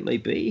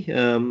be.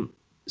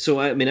 So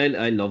I mean,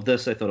 I love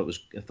this. I thought it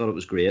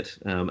was great.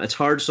 It's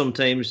hard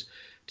sometimes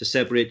to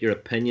separate your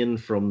opinion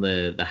from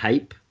the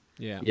hype.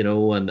 Yeah.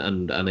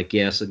 And I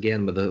guess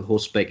again with the whole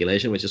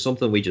speculation, which is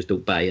something we just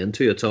don't buy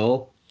into at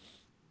all.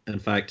 In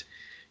fact,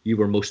 you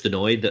were most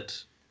annoyed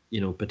that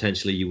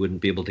potentially you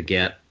wouldn't be able to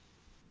get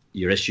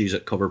your issues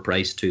at cover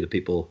price to the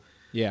people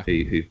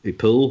who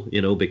pull,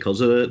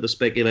 because of the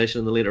speculation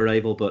and the late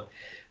arrival. But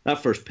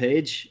that first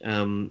page,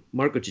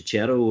 Marco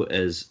Cicchetto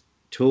is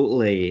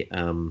totally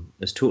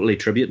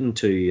tributing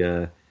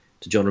to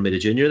John Romita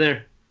Jr.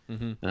 there.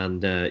 Mm-hmm.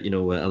 And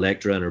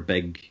Elektra and her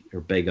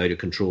big out of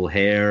control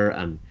hair,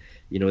 and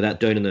that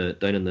down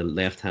in the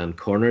left hand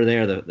corner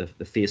there,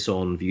 the face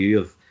on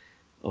view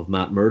of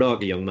Matt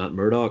Murdock, a young Matt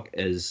Murdock,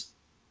 is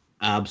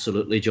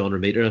absolutely John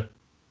Romita.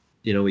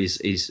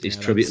 He's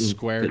tributing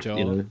square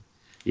jaw.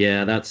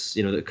 That's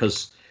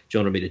because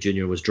John Romita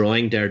Jr. was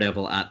drawing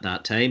Daredevil at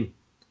that time.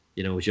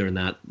 During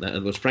that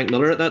it was Frank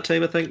Miller at that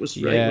time, I think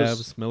was right. Yeah, it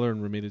was Miller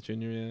and Romita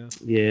Jr.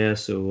 Yeah.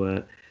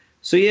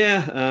 So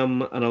yeah,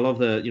 and I love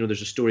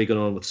there's a story going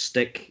on with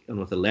Stick and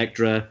with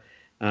Elektra.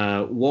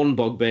 One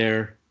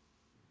bugbear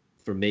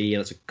for me,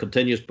 and it's a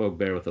continuous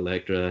bugbear with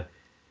Elektra.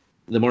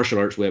 The martial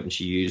arts weapons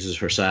she uses,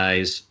 her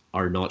size,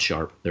 are not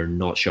sharp. They're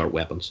not sharp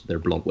weapons. They're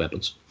blunt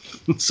weapons.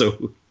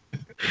 So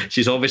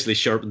she's obviously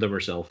sharpened them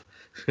herself.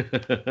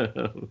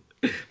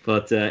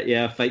 But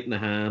fighting the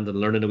hand and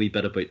learning a wee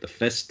bit about the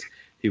fist,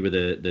 who were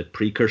the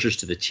precursors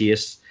to the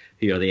chase,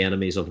 who are the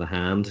enemies of the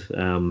hand.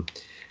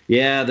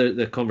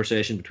 The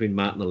conversation between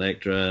Matt and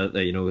Elektra,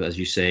 as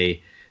you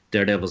say,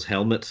 Daredevil's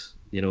helmet,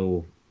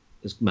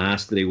 his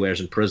mask that he wears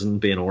in prison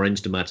being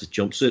orange to match his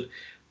jumpsuit,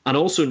 and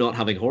also not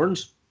having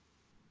horns.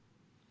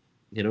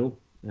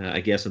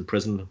 I guess in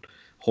prison,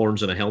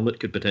 horns and a helmet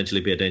could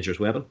potentially be a dangerous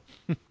weapon.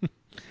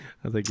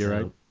 I think you're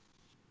right.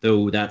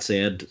 Though that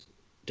said,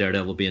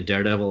 Daredevil being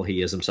Daredevil,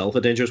 he is himself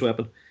a dangerous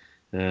weapon.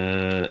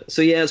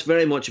 It's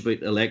very much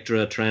about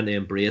Elektra trying to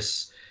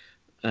embrace,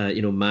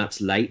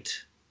 Matt's light.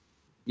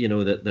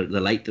 The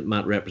light that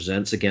Matt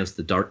represents against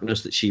the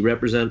darkness that she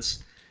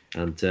represents,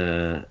 and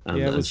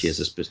she has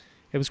this.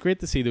 It was great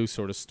to see those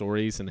sort of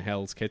stories in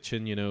Hell's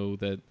Kitchen.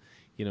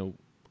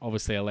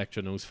 Obviously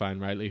Elektra knows fine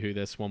rightly who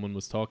this woman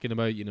was talking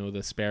about.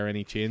 The spare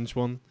any change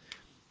one.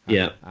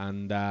 Yeah,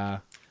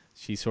 and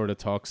she sort of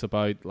talks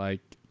about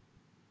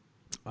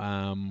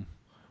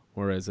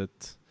where is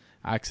it?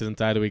 Accident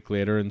died a week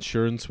later.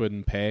 Insurance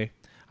wouldn't pay.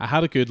 I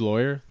had a good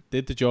lawyer,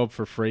 did the job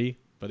for free.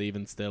 But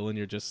even still, and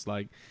you're just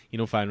like,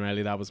 fine,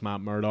 Riley, that was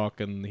Matt Murdock,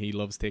 and he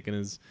loves taking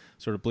his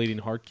sort of bleeding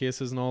heart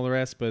cases and all the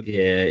rest. But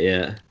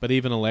yeah. But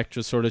even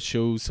Elektra sort of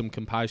shows some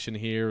compassion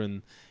here,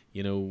 and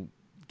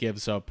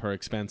gives up her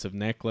expensive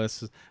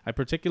necklace. I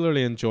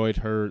particularly enjoyed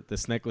her.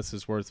 This necklace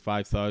is worth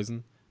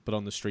 $5,000, but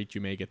on the street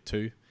you may get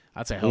 $2,000.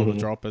 That's a hell of a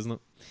drop, isn't it?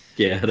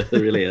 Yeah, it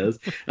really is.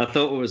 I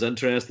thought what was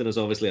interesting is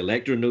obviously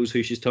Elektra knows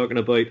who she's talking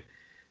about.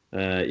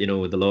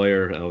 With the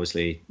lawyer,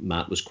 obviously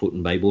Matt was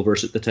quoting Bible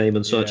verse at the time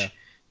and such. Yeah.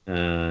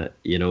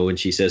 And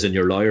she says, and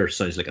your lawyer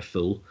sounds like a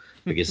fool.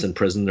 I guess in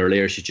prison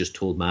earlier, she just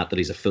told Matt that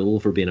he's a fool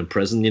for being in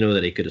prison,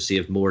 that he could have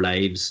saved more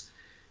lives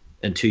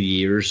in 2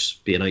 years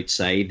being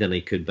outside than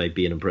he could by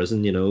being in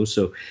prison,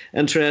 So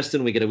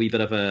interesting, we get a wee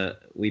bit of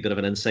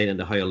an insight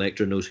into how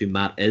Elektra knows who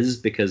Matt is,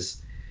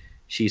 because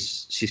she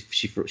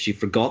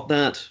forgot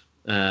that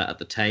at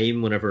the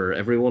time whenever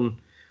everyone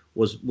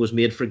was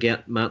made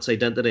forget Matt's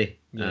identity.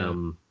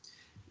 Yeah.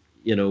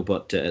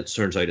 But it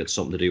turns out it's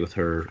something to do with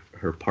her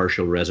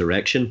partial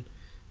resurrection,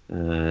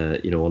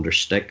 under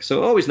Stick.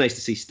 So always nice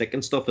to see Stick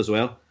and stuff as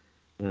well.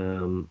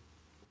 Good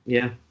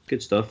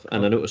stuff.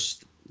 And I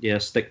noticed,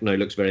 Stick now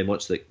looks very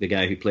much like the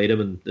guy who played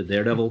him in the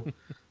Daredevil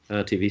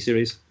TV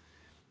series.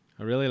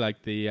 I really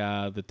like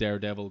the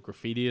Daredevil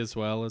graffiti as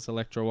well as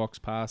Elektra walks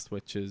past,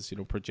 which is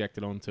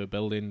projected onto a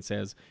building and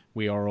says,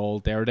 "We are all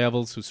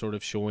Daredevils," so sort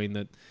of showing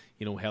that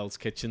Hell's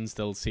Kitchen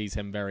still sees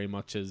him very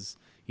much as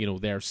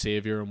their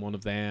savior and one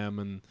of them,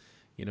 and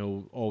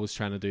always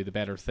trying to do the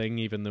better thing,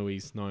 even though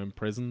he's now in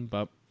prison.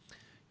 But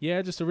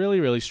yeah, just a really,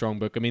 really strong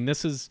book. I mean,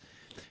 this is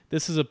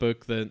a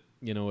book that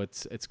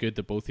it's good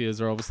that both of you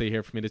are obviously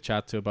here for me to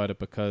chat to about it,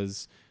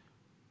 because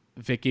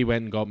Vicky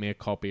went and got me a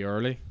copy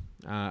early.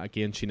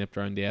 Again, she nipped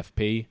around the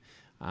FP,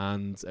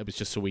 and it was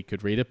just so we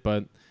could read it.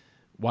 But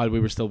while we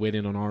were still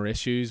waiting on our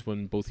issues,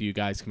 when both of you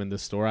guys come in the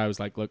store, I was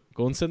like, look,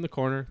 go and sit in the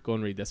corner, go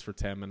and read this for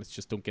 10 minutes,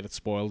 just don't get it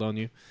spoiled on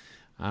you.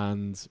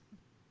 And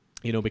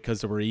because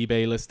there were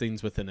eBay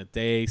listings within a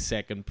day,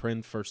 second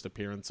print, first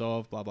appearance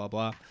of, blah blah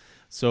blah.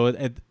 So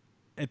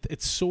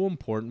it's so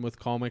important with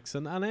comics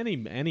and any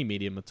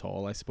medium at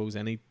all, I suppose,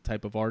 any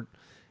type of art.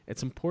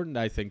 It's important,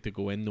 I think, to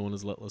go in knowing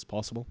as little as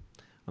possible.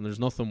 And there's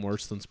nothing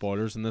worse than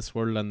spoilers in this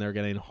world, and they're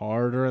getting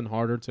harder and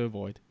harder to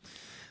avoid.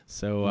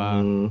 So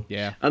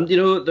yeah. And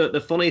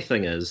the funny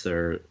thing is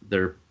they're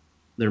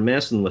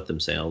messing with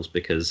themselves,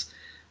 because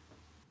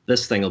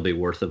this thing will be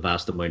worth a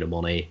vast amount of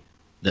money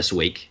this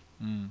week,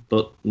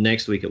 but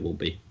next week it won't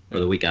be, or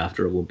the week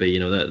after it won't be.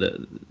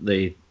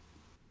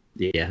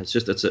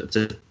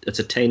 It's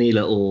a tiny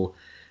little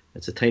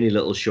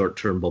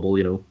short-term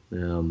bubble,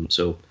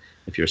 so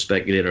if you're a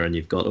speculator and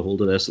you've got a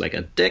hold of this like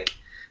a dick,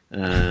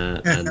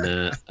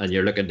 and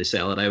you're looking to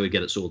sell it, I would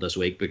get it sold this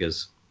week,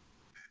 because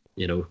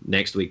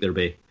next week there'll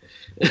be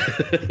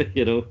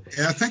Yeah,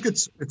 I think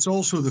it's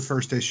also the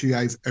first issue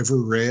I've ever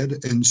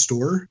read in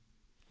store.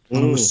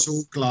 And I was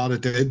so glad I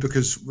did,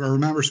 because I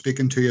remember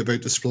speaking to you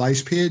about the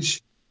splice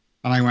page,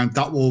 and I went,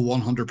 that will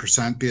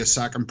 100% be a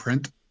second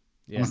print.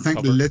 Yeah, and I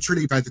think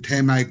literally by the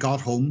time I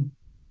got home,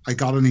 I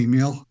got an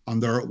email,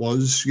 and there it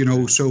was.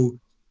 So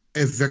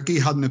if Vicky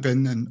hadn't have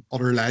been an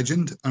utter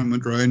legend and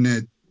went around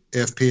the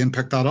AFP and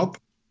picked that up,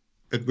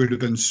 it would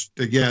have been,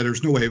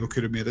 there's no way we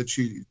could have made it.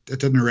 It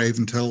didn't arrive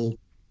until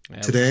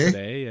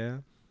today.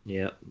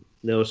 Yeah.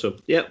 No, so,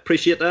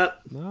 appreciate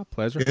that. No,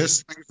 pleasure.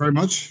 Yes, thank you very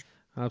much.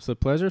 Absolute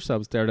pleasure. So that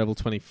was Daredevil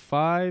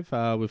 25.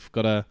 We've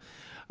got a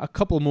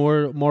couple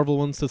more Marvel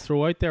ones to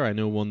throw out there. I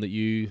know one that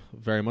you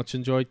very much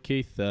enjoyed,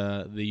 Keith,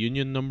 the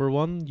Union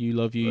 #1.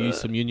 You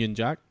use some Union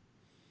Jack.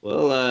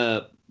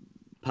 Well,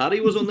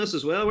 Paddy was on this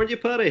as well, weren't you,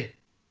 Paddy?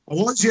 I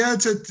was, yeah.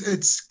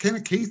 It's kind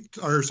of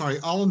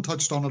Alan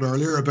touched on it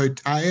earlier about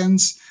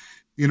tie-ins.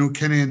 Kind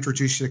of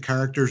introduce you to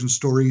characters and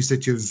stories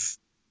that you've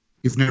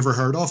never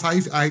heard of.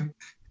 I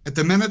at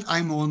the minute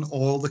I'm on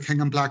all the King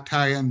in Black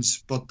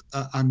tie-ins, but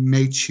I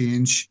may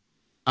change.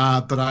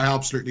 But I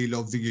absolutely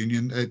love the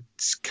Union.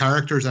 It's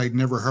characters I'd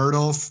never heard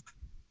of.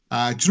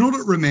 Do you know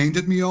what it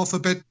reminded me of a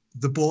bit?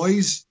 The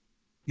Boys.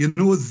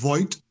 With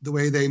Voight, the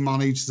way they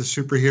manage the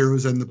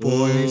superheroes and the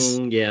boys.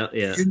 Yeah.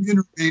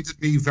 Union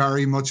reminded me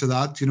very much of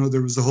that.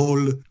 There was the whole,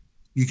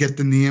 you get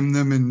to name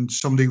them, and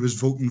somebody was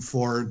voting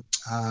for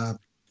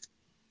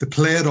the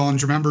play it on.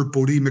 Do you remember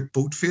Bodie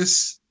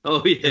McBoatface?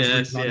 Oh,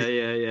 yes.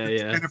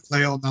 Yeah. Kind of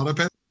play on that a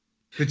bit.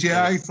 But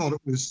yeah, I thought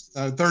it was,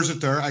 there's it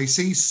there. I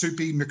see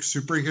Soupy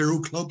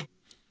McSuperhero Club.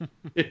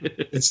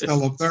 It's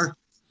still up there.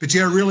 But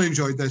yeah, I really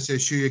enjoyed this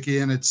issue.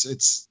 Again,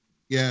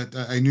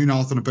 I knew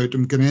nothing about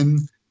them getting in.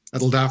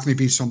 It'll definitely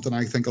be something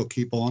I think I'll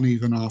keep on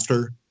even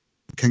after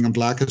King in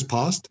Black has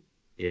passed.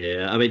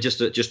 Yeah, I mean, just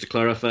to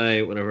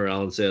clarify, whenever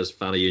Alan says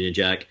fan of Union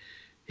Jack,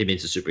 he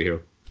means a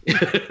superhero.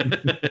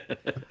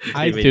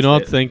 I do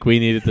not think we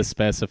needed to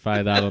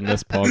specify that on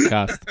this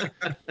podcast,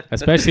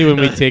 especially when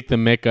we take the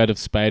mick out of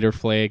Spider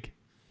Flag.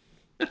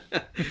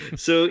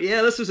 So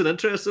yeah, this was an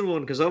interesting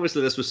one, because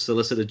obviously this was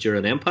solicited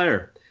during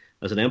Empire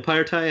as an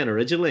Empire tie-in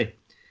originally,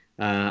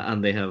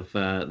 and they have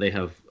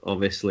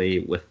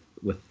obviously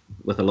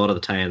with a lot of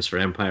the tie-ins for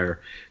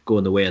Empire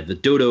going the way of the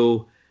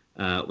dodo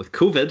with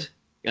COVID.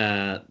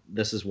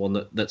 This is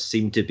one that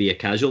seemed to be a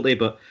casualty,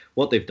 but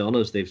what they've done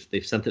is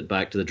they've sent it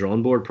back to the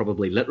drawing board,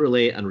 probably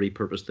literally, and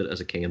repurposed it as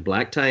a King in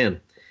Black tie-in,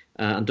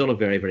 and done a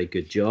very, very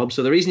good job.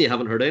 So the reason you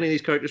haven't heard any of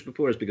these characters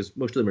before is because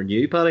most of them are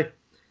new, Paddy.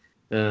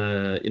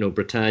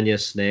 Britannia,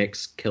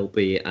 Snakes,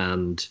 Kelpie,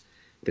 and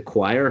the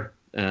Choir.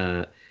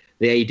 The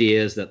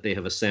idea is that they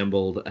have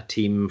assembled a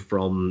team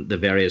from the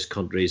various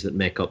countries that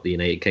make up the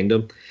United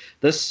Kingdom.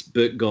 This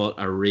book got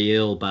a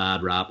real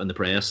bad rap in the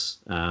press,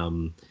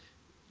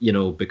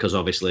 because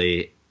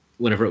obviously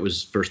whenever it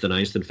was first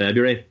announced in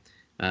February,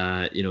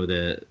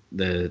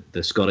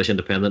 the Scottish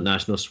independent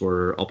nationalists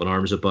were up in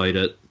arms about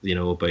it,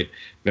 about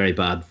very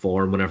bad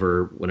form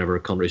whenever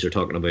countries are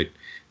talking about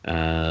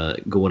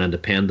going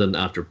independent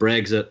after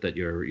Brexit, that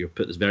you're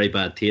put this very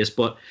bad taste.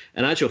 But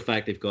in actual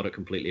fact, they've got it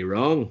completely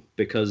wrong,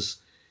 because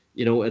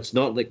it's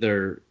not like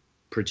they're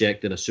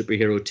projecting a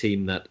superhero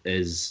team that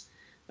is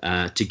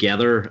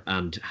together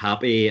and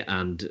happy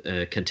and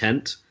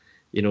content.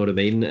 You know what I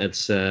mean?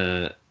 It's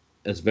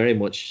very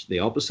much the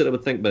opposite, I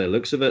would think, by the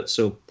looks of it.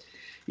 So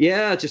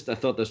yeah, I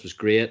thought this was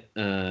great.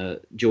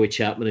 Joey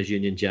Chapman as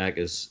Union Jack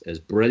is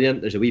brilliant.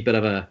 There's a wee bit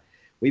of a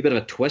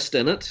twist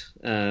in it,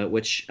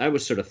 which I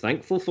was sort of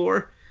thankful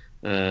for.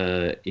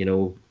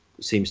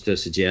 Seems to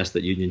suggest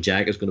that Union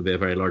Jack is going to be a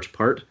very large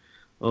part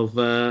of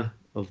the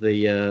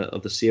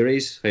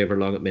series, however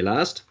long it may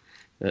last.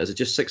 Is it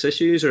just 6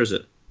 issues, or is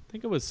it?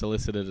 think it was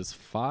solicited as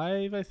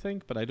 5, I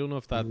think, but I don't know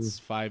if that's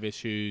 5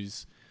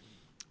 issues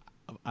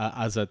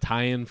as a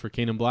tie-in for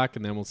Kane and Black,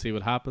 and then we'll see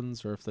what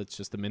happens, or if that's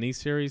just a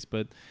mini-series.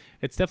 But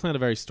it's definitely had a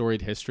very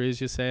storied history,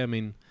 as you say. I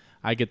mean,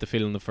 I get the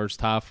feeling the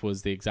first half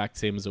was the exact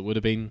same as it would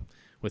have been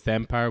with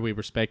Empire. We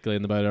were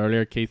speculating about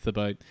earlier, Keith,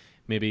 about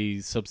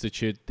maybe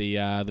substitute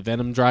the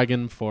Venom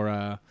Dragon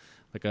for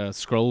like a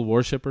Skrull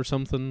warship or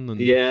something. And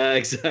yeah,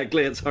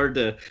 exactly. It's hard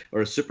to,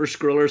 or a Super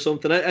Skrull or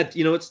something. I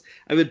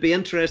would be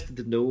interested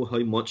to know how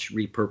much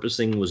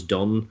repurposing was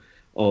done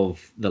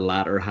of the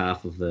latter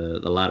half of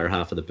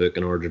the book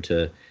in order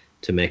to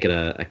make it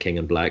a King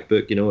in Black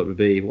book. It would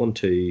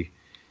be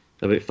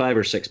about 5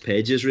 or 6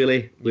 pages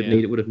really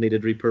would have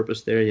needed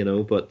repurposed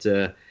there.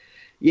 But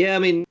yeah, I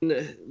mean,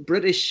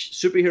 British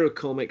superhero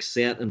comics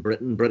set in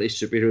Britain, British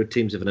superhero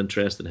teams have an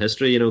interesting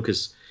history,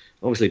 because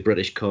obviously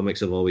British comics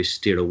have always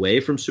steered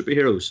away from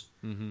superheroes,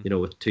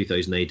 with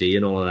 2000 AD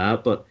and all of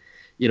that. But,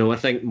 I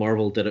think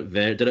Marvel did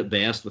it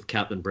best with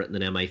Captain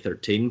Britain and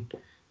MI13.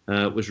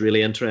 Was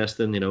really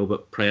interesting,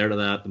 but prior to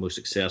that, the most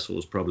successful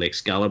was probably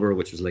Excalibur,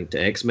 which was linked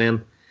to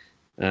X-Men.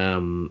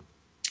 And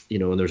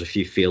there's a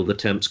few failed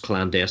attempts,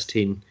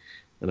 Clandestine,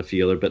 and a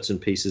few other bits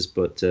and pieces.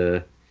 But,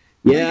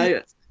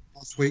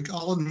 last week,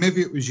 Alan,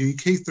 maybe it was you,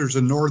 Keith. There's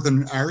a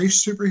Northern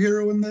Irish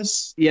superhero in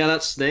this. Yeah,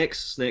 that's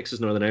Snakes. Snakes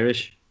is Northern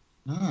Irish.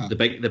 Ah. The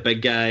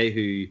big guy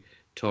who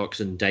talks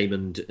in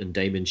diamond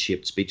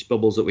shaped speech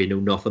bubbles that we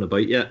know nothing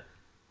about yet.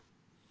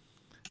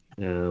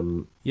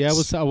 Yeah,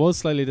 I was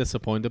slightly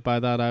disappointed by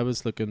that. I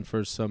was looking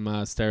for some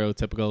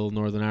stereotypical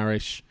Northern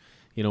Irish,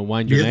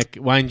 wind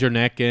your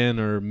neck in,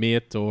 or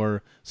mate,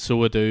 or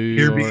so a do,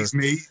 Here beats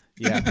me.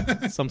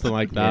 Yeah, something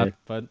like that. Yeah.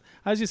 But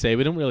as you say,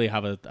 we don't really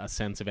have a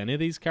sense of any of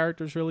these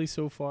characters really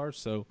so far.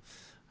 So,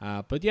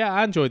 but yeah,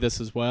 I enjoyed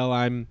this as well.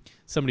 I'm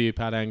somebody who,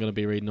 Pat, I'm going to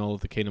be reading all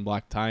of the Kane and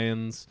Black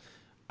tie-ins.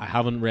 I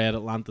haven't read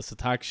Atlantis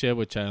Attacks yet,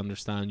 which I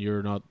understand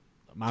you're not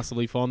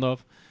massively fond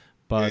of.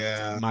 But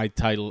yeah.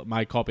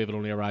 my copy of it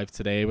only arrived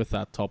today with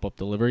that top-up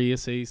delivery, you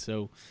see.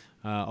 So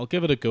I'll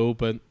give it a go.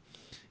 But,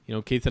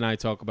 Keith and I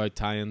talk about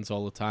tie-ins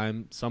all the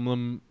time. Some of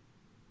them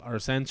are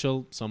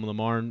essential. Some of them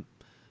aren't.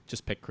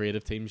 Just pick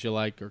creative teams you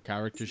like or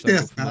characters.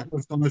 Death Metal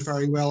have done it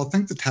very well. I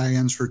think the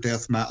tie-ins for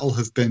Death Metal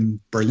have been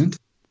brilliant.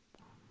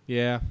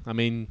 Yeah, I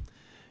mean,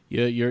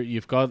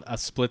 you've got a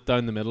split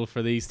down the middle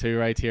for these two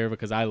right here,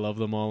 because I love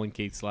them all and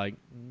Keith's like,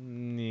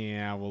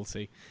 yeah, we'll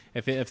see.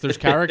 If there's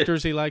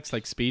characters he likes,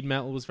 like Speed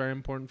Metal was very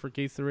important for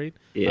Keith to read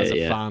as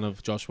a fan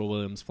of Joshua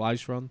Williams'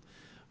 Flash run.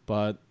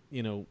 But,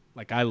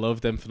 like I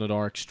loved Infinite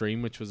or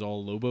Extreme, which was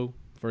all Lobo,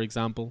 for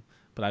example.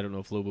 But I don't know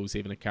if Lobo's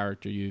even a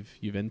character you've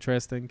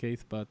interest in,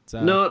 Keith. But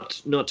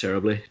not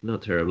terribly.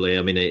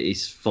 I mean,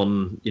 he's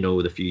fun,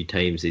 the few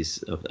times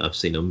I've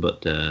seen him,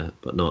 but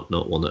not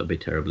one that would be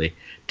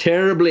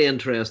terribly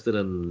interested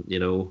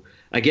in.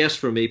 I guess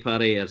for me,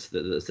 Paddy, it's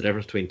the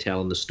difference between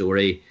telling the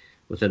story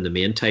within the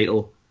main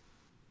title.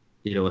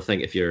 I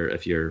think if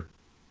you're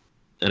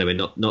anyway,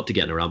 not to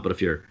get in a rant, but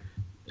if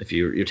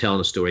you're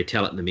telling a story,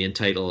 tell it in the main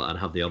title and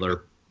have the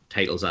other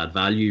titles add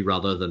value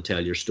rather than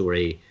tell your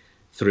story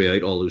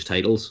throughout all those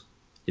titles.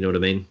 You know what I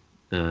mean?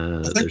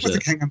 I think with the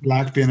King in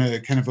Black being a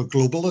kind of a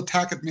global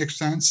attack, it makes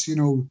sense.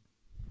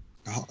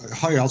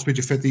 How else would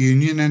you fit the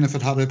Union in if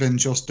it had been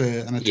just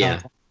an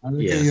attack on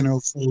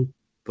America? So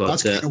but,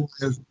 that's kind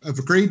of I've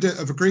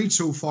agreed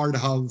so far to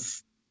have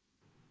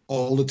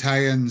all the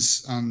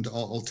tie-ins and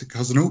all,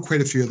 because I know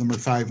quite a few of them are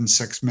 5 and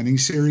 6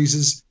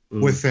 mini-series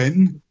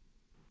within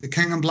the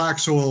King in Black.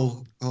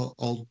 So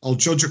I'll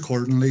judge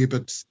accordingly,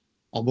 but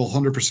I will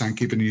 100%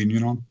 keep a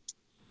Union on.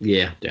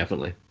 Yeah,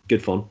 definitely.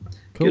 Good fun.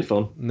 Cool. Good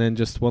fun. And then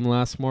just one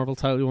last Marvel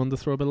title you wanted to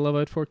throw a bit of love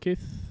out for,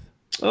 Keith?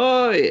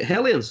 Oh,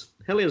 Hellions.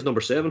 Hellions number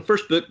 7.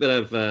 First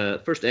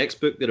X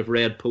book that I've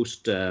read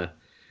post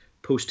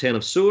Ten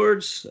of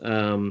Swords.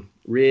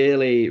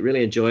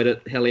 Really enjoyed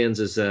it. Hellions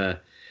is the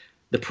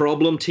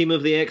problem team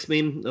of the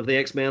X-Men.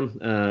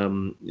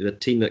 The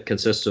team that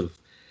consists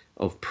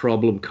of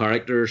problem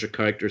characters, or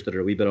characters that are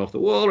a wee bit off the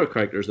wall, or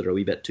characters that are a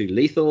wee bit too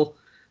lethal.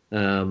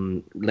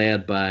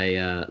 Led by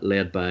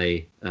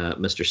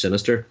Mr.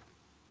 Sinister.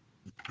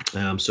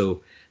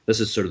 So this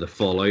is sort of the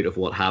fallout of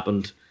what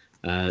happened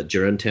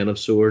during Ten of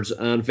Swords,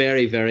 and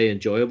very, very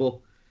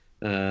enjoyable.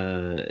 We've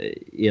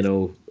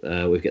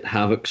got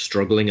Havoc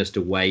struggling as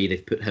to why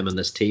they've put him in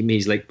this team.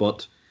 He's like,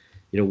 but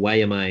why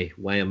am I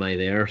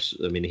there?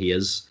 I mean, he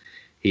is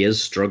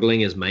struggling.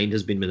 His mind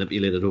has been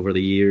manipulated over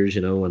the years,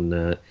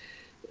 and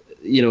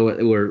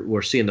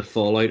we're seeing the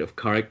fallout of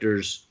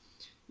characters.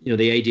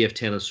 The idea of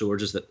Ten of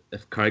Swords is that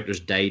if characters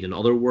died in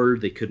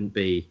Otherworld, they couldn't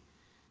be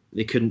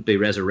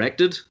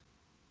resurrected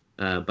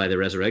by the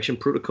resurrection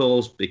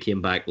protocols. They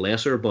came back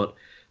lesser, but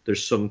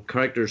there's some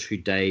characters who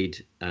died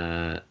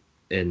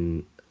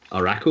in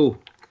Arakko,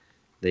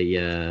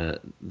 the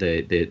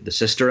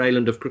sister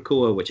island of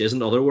Krakoa, which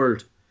isn't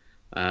Otherworld,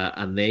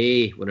 and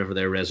they, whenever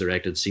they're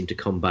resurrected, seem to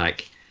come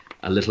back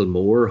a little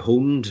more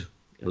honed,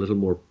 a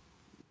little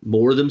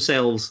more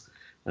themselves.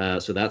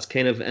 So that's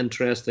kind of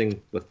interesting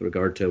with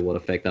regard to what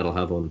effect that'll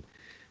have on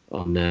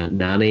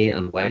Nanny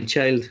and Wild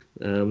Child.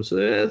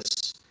 So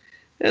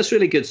it's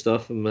really good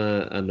stuff,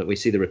 and we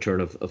see the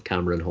return of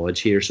Cameron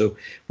Hodge here. So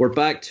we're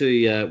back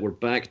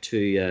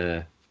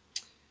to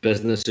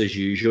business as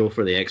usual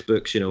for the X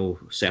books.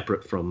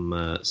 Separate from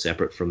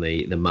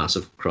the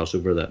massive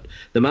crossover,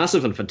 the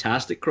massive and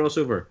fantastic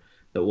crossover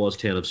that was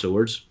Ten of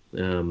Swords.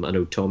 I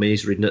know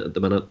Tommy's reading it at the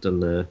minute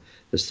and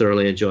is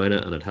thoroughly enjoying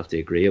it, and I'd have to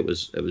agree it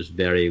was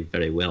very,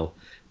 very well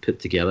put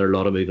together. A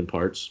lot of moving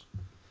parts.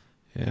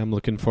 Yeah, I'm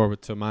looking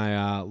forward to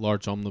my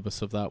large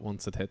omnibus of that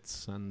once it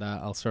hits, and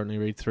I'll certainly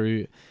read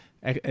through.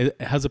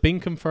 Has it been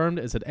confirmed?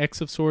 Is it X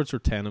of Swords or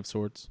 10 of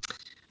Swords?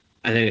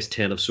 I think it's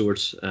 10 of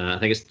Swords. I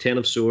think it's 10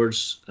 of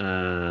Swords.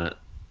 The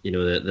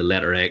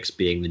letter X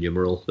being the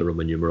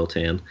Roman numeral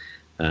 10.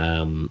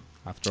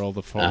 After all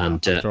the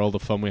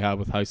fun we had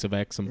with House of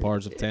X and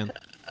Powers of 10.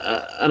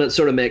 And it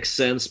sort of makes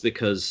sense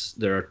because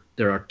there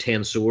are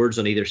 10 swords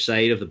on either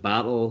side of the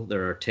battle.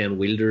 There are 10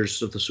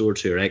 wielders of the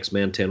swords who are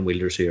X-Men, 10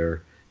 wielders who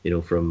are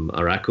from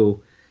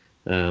Arakko.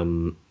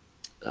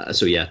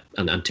 So yeah,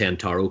 and 10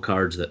 tarot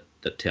cards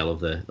that tell of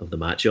the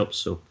matchups.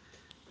 So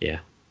yeah,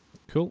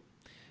 cool.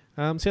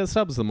 So yeah,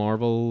 that was the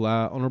Marvel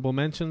honorable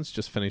mentions.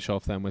 Just finish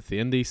off then with the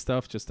indie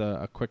stuff. Just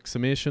a quick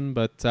summation,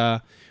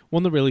 but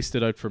one that really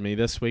stood out for me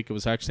this week, it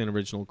was actually an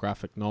original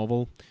graphic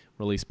novel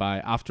released by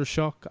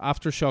Aftershock.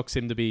 Aftershock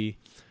seemed to be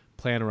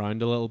playing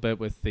around a little bit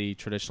with the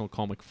traditional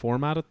comic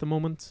format at the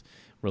moment,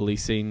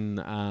 releasing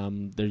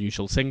their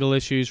usual single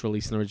issues,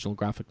 releasing original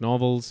graphic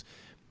novels.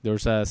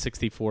 There's a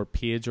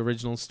 64-page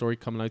original story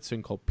coming out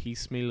soon called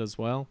Piecemeal as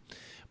well.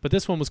 But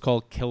this one was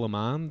called Kill a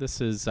Man.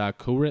 This is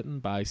co-written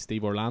by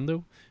Steve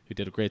Orlando, who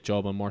did a great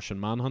job on Martian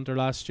Manhunter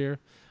last year,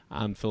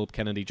 and Philip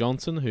Kennedy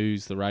Johnson,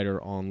 who's the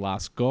writer on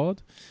Last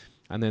God.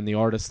 And then the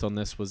artist on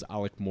this was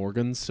Alec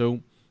Morgan.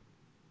 So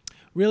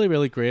really,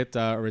 really great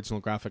original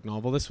graphic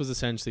novel. This was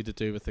essentially to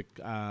do with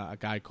a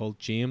guy called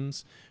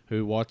James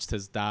who watched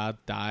his dad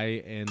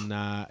die in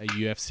a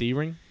UFC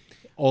ring.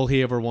 All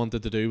he ever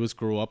wanted to do was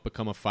grow up,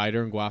 become a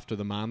fighter, and go after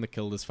the man that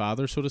killed his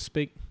father, so to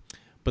speak.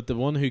 But the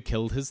one who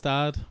killed his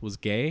dad was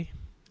gay,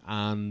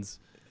 and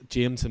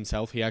James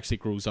himself, he actually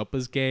grows up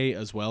as gay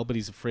as well, but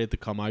he's afraid to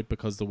come out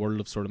because the world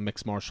of sort of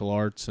mixed martial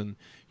arts and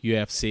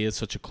UFC is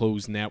such a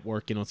closed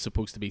network. It's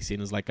supposed to be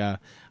seen as like a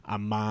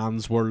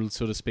man's world,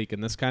 so to speak,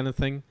 and this kind of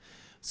thing.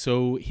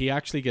 So he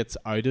actually gets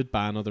outed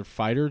by another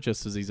fighter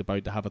just as he's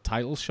about to have a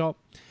title shot.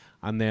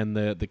 And then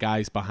the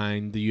guys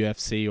behind the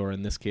UFC, or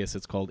in this case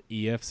it's called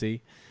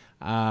EFC,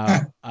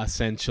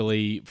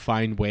 essentially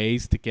find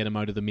ways to get him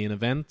out of the main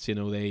event.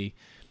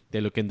 They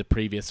look into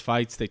previous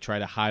fights. They try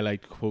to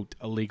highlight, quote,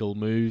 illegal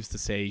moves to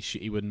say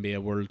he wouldn't be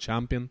a world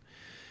champion.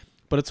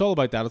 But it's all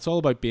about that. It's all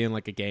about being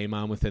like a gay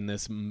man within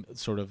this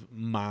sort of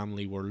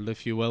manly world,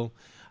 if you will.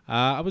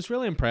 I was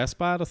really impressed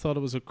by it. I thought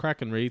it was a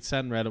cracking read.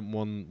 Sat and read it in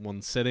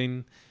one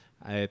sitting.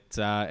 It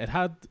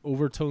had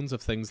overtones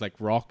of things like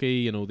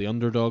Rocky, the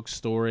underdog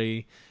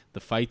story. The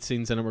fight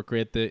scenes in it were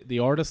great. The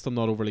artist I'm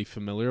not overly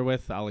familiar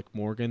with, Alec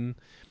Morgan,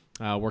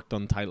 worked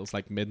on titles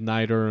like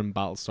Midnighter and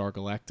Battlestar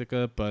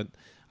Galactica, but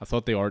I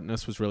thought the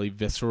artness was really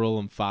visceral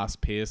and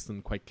fast-paced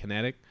and quite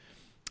kinetic.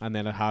 And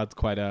then it had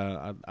quite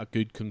a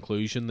good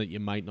conclusion that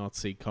you might not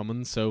see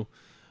coming. So,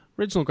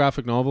 original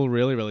graphic novel,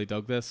 really, really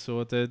dug this.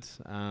 So it did.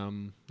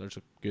 There's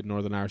a good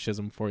Northern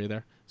Irishism for you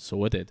there.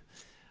 So it did.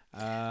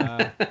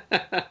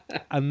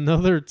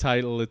 Another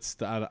title.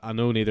 I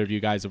know neither of you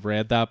guys have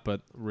read that,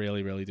 but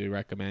really, really do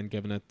recommend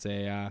giving it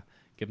a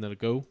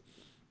go.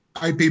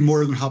 I'd be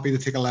more than happy to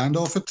take a land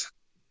off it.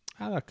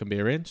 That can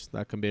be arranged.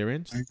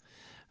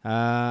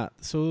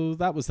 So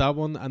that was that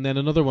one. And then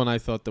another one I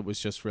thought that was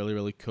just really,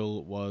 really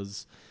cool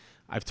was,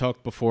 I've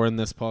talked before in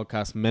this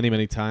podcast many,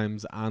 many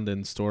times and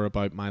in store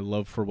about my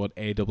love for what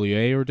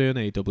AWA are doing,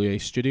 AWA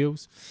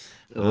Studios.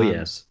 Oh,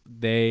 yes.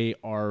 They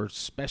are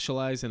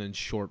specializing in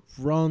short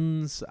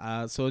runs.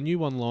 So a new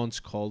one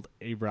launched called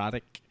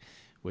Erratic,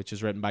 which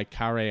is written by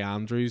Carey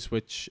Andrews,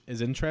 which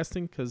is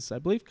interesting because I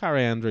believe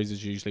Carey Andrews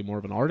is usually more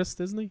of an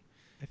artist, isn't he?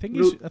 I think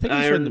he's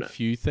written a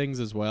few things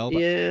as well.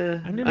 But yeah,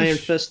 Iron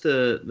Fist,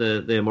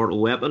 the Immortal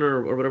Weapon,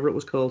 or whatever it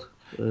was called.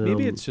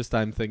 Maybe it's just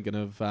I'm thinking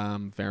of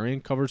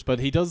variant covers, but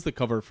he does the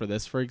cover for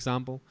this, for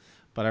example.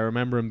 But I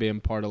remember him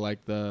being part of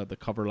like the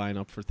cover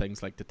lineup for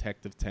things like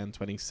Detective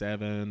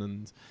 1027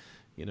 and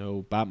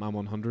Batman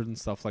 100 and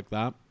stuff like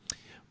that.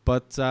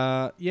 But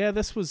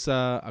this was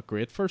a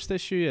great first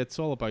issue. It's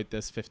all about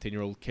this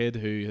 15-year-old kid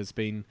who has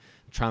been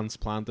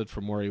transplanted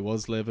from where he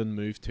was living,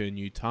 moved to a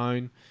new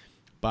town.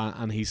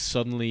 And he's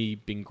suddenly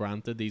been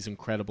granted these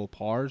incredible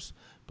powers.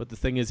 But the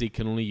thing is, he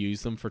can only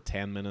use them for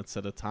 10 minutes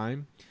at a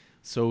time.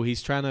 So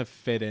he's trying to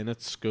fit in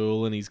at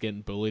school, and he's getting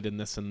bullied and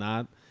this and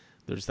that.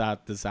 There's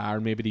that desire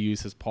maybe to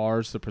use his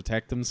powers to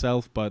protect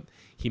himself, but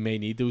he may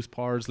need those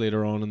powers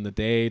later on in the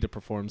day to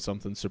perform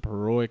something super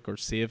heroic or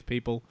save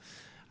people.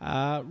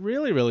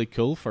 Really, really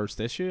cool first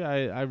issue.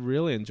 I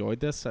really enjoyed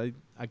this. I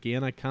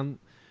can't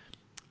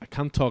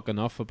talk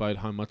enough about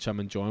how much I'm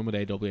enjoying what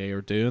AWA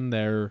are doing.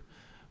 They're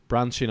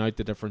branching out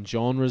to different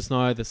genres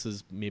now. This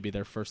is maybe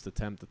their first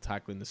attempt at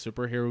tackling the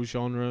superhero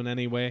genre in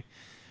any way.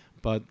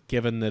 But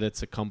given that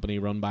it's a company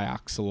run by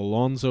Axel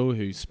Alonso,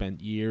 who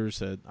spent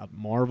years at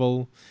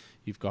Marvel,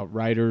 you've got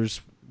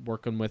writers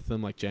working with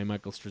them like J.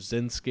 Michael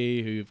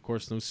Straczynski, who of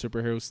course knows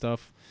superhero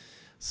stuff.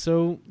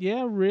 So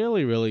yeah,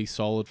 really, really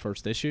solid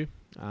first issue.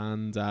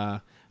 And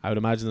I would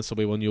imagine this will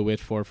be one you'll wait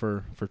for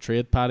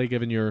trade, Paddy,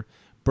 given your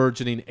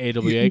burgeoning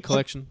AWA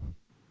collection.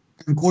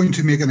 I'm going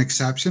to make an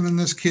exception in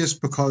this case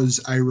because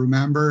I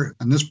remember,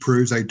 and this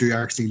proves I do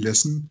actually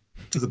listen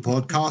to the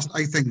podcast.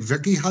 I think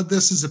Vicky had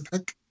this as a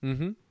pick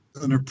in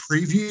a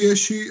preview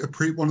issue,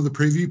 one of the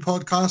preview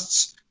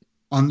podcasts.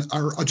 And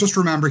I just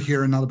remember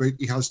hearing that about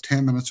he has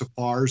 10 minutes of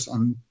powers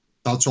and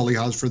that's all he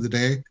has for the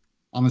day.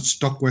 And it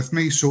stuck with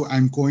me. So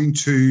I'm going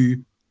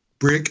to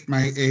break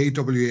my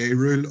AWA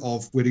rule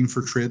of waiting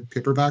for trade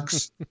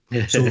paperbacks.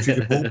 So if you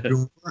could both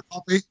go for a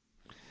copy.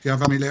 Do you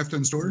have any left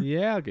in store?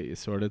 Yeah, I'll get you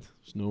sorted.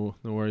 There's no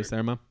worries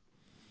there, man.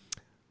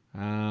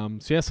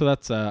 So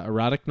that's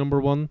Erratic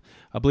number 1.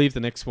 I believe the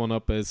next one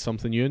up is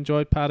something you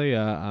enjoyed, Paddy,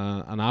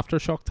 an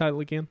Aftershock title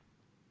again.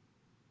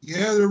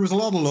 Yeah, there was a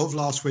lot of love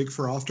last week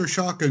for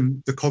Aftershock,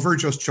 and the cover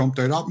just jumped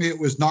out at me. It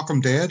was Knock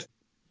 'em Dead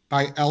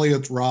by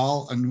Elliot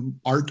Rall and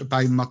art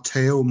by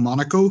Matteo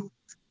Monaco.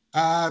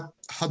 Had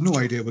no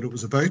idea what it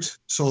was about.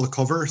 Saw the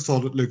cover,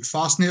 thought it looked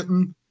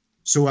fascinating,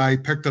 so I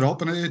picked it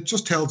up, and it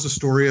just tells the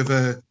story of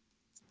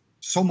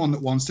someone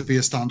that wants to be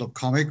a stand-up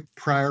comic,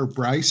 Prior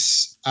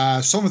Bryce.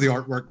 Some of the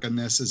artwork in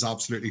this is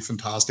absolutely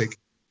fantastic.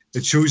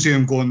 It shows you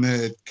him going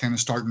to kind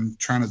of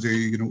trying to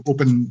do,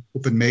 open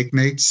mic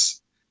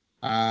nights,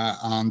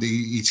 and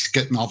he's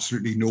getting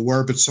absolutely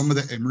nowhere. But some of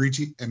the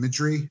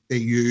imagery they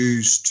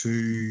use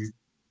to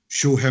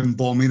show him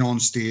bombing on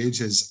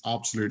stage is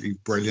absolutely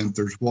brilliant.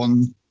 There's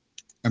one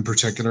in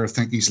particular, I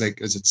think he's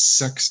like, is it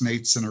 6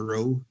 nights in a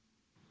row,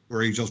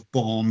 where he just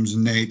bombs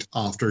night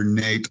after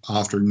night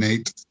after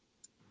night.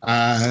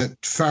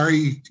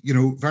 Very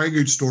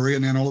good story,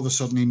 and then all of a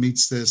sudden he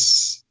meets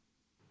this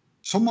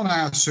someone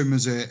I assume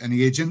is an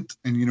agent,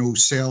 and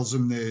sells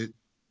him the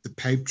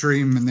pipe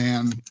dream, and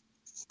then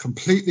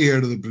completely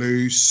out of the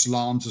blue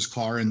slams his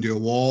car into a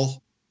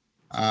wall.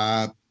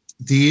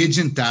 The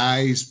agent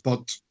dies,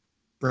 but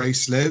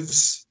Bryce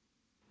lives.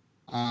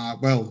 I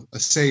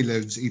say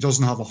lives. He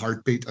doesn't have a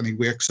heartbeat, and he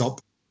wakes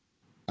up.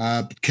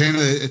 But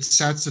it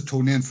sets the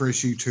tone in for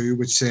issue 2,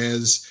 which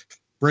says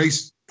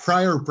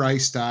Prior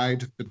Bryce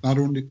died, but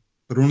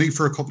only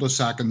for a couple of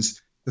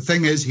seconds. The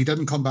thing is, he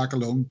didn't come back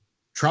alone.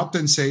 Trapped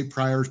inside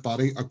Prior's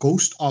body, a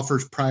ghost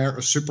offers Prior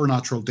a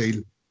supernatural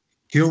deal.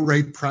 He'll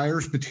write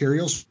Prior's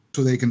materials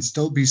so they can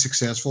still be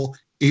successful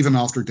even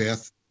after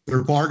death.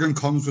 Their bargain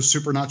comes with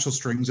supernatural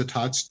strings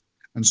attached,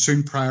 and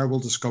soon Prior will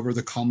discover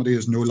the comedy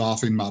is no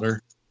laughing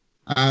matter.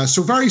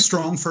 So very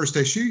strong first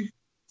issue.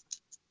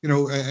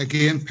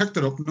 Again, picked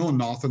it up, knowing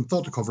nothing,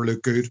 thought the cover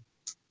looked good.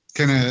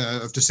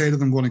 I've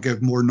decided I'm going to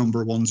give more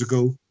number 1s a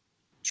go,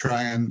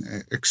 try and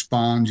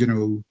expand,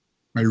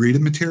 my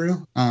reading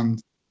material.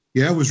 And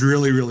yeah, I was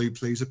really, really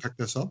pleased to pick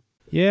this up.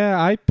 Yeah,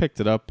 I picked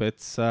it up.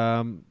 It's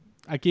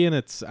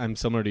again, I'm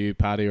similar to you,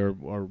 Paddy, or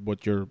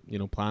what you're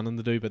planning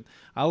to do. But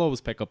I'll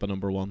always pick up a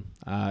number 1.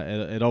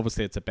 It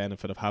obviously it's a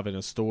benefit of having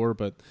a store,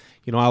 but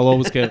I'll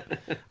always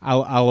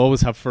I'll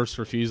always have first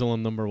refusal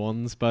on number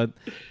 1s. But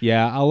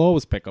yeah, I'll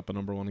always pick up a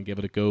number 1 and give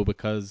it a go,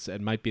 because it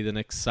might be the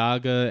next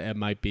saga, it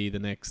might be the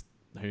next,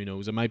 who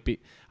knows, it might be,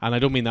 and I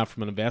don't mean that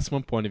from an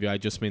investment point of view. I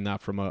just mean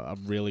that from a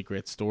really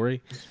great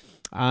story.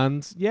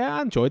 And yeah,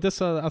 I enjoyed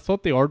this. I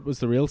thought the art was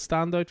the real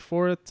standout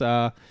for it.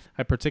 I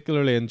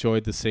particularly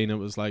enjoyed the scene. It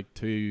was like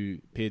 2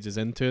 pages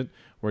into it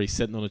where he's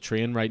sitting on a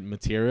train writing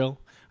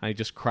material, and he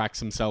just cracks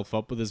himself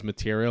up with his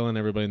material, and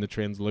everybody in the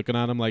train's looking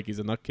at him like he's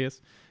a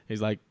nutcase.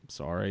 He's like,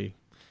 sorry.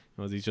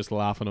 He's just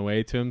laughing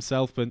away to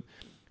himself. But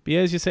yeah,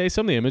 as you say,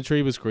 some of the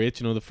imagery was great.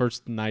 The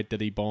first night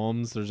that he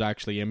bombs, there's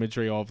actually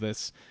imagery of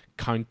this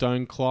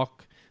countdown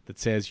clock that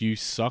says "you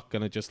suck,"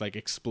 and it just like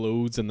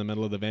explodes in the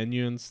middle of the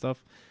venue and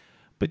stuff.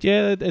 But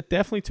yeah, it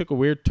definitely took a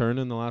weird turn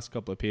in the last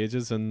couple of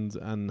pages,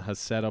 and has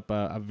set up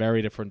a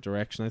very different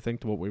direction, I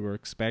think, to what we were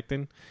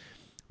expecting.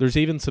 There's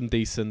even some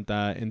decent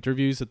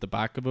interviews at the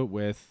back of it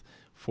with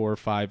 4 or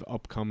 5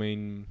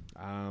 upcoming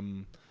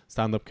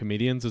stand-up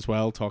comedians as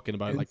well, talking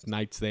about like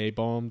nights they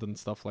bombed and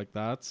stuff like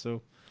that.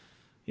 So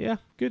yeah,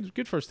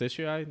 good first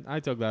issue.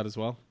 I dug that as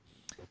well.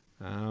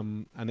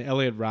 And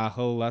Elliot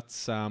Rahal,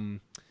 that's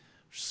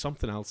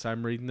something else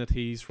I'm reading that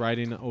he's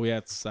writing. Oh yeah,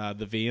 it's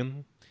The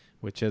Vein,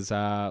 which is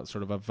sort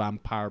of a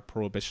vampire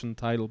prohibition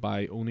title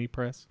by Oni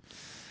Press.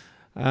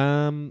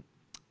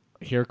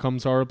 Here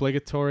comes our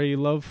obligatory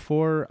love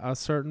for a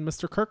certain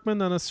Mr.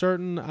 Kirkman and a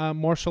certain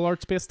martial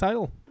arts-based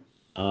title.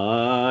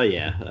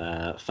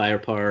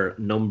 Firepower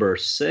number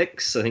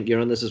 6. I think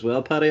you're on this as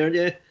well, Paddy, aren't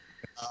you?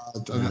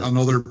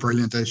 Another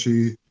brilliant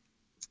issue.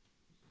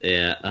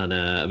 Yeah, and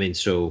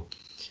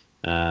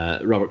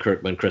Robert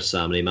Kirkman, Chris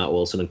Samney, Matt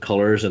Wilson, and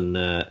colours,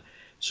 and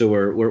so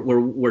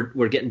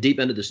we're getting deep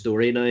into the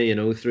story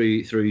now.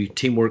 Through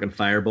teamwork and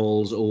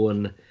fireballs,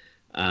 Owen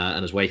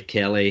and his wife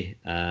Kelly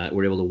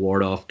were able to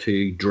ward off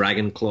 2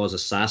 Dragon Claws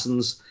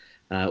assassins,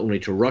 only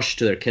to rush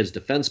to their kids'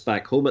 defence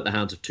back home at the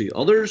hands of 2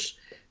 others.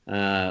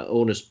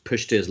 Owen is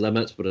pushed to his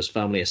limits, but his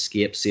family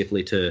escapes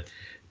safely to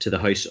the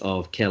house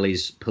of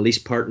Kelly's police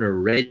partner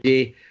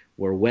Reggie,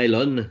 where Wei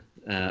Lun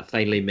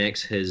finally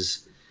makes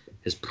his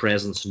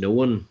presence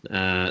known.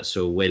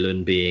 So Wei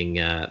Lun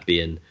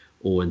being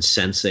Owen's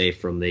sensei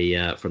from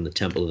the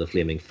Temple of the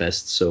Flaming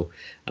Fist. So,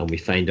 and we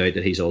find out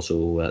that he's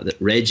also that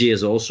Reggie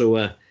is also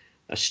a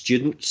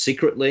student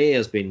secretly,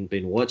 has been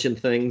watching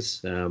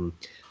things.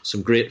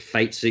 Some great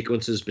fight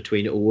sequences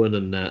between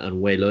Owen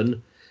and Wei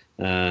Lun.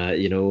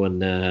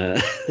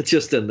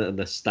 Just in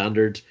the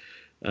standard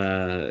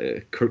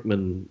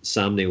Kirkman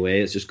Samney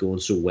way, it's just going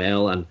so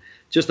well, and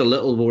just a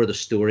little more of the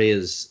story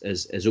is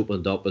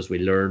opened up as we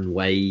learn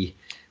why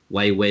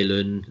Wei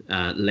Lun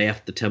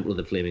left the Temple of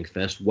the Flaming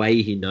Fist, why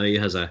he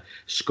now has a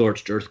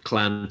Scorched Earth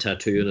clan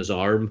tattoo on his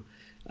arm,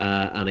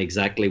 and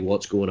exactly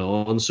what's going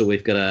on. So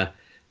we've got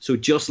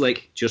just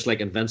like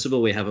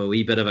Invincible, we have a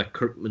wee bit of a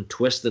Kirkman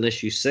twist in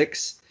issue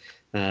 6,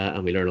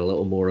 and we learn a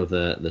little more of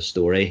the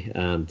story.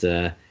 And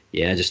I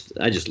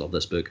just love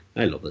this book.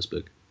 I love this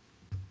book.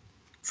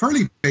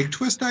 Fairly big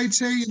twist, I'd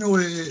say.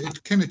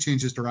 It kind of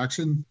changes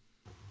direction.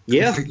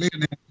 Yeah. Completely.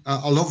 And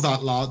I love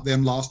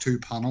them last 2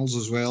 panels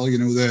as well. I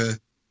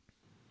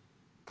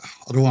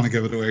don't want to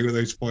give it away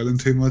without spoiling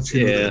too much.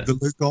 They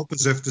look up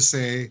as if to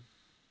say,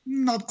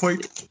 not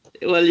quite.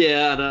 Well,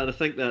 yeah, and I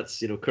think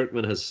that's,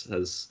 Kirkman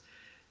has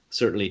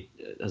certainly,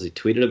 has he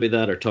tweeted about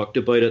that or talked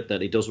about it,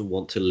 that he doesn't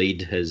want to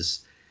lead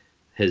his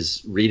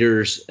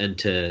readers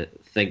into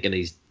thinking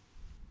he's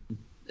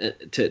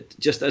it's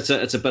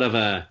a bit of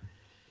a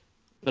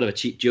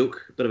cheap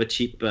joke, a bit of a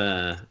cheap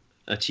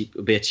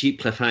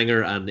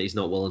cliffhanger, and he's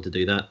not willing to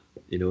do that.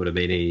 You know what I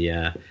mean?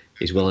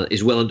 He's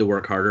willing to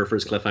work harder for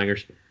his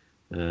cliffhangers,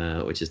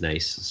 which is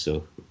nice.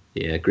 So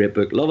yeah, great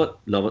book. Love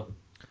it.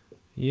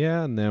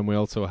 Yeah, and then we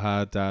also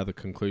had the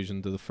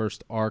conclusion to the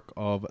first arc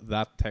of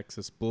That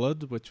Texas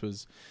Blood, which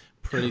was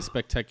pretty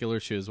spectacular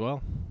issue as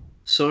well.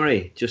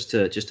 Sorry, just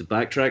to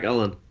backtrack,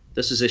 Alan.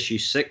 This is issue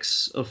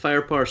 6 of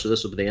Firepower, so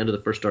this will be the end of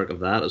the first arc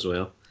of that as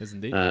well. Is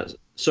indeed.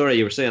 Sorry,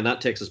 you were saying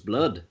That Texas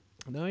Blood.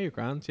 No, you're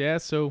grand. Yeah,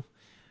 so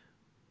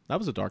that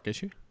was a dark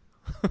issue.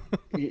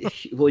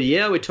 Well,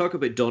 yeah, we talk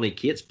about Donny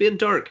Cates being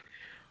dark.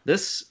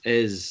 This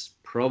is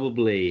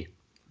probably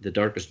the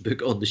darkest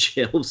book on the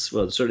shelves.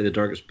 Well, certainly the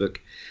darkest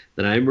book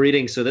that I'm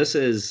reading. So it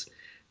is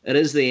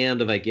the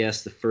end of, I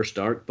guess, the first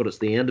arc, but it's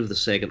the end of the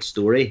second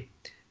story,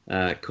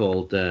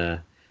 called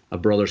A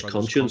Brother's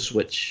Conscience,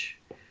 which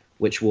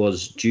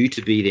was due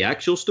to be the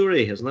actual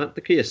story. Isn't that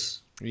the case?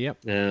 Yep.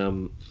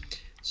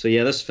 So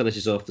yeah, this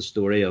finishes off the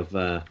story of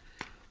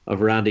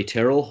Randy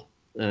Terrell,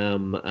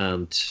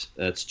 and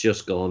it's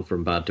just gone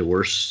from bad to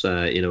worse.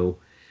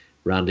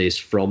 Randy's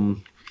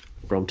from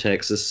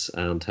Texas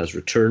and has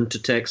returned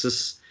to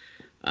Texas,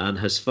 and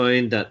has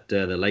found that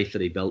the life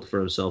that he built for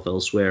himself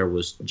elsewhere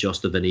was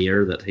just a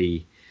veneer, that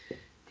he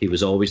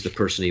was always the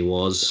person he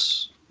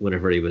was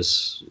whenever he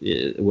was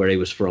where he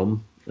was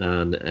from,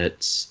 and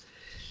it's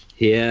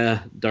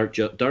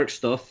dark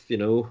stuff,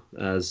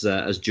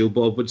 as Joe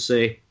Bob would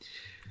say.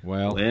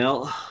 Well,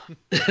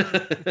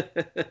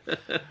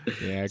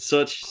 yeah,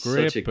 such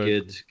a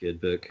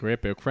good book.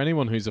 Great book for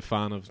anyone who's a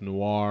fan of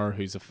noir,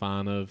 who's a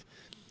fan of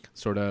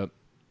sort of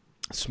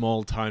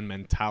small town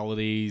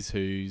mentalities,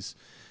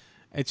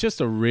 it's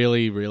just a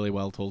really, really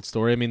well told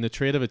story. I mean, the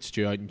trade of it's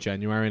due out in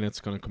January, and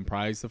it's going to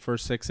comprise the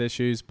first 6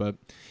 issues, but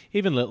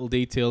even little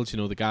details,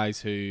 the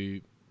guys who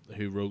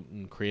wrote,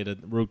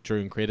 drew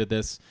and created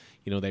this,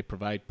 they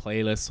provide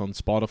playlists on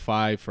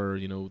Spotify for,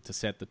 to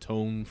set the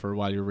tone for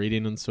while you're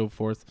reading and so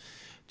forth.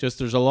 Just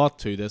there's a lot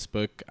to this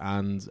book,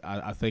 and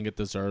I think it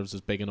deserves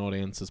as big an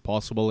audience as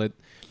possible. It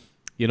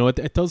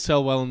does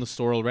sell well in the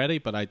store already,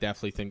 but I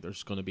definitely think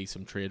there's going to be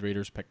some trade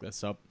readers pick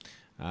this up.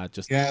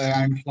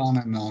 I'm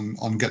planning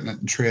on getting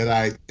it in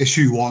trade.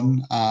 Issue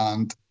 1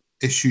 and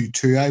issue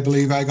 2, I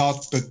believe I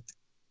got, but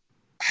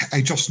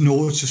I just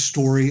know it's a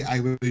story I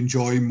would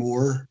enjoy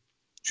more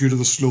due to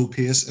the slow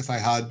pace if I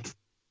had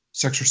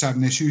 6 or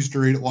 7 issues to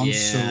read at once.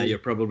 Yeah, so, you're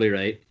probably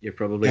right.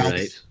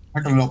 Right.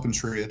 Picking it up in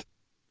trade.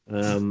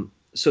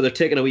 So they're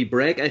taking a wee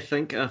break, I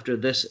think, after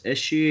this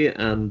issue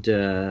and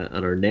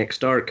our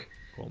next arc.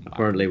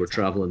 Apparently we're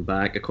travelling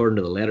back, according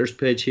to the letters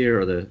page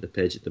here, or the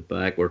page at the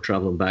back, we're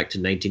travelling back to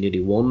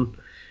 1981,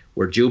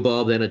 where Joe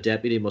Bob, then a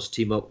deputy, must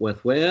team up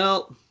with,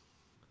 well,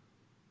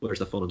 where's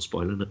the fun in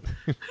spoiling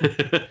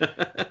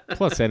it?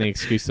 Plus any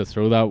excuse to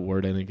throw that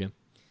word in again.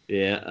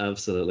 Yeah,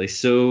 absolutely.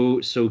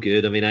 So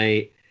good. I mean,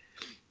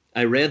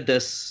 I read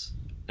this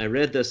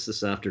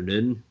this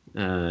afternoon,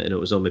 and it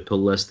was on my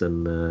pull list,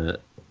 and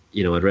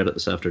I'd read it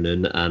this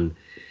afternoon, and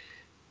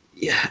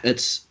yeah,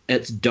 it's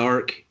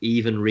dark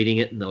even reading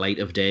it in the light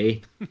of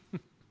day.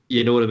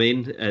 You know what I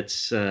mean? I've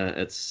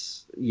said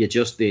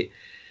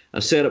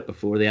it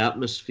before, the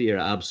atmosphere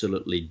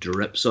absolutely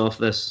drips off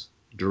it.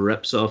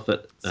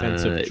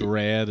 Sense of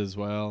dread as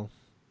well.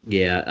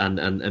 Yeah,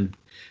 and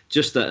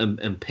just that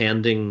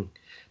impending,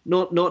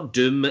 not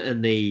doom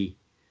in the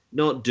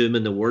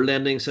world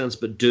ending sense,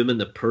 but doom in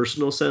the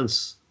personal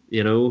sense.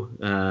 It's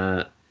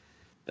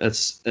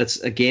it's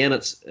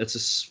a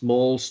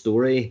small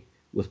story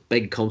with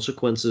big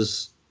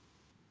consequences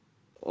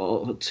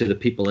to the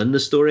people in the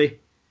story.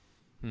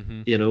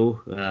 Mm-hmm. You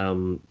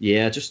know,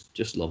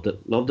 just loved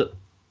it.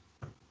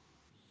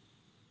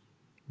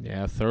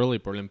 Yeah, thoroughly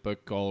brilliant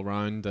book all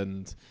around,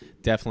 and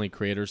definitely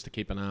creators to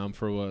keep an eye on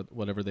for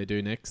whatever they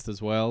do next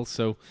as well.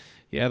 So,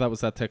 yeah, that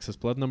was that Texas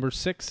Blood number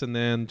 6, and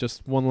then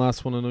just one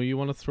last one. I know you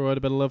want to throw out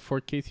a bit of love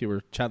for, Keith. You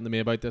were chatting to me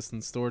about this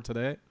in store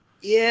today.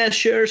 Yeah,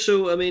 sure.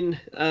 So, I mean,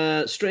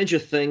 Stranger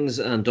Things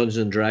and Dungeons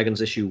and Dragons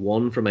issue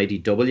 1 from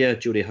IDW,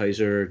 Jody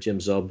Houser, Jim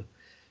Zub,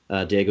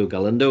 Diego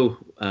Galindo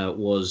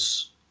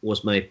was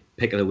my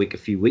pick of the week a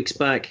few weeks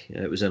back.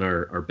 It was in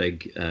our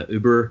big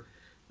Uber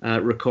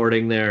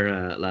recording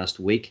there last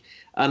week,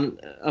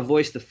 and I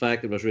voiced the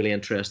fact that I was really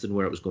interested in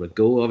where it was going to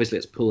go. Obviously,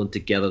 it's pulling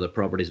together the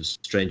properties of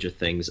Stranger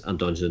Things and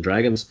Dungeons and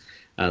Dragons,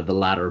 the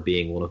latter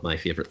being one of my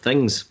favorite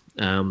things.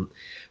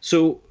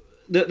 So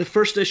the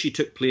first issue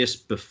took place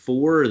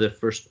before the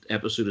first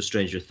episode of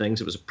Stranger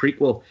Things. It was a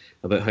prequel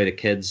about how the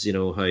kids, you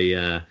know,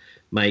 how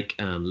Mike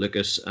and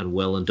Lucas and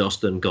Will and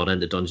Dustin got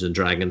into Dungeons and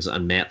Dragons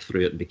and met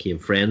through it and became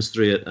friends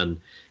through it, and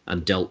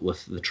dealt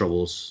with the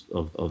troubles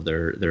of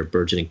their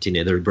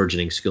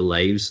burgeoning school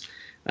lives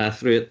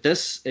through it.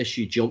 This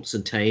issue jumps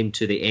in time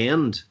to the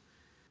end,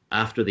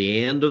 after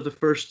the end of the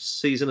first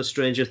season of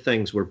Stranger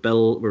Things, where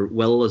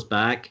Will is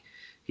back.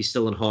 He's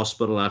still in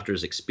hospital after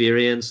his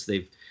experience.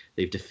 They've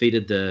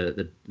defeated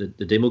the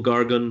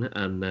Demogorgon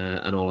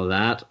and all of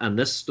that. And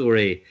this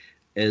story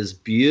is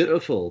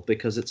beautiful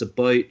because it's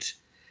about,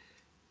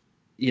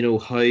 you know,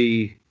 how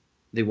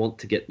they want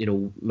to get, you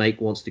know,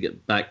 Mike wants to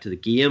get back to the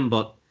game,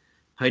 but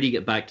how do you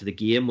get back to the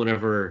game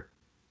whenever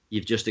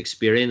you've just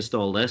experienced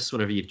all this,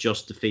 whenever you've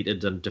just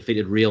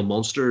defeated real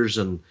monsters,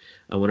 and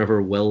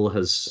whenever Will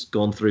has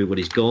gone through what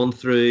he's gone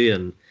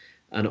through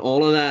and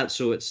all of that.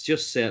 So it's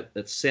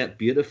set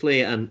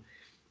beautifully, and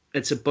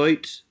it's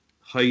about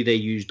how they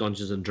use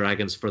Dungeons and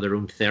Dragons for their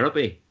own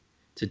therapy,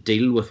 to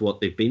deal with what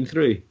they've been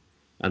through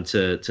and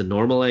to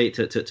normalize,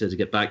 to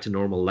get back to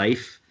normal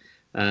life.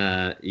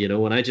 You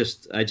know, and I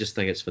just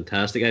think it's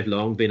fantastic. I've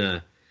long been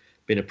a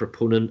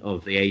proponent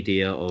of the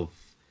idea of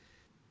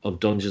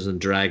Dungeons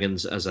and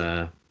Dragons as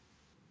a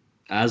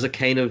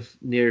kind of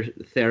near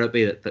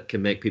therapy that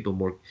can make people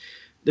more.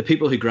 The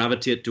people who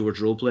gravitate towards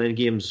role playing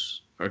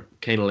games are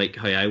kind of like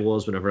how I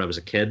was whenever I was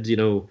a kid. You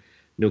know,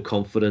 no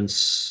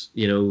confidence.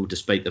 You know,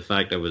 despite the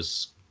fact I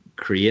was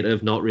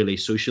creative, not really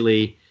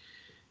socially.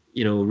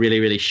 You know,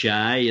 really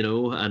shy. You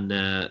know,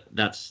 and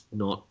that's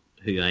not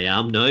who I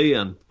am now,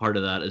 and part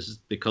of that is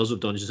because of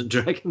Dungeons and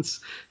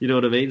Dragons. You know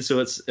what I mean?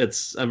 So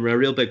I'm a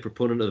real big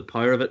proponent of the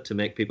power of it to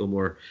make people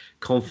more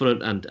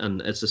confident,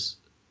 and it's just,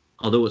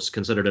 although it's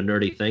considered a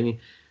nerdy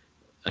thing,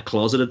 a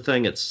closeted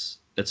thing, it's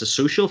a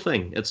social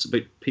thing. It's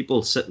about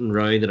people sitting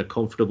around in a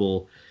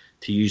comfortable,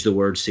 to use the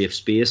word, safe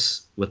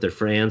space with their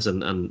friends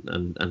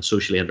and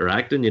socially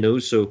interacting. You know,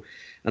 so,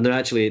 and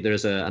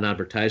there's an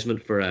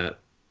advertisement for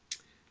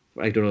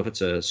I don't know if it's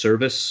a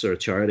service or a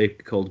charity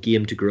called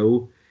Game to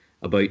Grow,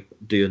 about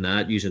doing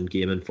that, using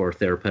gaming for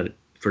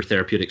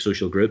therapeutic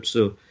social groups.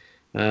 So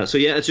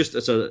yeah,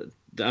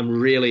 I'm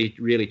really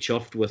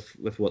chuffed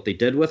with what they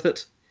did with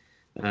it.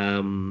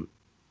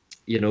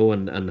 You know,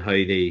 and how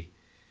they,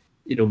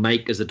 you know,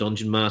 Mike as the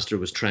dungeon master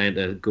was trying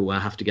to go,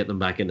 I have to get them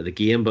back into the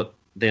game, but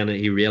then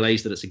he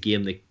realized that it's a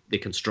game they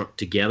construct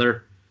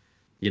together.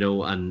 You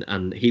know,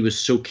 and he was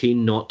so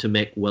keen not to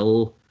make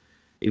Will.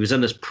 He was in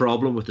this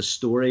problem with the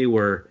story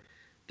where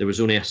there was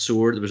only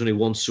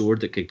one sword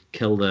that could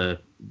kill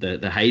the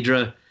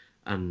Hydra,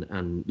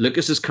 and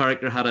Lucas's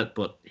character had it,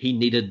 but he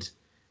needed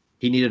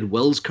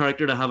Will's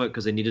character to have it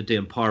because they needed to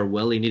empower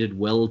Will. He needed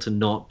Will to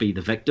not be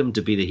the victim,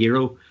 to be the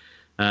hero.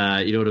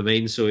 You know what I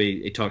mean? So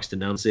he talks to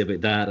Nancy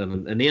about that,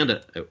 and in the end,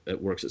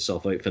 it works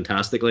itself out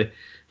fantastically.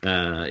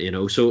 You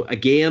know, so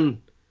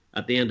again,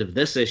 at the end of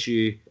this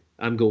issue,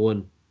 I'm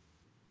going,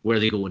 where are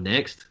they going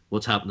next?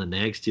 What's happening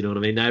next? You know what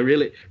I mean? I'm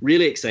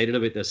really excited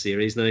about this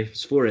series now.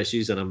 It's 4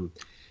 issues, and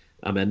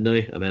I'm in now.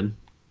 I'm in.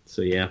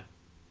 So yeah.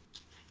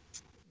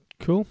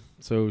 Cool.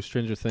 So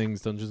Stranger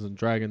Things, Dungeons and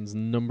Dragons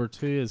number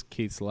 2 is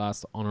Keith's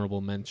last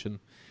honourable mention.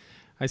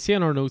 I see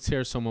in our notes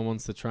here someone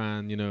wants to try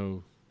and, you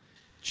know,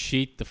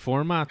 cheat the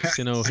formats.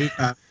 You know,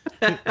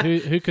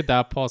 who could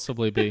that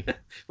possibly be?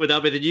 Would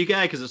that be the new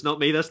guy? Because it's not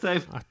me this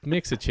time. It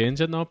makes a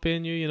change it not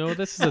being you. You know,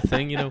 this is the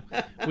thing. You know,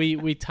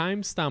 we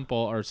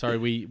timestamp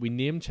we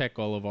name check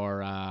all of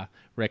our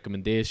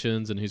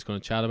recommendations and who's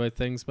going to chat about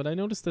things. But I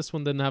noticed this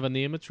one didn't have a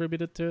name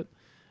attributed to it.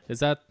 Is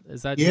that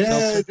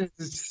yourself?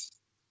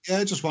 Yeah,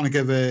 I just want to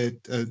give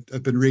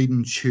I've been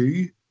reading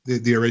Chew,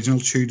 the original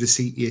Chew, the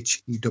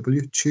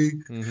CHEW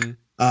Chew. Mm-hmm.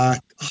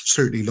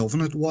 Absolutely loving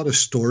it. What a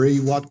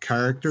story, what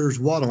characters,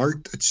 what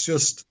art. It's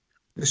just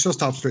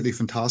absolutely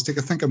fantastic.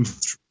 I think I'm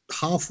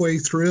halfway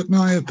through it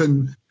now. I've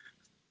been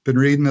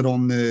reading it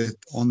on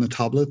the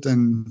tablet,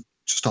 and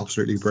just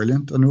absolutely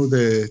brilliant. I know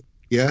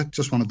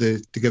just wanted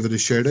to give it a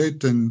shout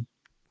out. And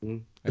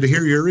did I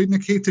hear you're reading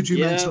it, Keith? Did you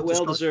mention?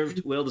 Well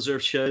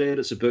deserved shout out.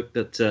 It's a book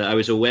that I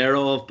was aware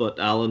of, but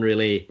Alan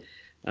really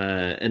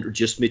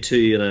introduced me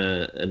to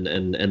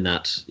in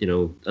that,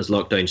 as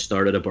lockdown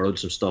started, I borrowed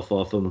some stuff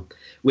off him.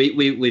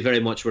 We very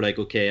much were like,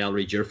 okay, I'll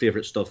read your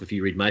favourite stuff if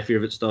you read my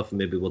favourite stuff, and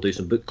maybe we'll do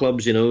some book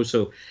clubs,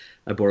 So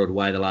I borrowed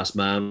Y the Last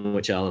Man,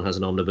 which Alan has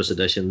in omnibus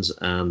editions,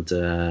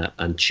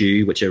 and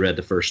Chew, which I read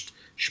the first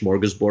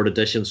smorgasbord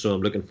edition. So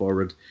I'm looking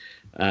forward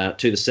to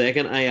the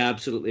second. I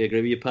absolutely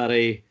agree with you,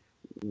 Paddy.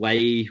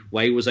 Why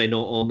was I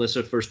not on this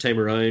the first time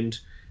around?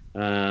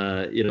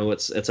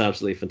 It's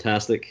absolutely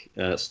fantastic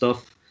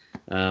stuff.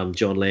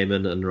 John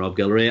Layman and Rob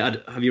Guillory.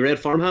 Have you read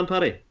Farmhand,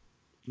 Paddy?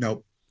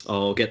 No.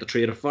 Oh, get the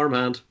trade of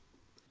Farmhand.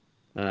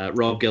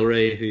 Rob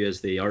Guillory, who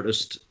is the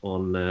artist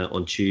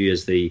on Chew,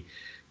 is the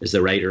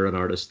writer and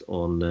artist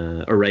on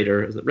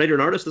writer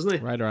and artist, isn't he?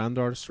 Writer and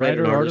artist,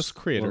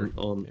 creator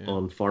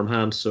on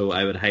Farmhand. So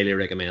I would highly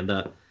recommend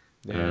that.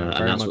 And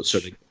that's what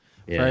sort of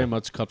very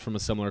much cut from a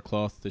similar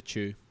cloth to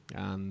Chew.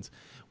 And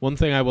one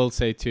thing I will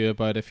say to you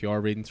about if you are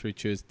reading through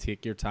Chew is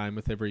take your time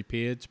with every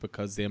page,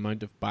 because the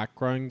amount of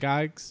background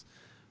gags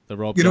that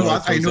Rob. You know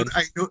what?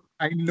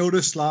 I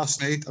noticed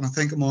last night, and I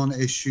think I'm on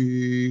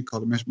issue.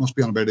 God, it must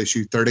be on about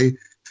issue 30.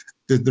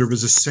 That there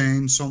was a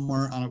saying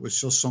somewhere, and it was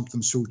just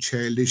something so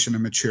childish and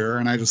immature,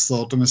 and I just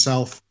thought to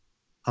myself,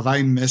 have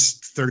I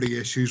missed 30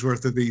 issues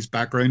worth of these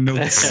background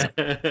notes?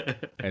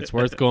 It's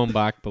worth going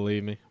back,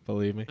 believe me.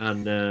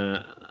 And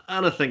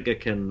I think I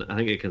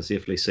can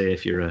safely say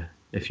if you're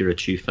a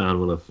Chew fan,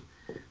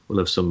 we'll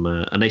have some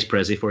a nice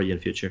prezi for you in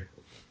future.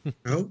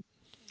 Oh.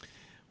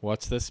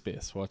 Watch this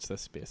space.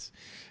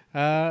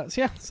 So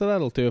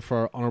that'll do it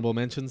for honourable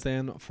mentions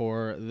then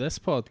for this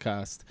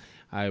podcast.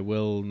 I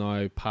will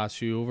now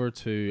pass you over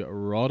to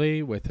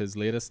Roddy with his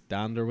latest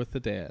Dander with the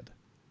Dead.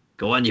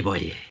 Go on, you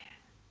boy.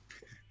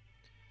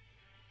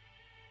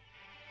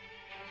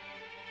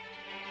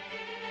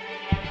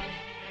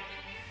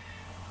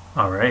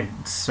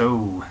 Alright,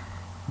 so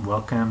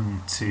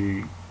welcome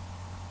to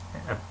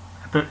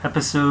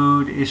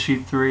episode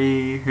issue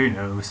 3, who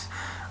knows,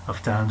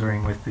 of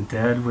Dandering with the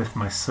Dead with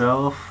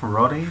myself,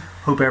 Roddy.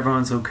 Hope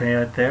everyone's okay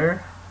out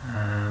there.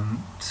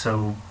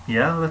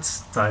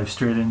 Let's dive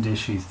straight into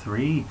issue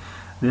 3.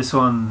 This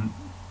one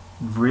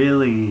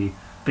really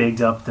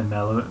bigged up the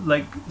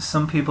like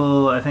some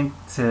people, I think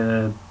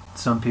to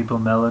some people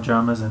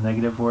melodrama is a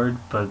negative word,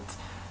 but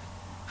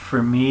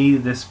for me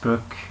this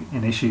book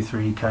in issue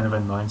 3 kind of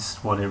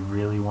announced what it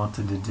really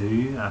wanted to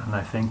do, and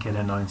I think it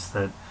announced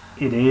that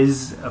it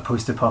is a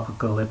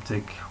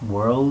post-apocalyptic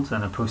world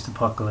and a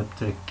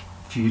post-apocalyptic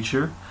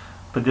future,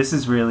 but this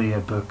is really a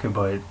book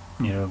about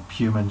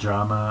human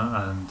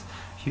drama and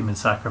human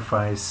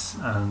sacrifice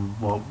and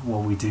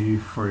what we do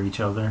for each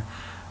other.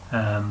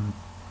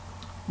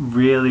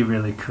 Really,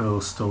 really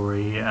cool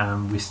story.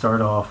 We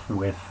start off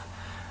with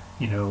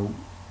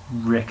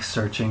Rick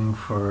searching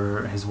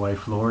for his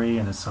wife Laurie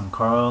and his son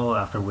Carl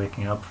after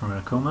waking up from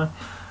a coma,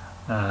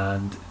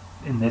 and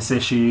in this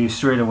issue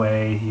straight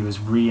away he was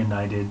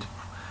reunited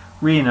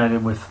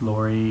with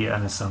Laurie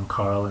and his son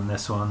Carl in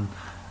this one,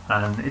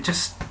 and it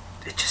just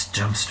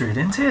jumps straight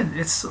into it.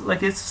 It's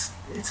like it's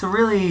a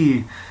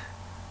really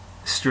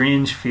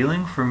strange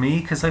feeling for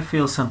me, because I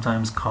feel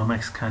sometimes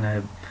comics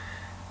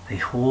they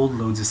hold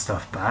loads of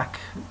stuff back,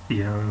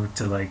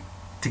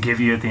 to give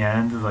you at the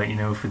end,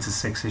 if it's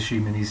a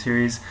 6-issue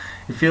miniseries,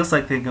 it feels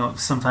like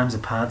sometimes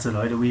it pads it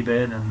out a wee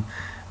bit, and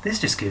this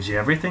just gives you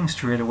everything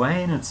straight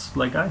away, and it's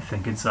like, I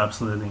think it's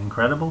absolutely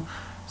incredible.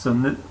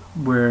 So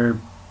we're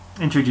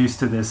introduced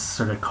to this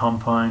sort of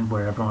compound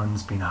where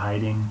everyone's been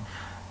hiding.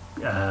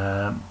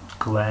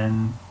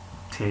 Glenn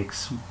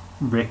takes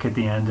Rick at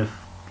the end of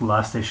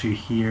last issue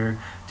here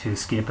to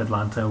escape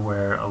Atlanta,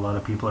 where a lot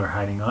of people are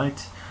hiding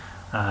out.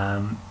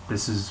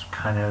 This is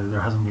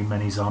there hasn't been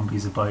many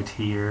zombies about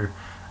here,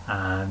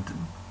 and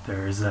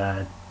there's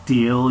a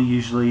Deal,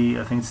 usually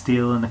I think it's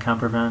Deal in the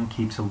camper van,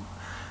 keeps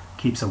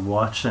a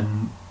watch,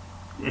 and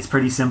it's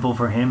pretty simple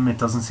for him. It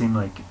doesn't seem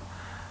like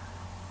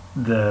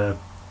the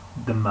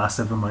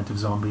massive amount of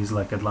zombies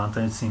like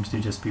Atlanta. It seems to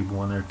just be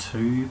 1 or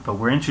 2, but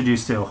we're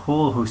introduced to a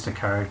whole host of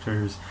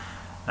characters.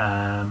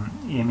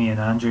 Amy and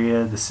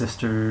Andrea, the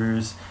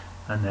sisters,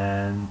 and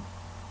then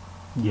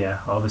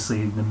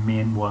obviously the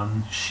main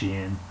one,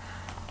 Shane.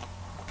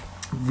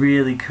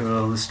 Really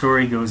cool. The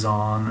story goes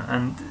on,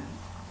 and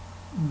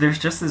there's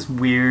just this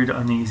weird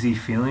uneasy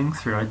feeling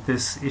throughout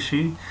this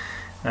issue.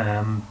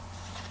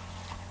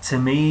 To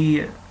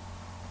me,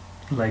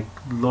 like,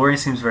 Laurie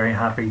seems very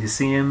happy to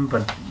see him,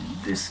 but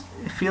it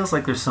feels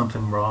like there's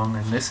something wrong,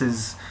 and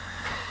there's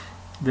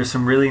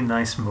some really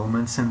nice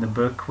moments in the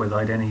book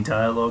without any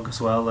dialogue as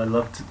well.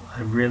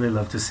 I really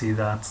love to see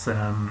that.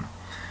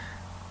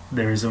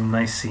 There's a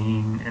nice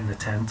scene in the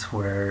tent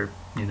where,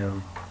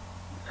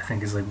 I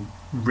think it's like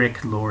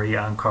Rick, Laurie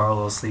and Carl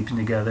all sleeping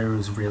together. It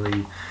was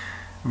really,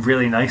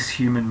 really nice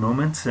human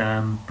moment,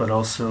 but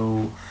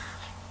also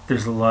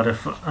there's a lot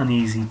of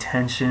uneasy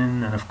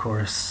tension, and of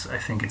course I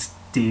think it's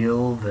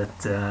Deal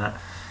that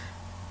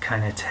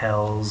kind of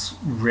tells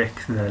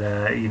Rick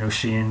that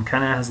Shane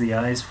kind of has the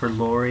eyes for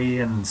Laurie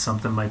and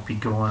something might be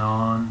going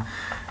on,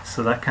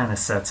 so that kind of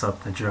sets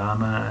up the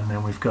drama. And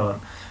then we've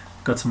got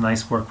got some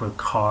nice work with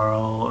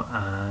Carl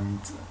and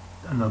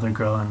another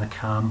girl in the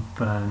camp,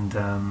 and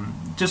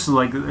just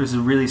like there's a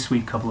really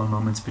sweet couple of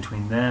moments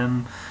between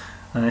them,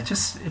 and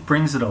it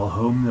brings it all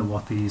home that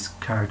what these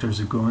characters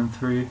are going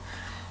through.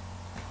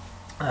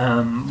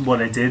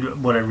 What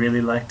I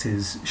really liked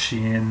is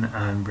Shane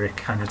and Rick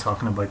kind of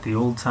talking about the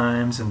old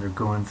times, and they're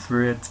going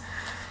through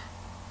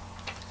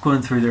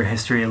their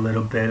history a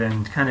little bit,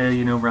 and kind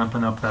of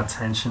ramping up that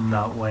tension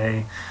that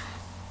way.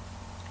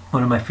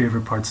 One of my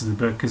favorite parts of the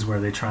book is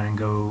where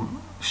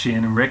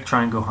Shane and Rick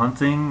try and go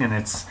hunting, and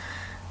it's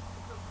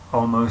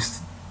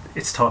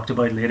talked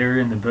about later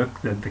in the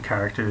book that the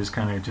characters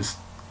kind of just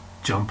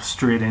jump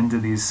straight into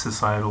these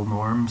societal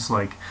norms,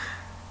 like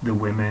the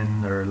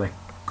women are like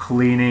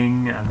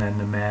cleaning and then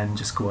the men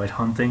just go out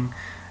hunting,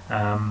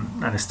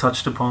 and it's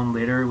touched upon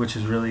later, which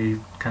is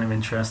really kind of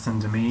interesting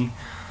to me.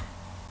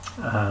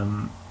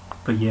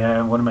 But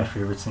yeah, one of my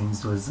favorite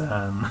scenes was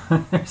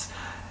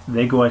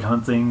they go out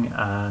hunting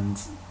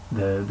and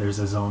there's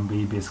a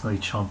zombie basically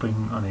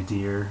chomping on a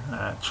deer,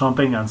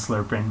 chomping and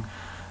slurping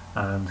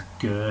and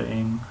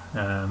gooing.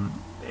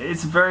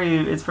 It's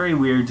very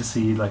weird to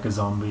see like a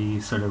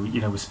zombie sort of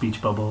with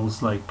speech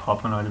bubbles like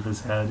popping out of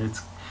his head.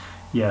 It's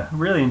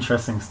really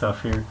interesting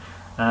stuff here,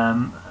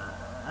 and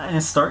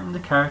it's starting to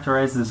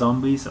characterize the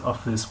zombies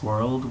of this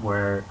world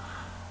where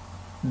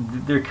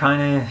they're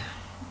kind of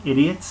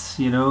idiots.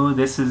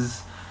 This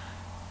is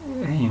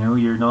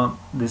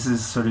this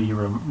is sort of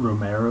your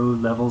Romero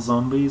level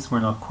zombies.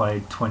 We're not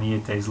quite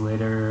 28 Days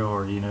Later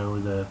or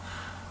the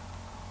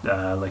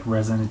like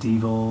Resident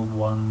Evil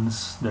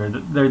ones. They're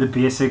the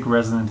basic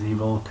Resident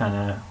Evil kind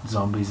of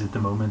zombies at the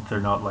moment.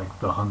 They're not like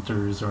the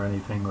Hunters or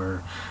anything,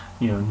 or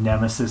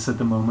Nemesis at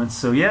the moment.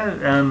 So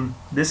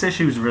this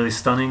issue is really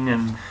stunning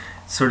and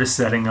sort of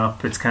setting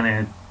up. It's kind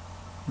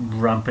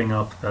of ramping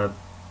up the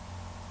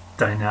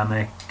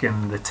dynamic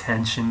and the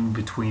tension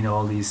between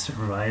all these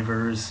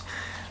survivors,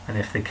 and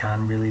if they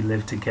can really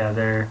live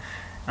together.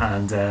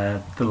 And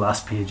the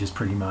last page is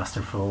pretty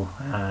masterful,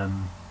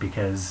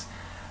 because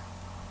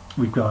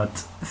we've got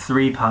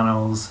 3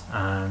 panels,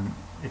 and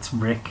it's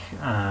Rick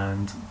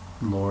and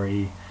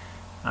Laurie,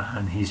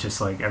 and he's just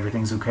like,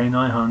 everything's okay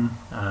now, hun,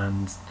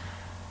 and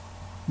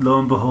lo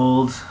and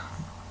behold,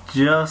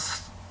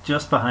 just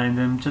behind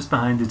him, just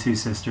behind the 2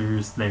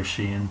 sisters, there's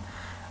Shane,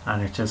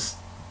 and it just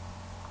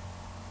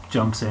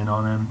jumps in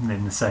on him. And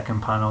in the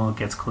second panel, it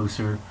gets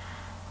closer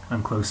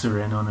and closer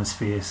in on his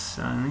face,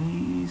 and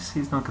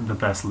he's not got the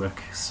best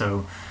look,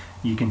 so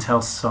you can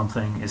tell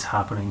something is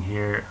happening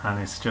here, and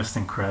it's just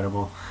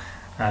incredible.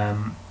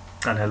 And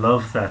I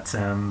love that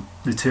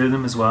the 2 of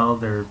them as well,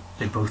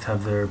 they both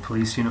have their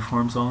police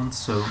uniforms on,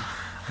 so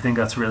I think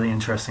that's really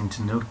interesting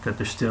to note that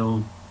they're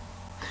still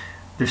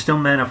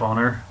men of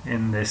honor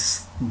in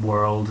this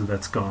world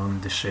that's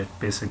gone to shit,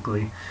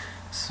 basically.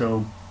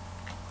 So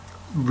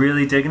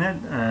really digging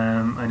it.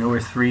 I know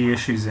we're 3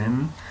 issues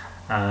in,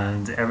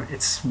 and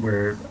it's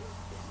where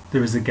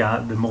there was a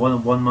gap, the more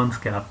than 1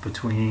 month gap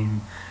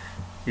between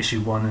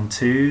issue 1 and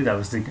 2. That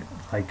was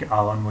like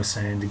Alan was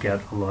saying, to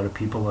get a lot of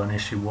people on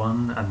issue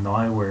 1, and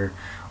now we're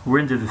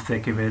into the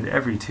thick of it.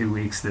 Every 2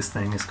 weeks this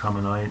thing is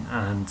coming out,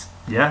 and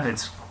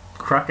it's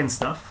cracking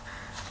stuff.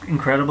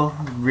 Incredible.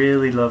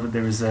 Really love it.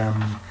 There was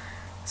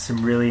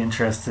some really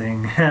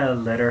interesting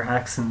letter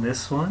hacks in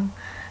this one.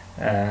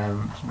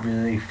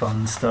 Really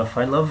fun stuff.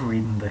 I love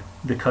reading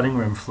the cutting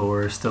room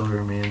floor. Still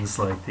remains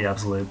like the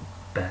absolute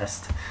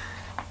best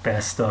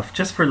stuff,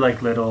 just for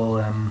like little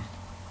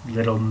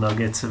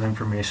nuggets of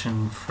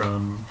information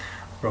from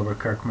Robert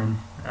Kirkman.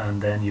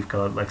 And then you've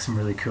got like some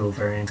really cool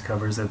variant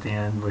covers at the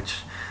end,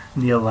 which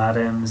Neil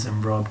Adams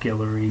and Rob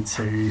Guillory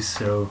too,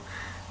 so,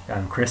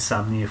 and Chris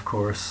Samney of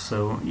course.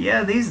 So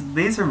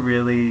these are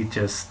really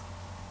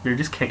they're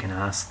just kicking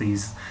ass,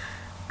 these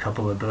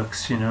couple of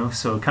books,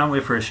 so can't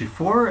wait for issue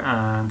 4,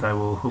 and I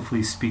will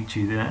hopefully speak to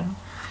you then.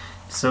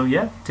 So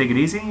take it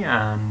easy,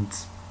 and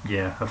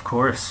of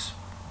course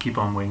keep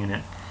on winging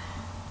it,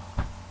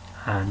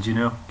 and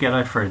get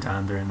out for a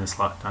dander in this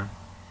lockdown.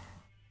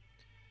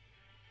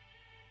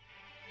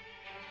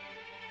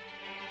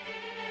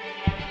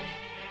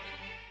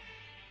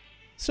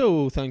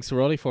 So thanks to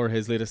Roddy for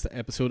his latest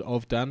episode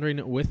of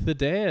Dandering with the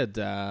Dead.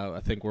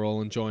 I think we're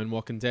all enjoying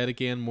Walking Dead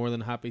again. More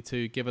than happy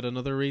to give it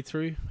another read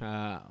through.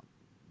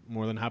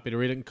 More than happy to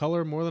read it in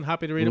colour. More than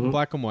happy to read it in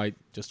black and white.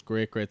 Just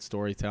great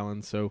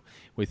storytelling. So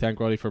we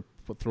thank Roddy for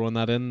throwing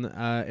that in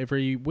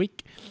every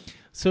week.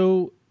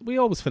 So we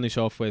always finish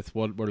off with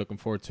what we're looking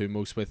forward to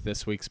most with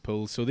this week's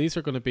pull. So these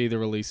are going to be the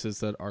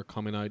releases that are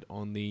coming out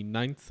on the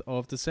 9th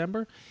of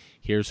December.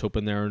 Here's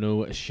hoping there are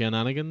no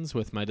shenanigans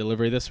with my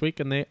delivery this week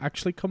and they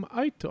actually come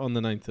out on the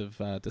 9th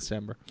of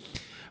December.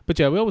 But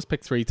we always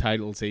pick 3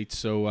 titles each,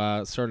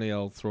 so certainly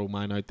I'll throw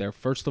mine out there.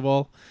 First of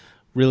all,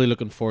 really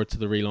looking forward to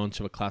the relaunch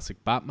of a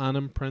classic Batman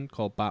imprint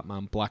called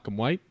Batman Black and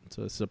White.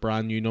 So this is a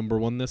brand new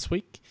 #1 this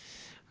week.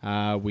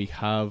 We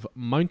have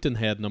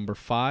Mountainhead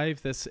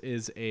 #5. This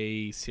is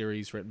a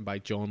series written by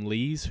John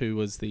Lees, who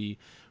was the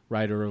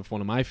writer of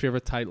one of my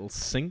favourite titles,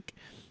 Sync.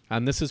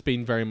 And this has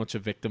been very much a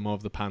victim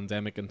of the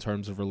pandemic in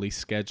terms of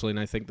release scheduling.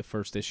 I think the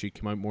first issue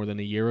came out more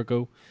than a year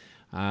ago.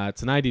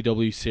 It's an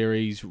IDW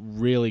series,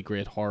 really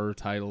great horror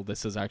title.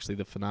 This is actually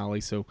the finale,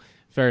 so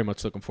very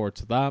much looking forward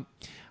to that.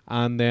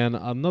 And then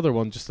another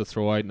one just to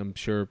throw out, and I'm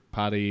sure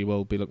Paddy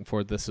will be looking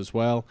forward to this as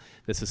well.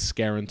 This is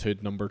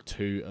Scarentude number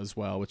 2 as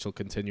well, which will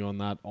continue on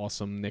that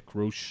awesome Nick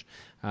Roche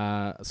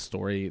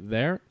story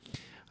there.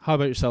 How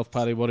about yourself,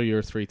 Paddy? What are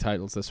your 3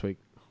 titles this week?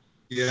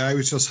 Yeah, I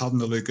was just having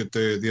a look at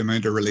the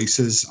amount of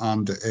releases,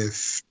 and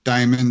if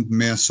Diamond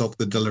mess up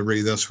the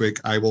delivery this week,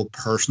 I will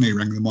personally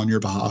ring them on your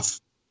behalf.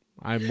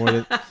 I'm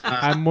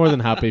more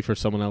than happy for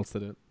someone else to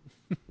do it.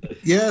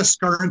 Yeah,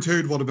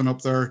 Scarentude would have been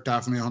up there,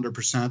 definitely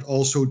 100%.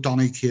 Also,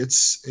 Donny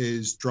Cates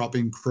is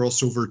dropping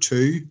Crossover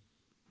 2.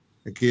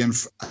 Again,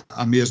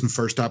 amazing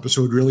first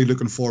episode. Really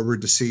looking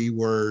forward to see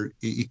where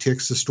he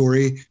takes the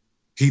story.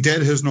 He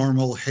did his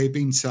normal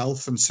hyping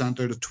self and sent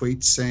out a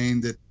tweet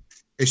saying that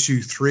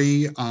issue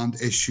 3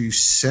 and issue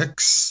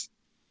 6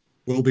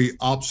 will be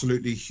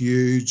absolutely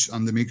huge,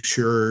 and to make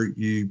sure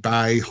you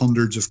buy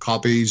hundreds of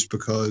copies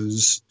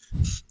because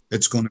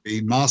it's going to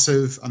be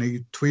massive. And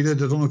he tweeted,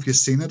 I don't know if you've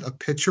seen it, a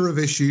picture of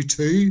issue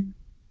 2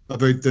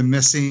 about the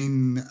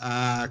missing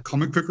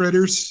comic book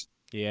writers.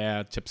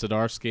 Yeah, Chip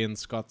Zdarsky and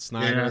Scott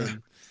Snyder. Yeah.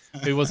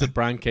 And who was it?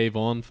 Brian K.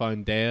 Vaughan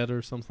found dead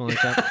or something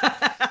like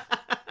that.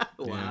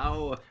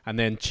 Wow. Yeah. And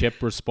then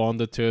Chip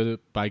responded to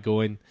it by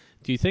going,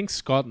 do you think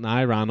Scott and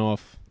I ran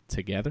off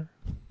together?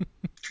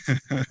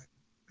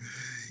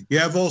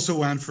 Yeah, I've also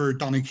went for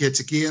Donny Cates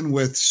again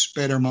with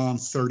Spider-Man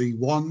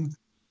 31.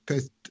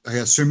 I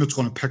assume it's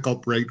going to pick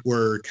up right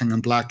where King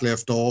in Black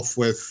left off,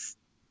 with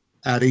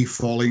Eddie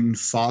falling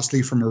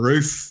fastly from a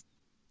roof.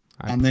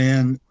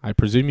 I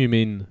presume you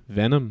mean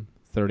Venom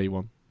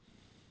 31.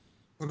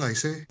 What did I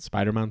say?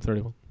 Spider-Man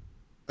 31.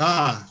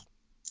 I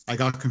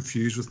got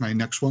confused with my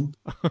next one.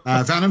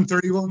 Venom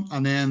 31,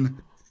 and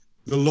then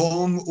the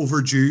long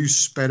overdue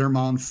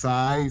Spider-Man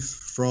 5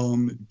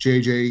 from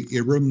J.J.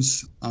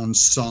 Abrams and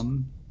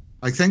Son.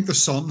 I think the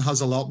Son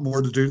has a lot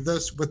more to do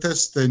with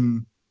this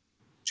than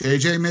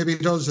JJ maybe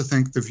does. I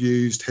think they've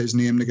used his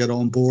name to get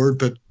on board,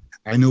 but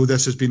I know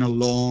this has been a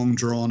long,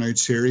 drawn-out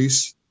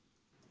series,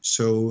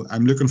 so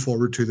I'm looking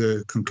forward to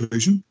the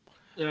conclusion.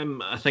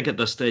 I think at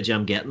this stage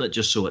I'm getting it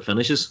just so it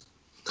finishes.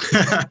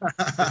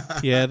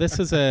 Yeah, this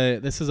is a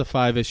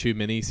 5-issue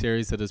mini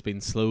series that has been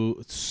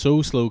so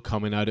slow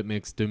coming out. It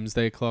makes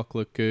Doomsday Clock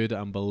look good,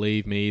 and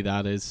believe me,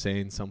 that is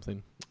saying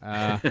something.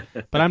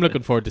 But I'm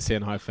looking forward to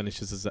seeing how it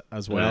finishes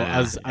as well.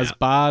 As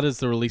bad as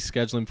the release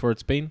scheduling for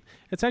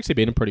it's actually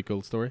been a pretty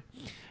cool story.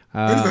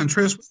 Bit of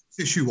interest.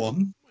 Issue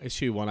 1.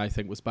 Issue 1, I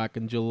think, was back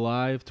in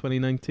July of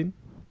 2019.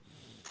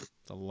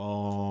 It's a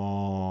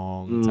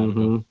long time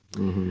ago.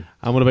 Mm-hmm.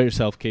 And what about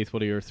yourself, Keith?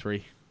 What are your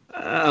 3?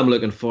 I'm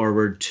looking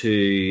forward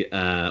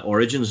to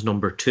Origins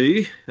number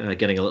 2,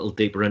 getting a little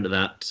deeper into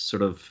that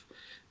sort of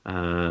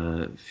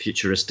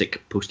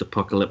futuristic,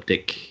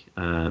 post-apocalyptic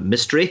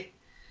mystery.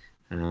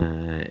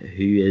 Who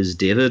is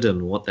David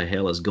and what the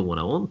hell is going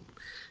on?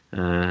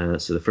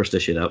 So the first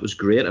issue of that was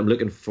great. I'm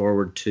looking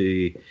forward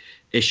to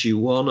issue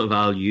 1 of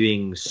Al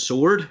Ewing's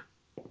Sword,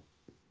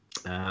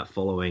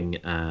 following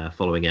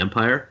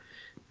Empire.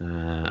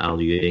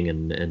 Al Ewing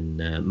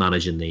and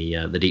managing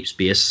the deep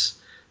space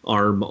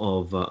arm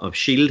of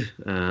Shield,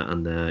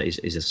 and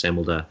he's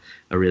assembled a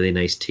really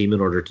nice team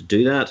in order to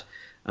do that.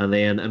 And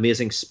then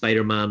Amazing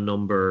Spider-Man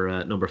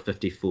number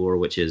 54,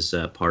 which is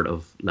part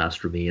of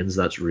Last Remains.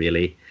 That's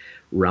really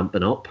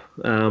ramping up.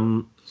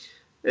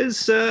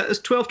 Is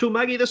 12 Toe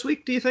Maggie this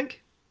week, do you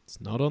think?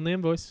 It's not on the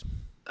invoice.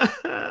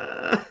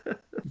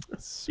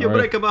 You're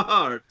breaking my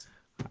heart.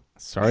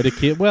 Sorry to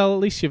keep. Well, at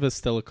least you've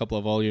still a couple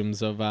of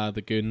volumes of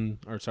the Goon,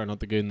 or sorry,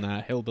 not the Goon,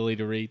 Hillbilly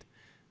to read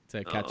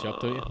to catch up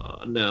to you.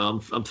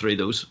 No, I'm 3 of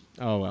those.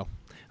 Oh well.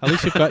 At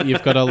least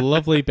you've got a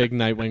lovely big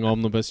Nightwing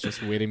omnibus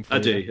just waiting for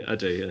you. I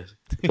do,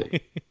 yeah.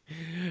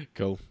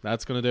 Cool.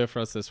 That's going to do it for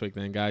us this week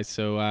then, guys.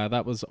 So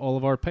that was all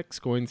of our picks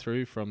going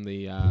through from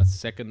the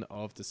 2nd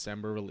of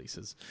December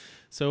releases.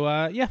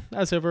 So yeah,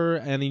 as ever,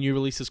 any new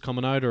releases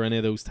coming out or any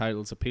of those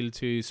titles appeal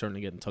to you,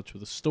 certainly get in touch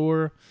with the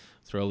store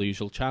through all the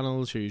usual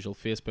channels, your usual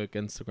Facebook,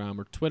 Instagram,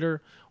 or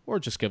Twitter, or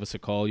just give us a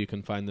call. You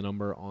can find the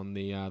number on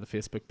the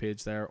Facebook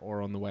page there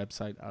or on the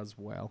website as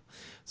well.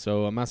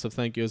 So a massive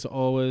thank you as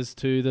always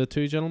to the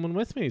 2 gentlemen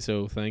with me.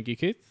 So thank you,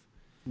 Keith.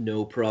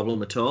 No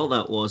problem at all.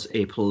 That was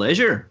a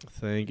pleasure.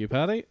 Thank you,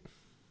 Paddy.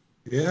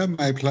 Yeah,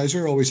 my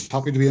pleasure. Always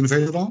happy to be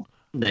invited on.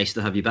 Nice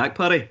to have you back,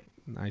 Paddy.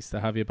 Nice to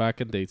have you back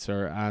indeed,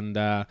 sir. And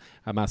a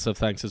massive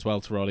thanks as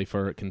well to Roddy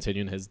for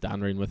continuing his Dan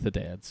Rein with the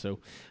Dead. So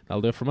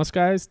that'll do it from us,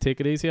 guys. Take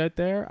it easy out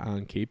there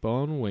and keep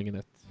on winging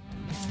it.